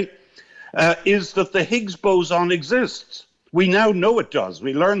 PJ, is that the Higgs boson exists. We now know it does.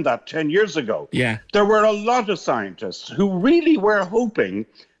 We learned that 10 years ago. Yeah. There were a lot of scientists who really were hoping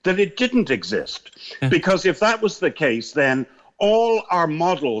that it didn't exist. Because if that was the case, then all our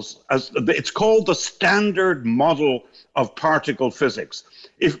models, it's called the Standard Model of Particle Physics.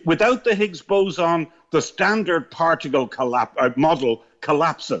 If without the Higgs boson, the Standard Particle model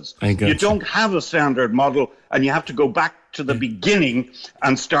collapses. You don't have a standard model, and you have to go back to the beginning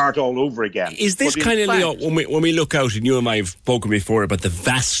and start all over again. Is this kind of, Leo, when we look out, and you and I have spoken before about the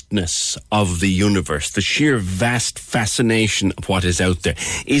vastness of the universe, the sheer vast fascination of what is out there,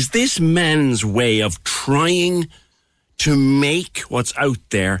 is this man's way of trying to make what's out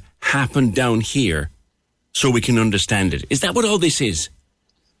there happen down here so we can understand it? Is that what all this is?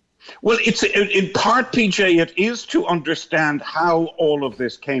 Well, it's in part, PJ, it is to understand how all of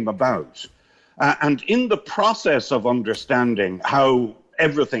this came about. And in the process of understanding how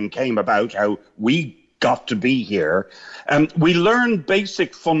everything came about, how we got to be here, we learn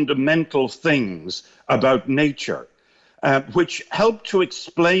basic fundamental things about nature, which help to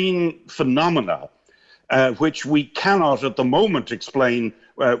explain phenomena which we cannot at the moment explain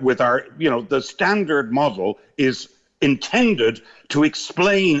with our, the standard model is intended to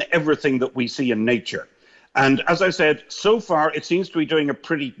explain everything that we see in nature. And as I said, so far, it seems to be doing a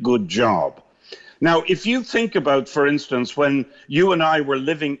pretty good job. Now, if you think about, for instance, when you and I were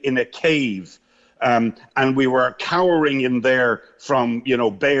living in a cave and we were cowering in there from,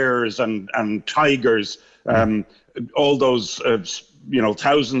 bears and tigers, all those,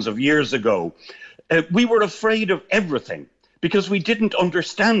 thousands of years ago, we were afraid of everything because we didn't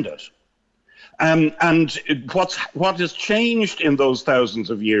understand it. And what has changed in those thousands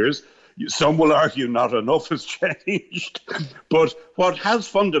of years, some will argue not enough has changed, but what has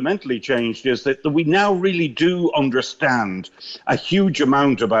fundamentally changed is that we now really do understand a huge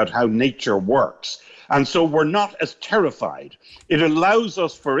amount about how nature works. And so we're not as terrified. It allows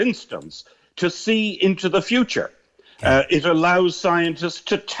us, for instance, to see into the future. It allows scientists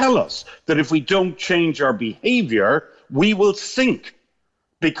to tell us that if we don't change our behavior, we will sink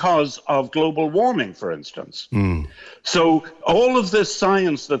because of global warming, for instance. So all of this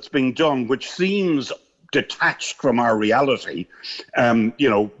science that's being done, which seems detached from our reality,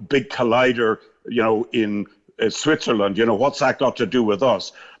 big collider, in Switzerland, what's that got to do with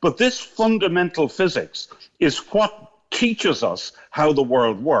us? But this fundamental physics is what teaches us how the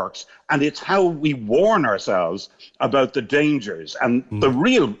world works, and it's how we warn ourselves about the dangers. And the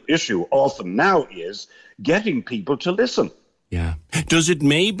real issue often now is getting people to listen. Yeah. Does it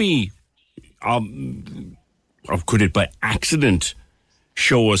maybe, or could it by accident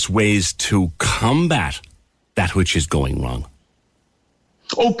show us ways to combat that which is going wrong?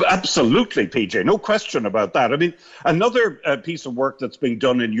 Oh, absolutely, PJ. No question about that. I mean, another piece of work that's being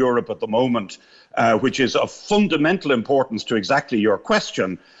done in Europe at the moment, which is of fundamental importance to exactly your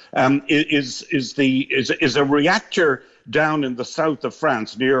question, is a reactor down in the south of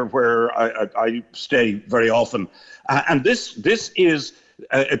France, near where I stay very often. And this is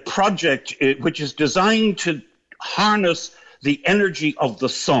a project which is designed to harness the energy of the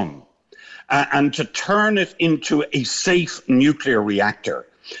sun and to turn it into a safe nuclear reactor.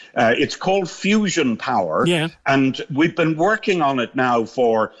 It's called fusion power, and we've been working on it now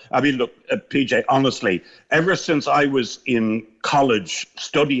for, PJ, honestly, ever since I was in college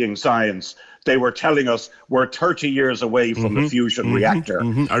studying science, they were telling us we're 30 years away from the fusion reactor.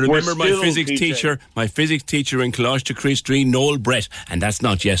 I remember my physics teacher in Coláiste Christree, Noel Brett, and that's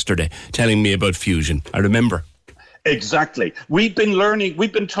not yesterday, telling me about fusion. I remember. Exactly. We've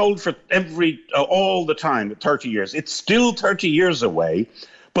been told for all the time, 30 years. It's still 30 years away,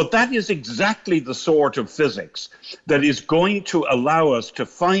 But that is exactly the sort of physics that is going to allow us to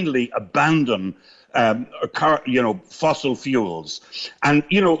finally abandon fossil fuels. And,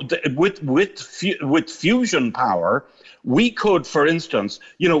 with fusion power, we could, for instance,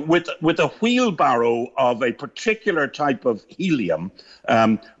 with a wheelbarrow of a particular type of helium,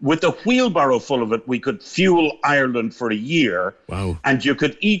 with a wheelbarrow full of it, we could fuel Ireland for a year. Wow. And you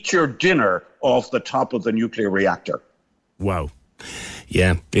could eat your dinner off the top of the nuclear reactor. Wow.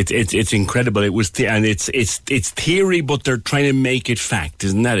 Yeah, it's incredible. It was, it's theory, but they're trying to make it fact,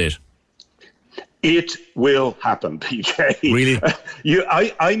 isn't that it? It will happen, PJ. Really?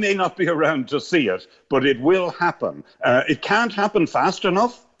 I may not be around to see it, but it will happen. It can't happen fast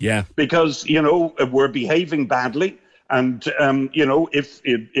enough. Yeah. Because, we're behaving badly. And,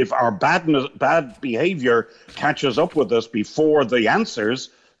 if our bad behavior catches up with us before the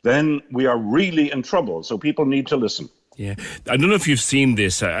answers, then we are really in trouble. So people need to listen. Yeah, I don't know if you've seen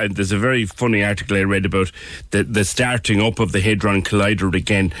this. There's a very funny article I read about the starting up of the Hadron Collider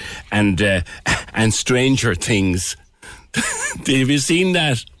again, and Stranger Things. Have you seen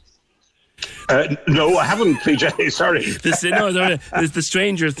that? No, I haven't, PJ. Sorry. There's the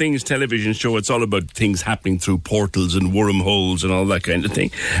Stranger Things television show. It's all about things happening through portals and wormholes and all that kind of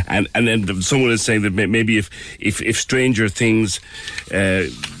thing. And then someone is saying that maybe if Stranger Things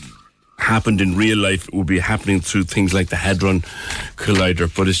happened in real life, it would be happening through things like the Hadron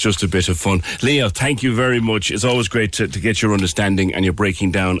Collider, but it's just a bit of fun. Leo, thank you very much. It's always great to get your understanding and your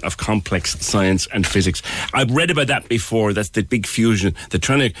breaking down of complex science and physics. I've read about that before. That's the big fusion. They're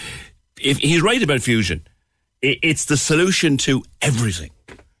trying to... If he's right about fusion, it's the solution to everything.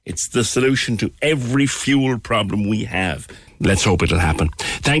 It's the solution to every fuel problem we have. Let's hope it'll happen.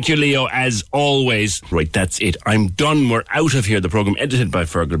 Thank you, Leo, as always. Right, that's it. I'm done. We're out of here. The programme edited by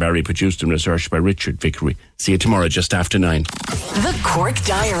Fergal Barry, produced and researched by Richard Vickery. See you tomorrow just after 9. The Cork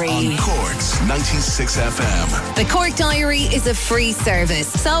Diary. On Cork's 96 FM. The Cork Diary is a free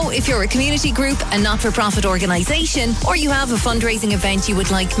service. So if you're a community group, a not-for-profit organisation, or you have a fundraising event you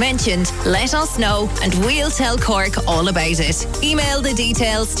would like mentioned, let us know and we'll tell Cork all about it. Email the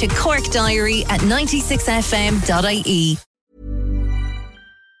details to corkdiary@96fm.ie.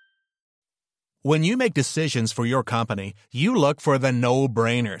 When you make decisions for your company, you look for the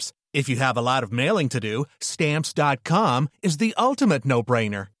no-brainers. If you have a lot of mailing to do, Stamps.com is the ultimate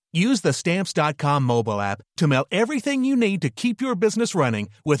no-brainer. Use the Stamps.com mobile app to mail everything you need to keep your business running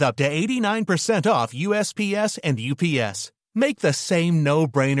with up to 89% off USPS and UPS. Make the same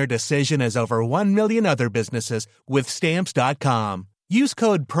no-brainer decision as over 1 million other businesses with Stamps.com. Use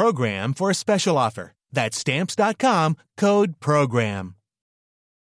code PROGRAM for a special offer. That's Stamps.com, code PROGRAM.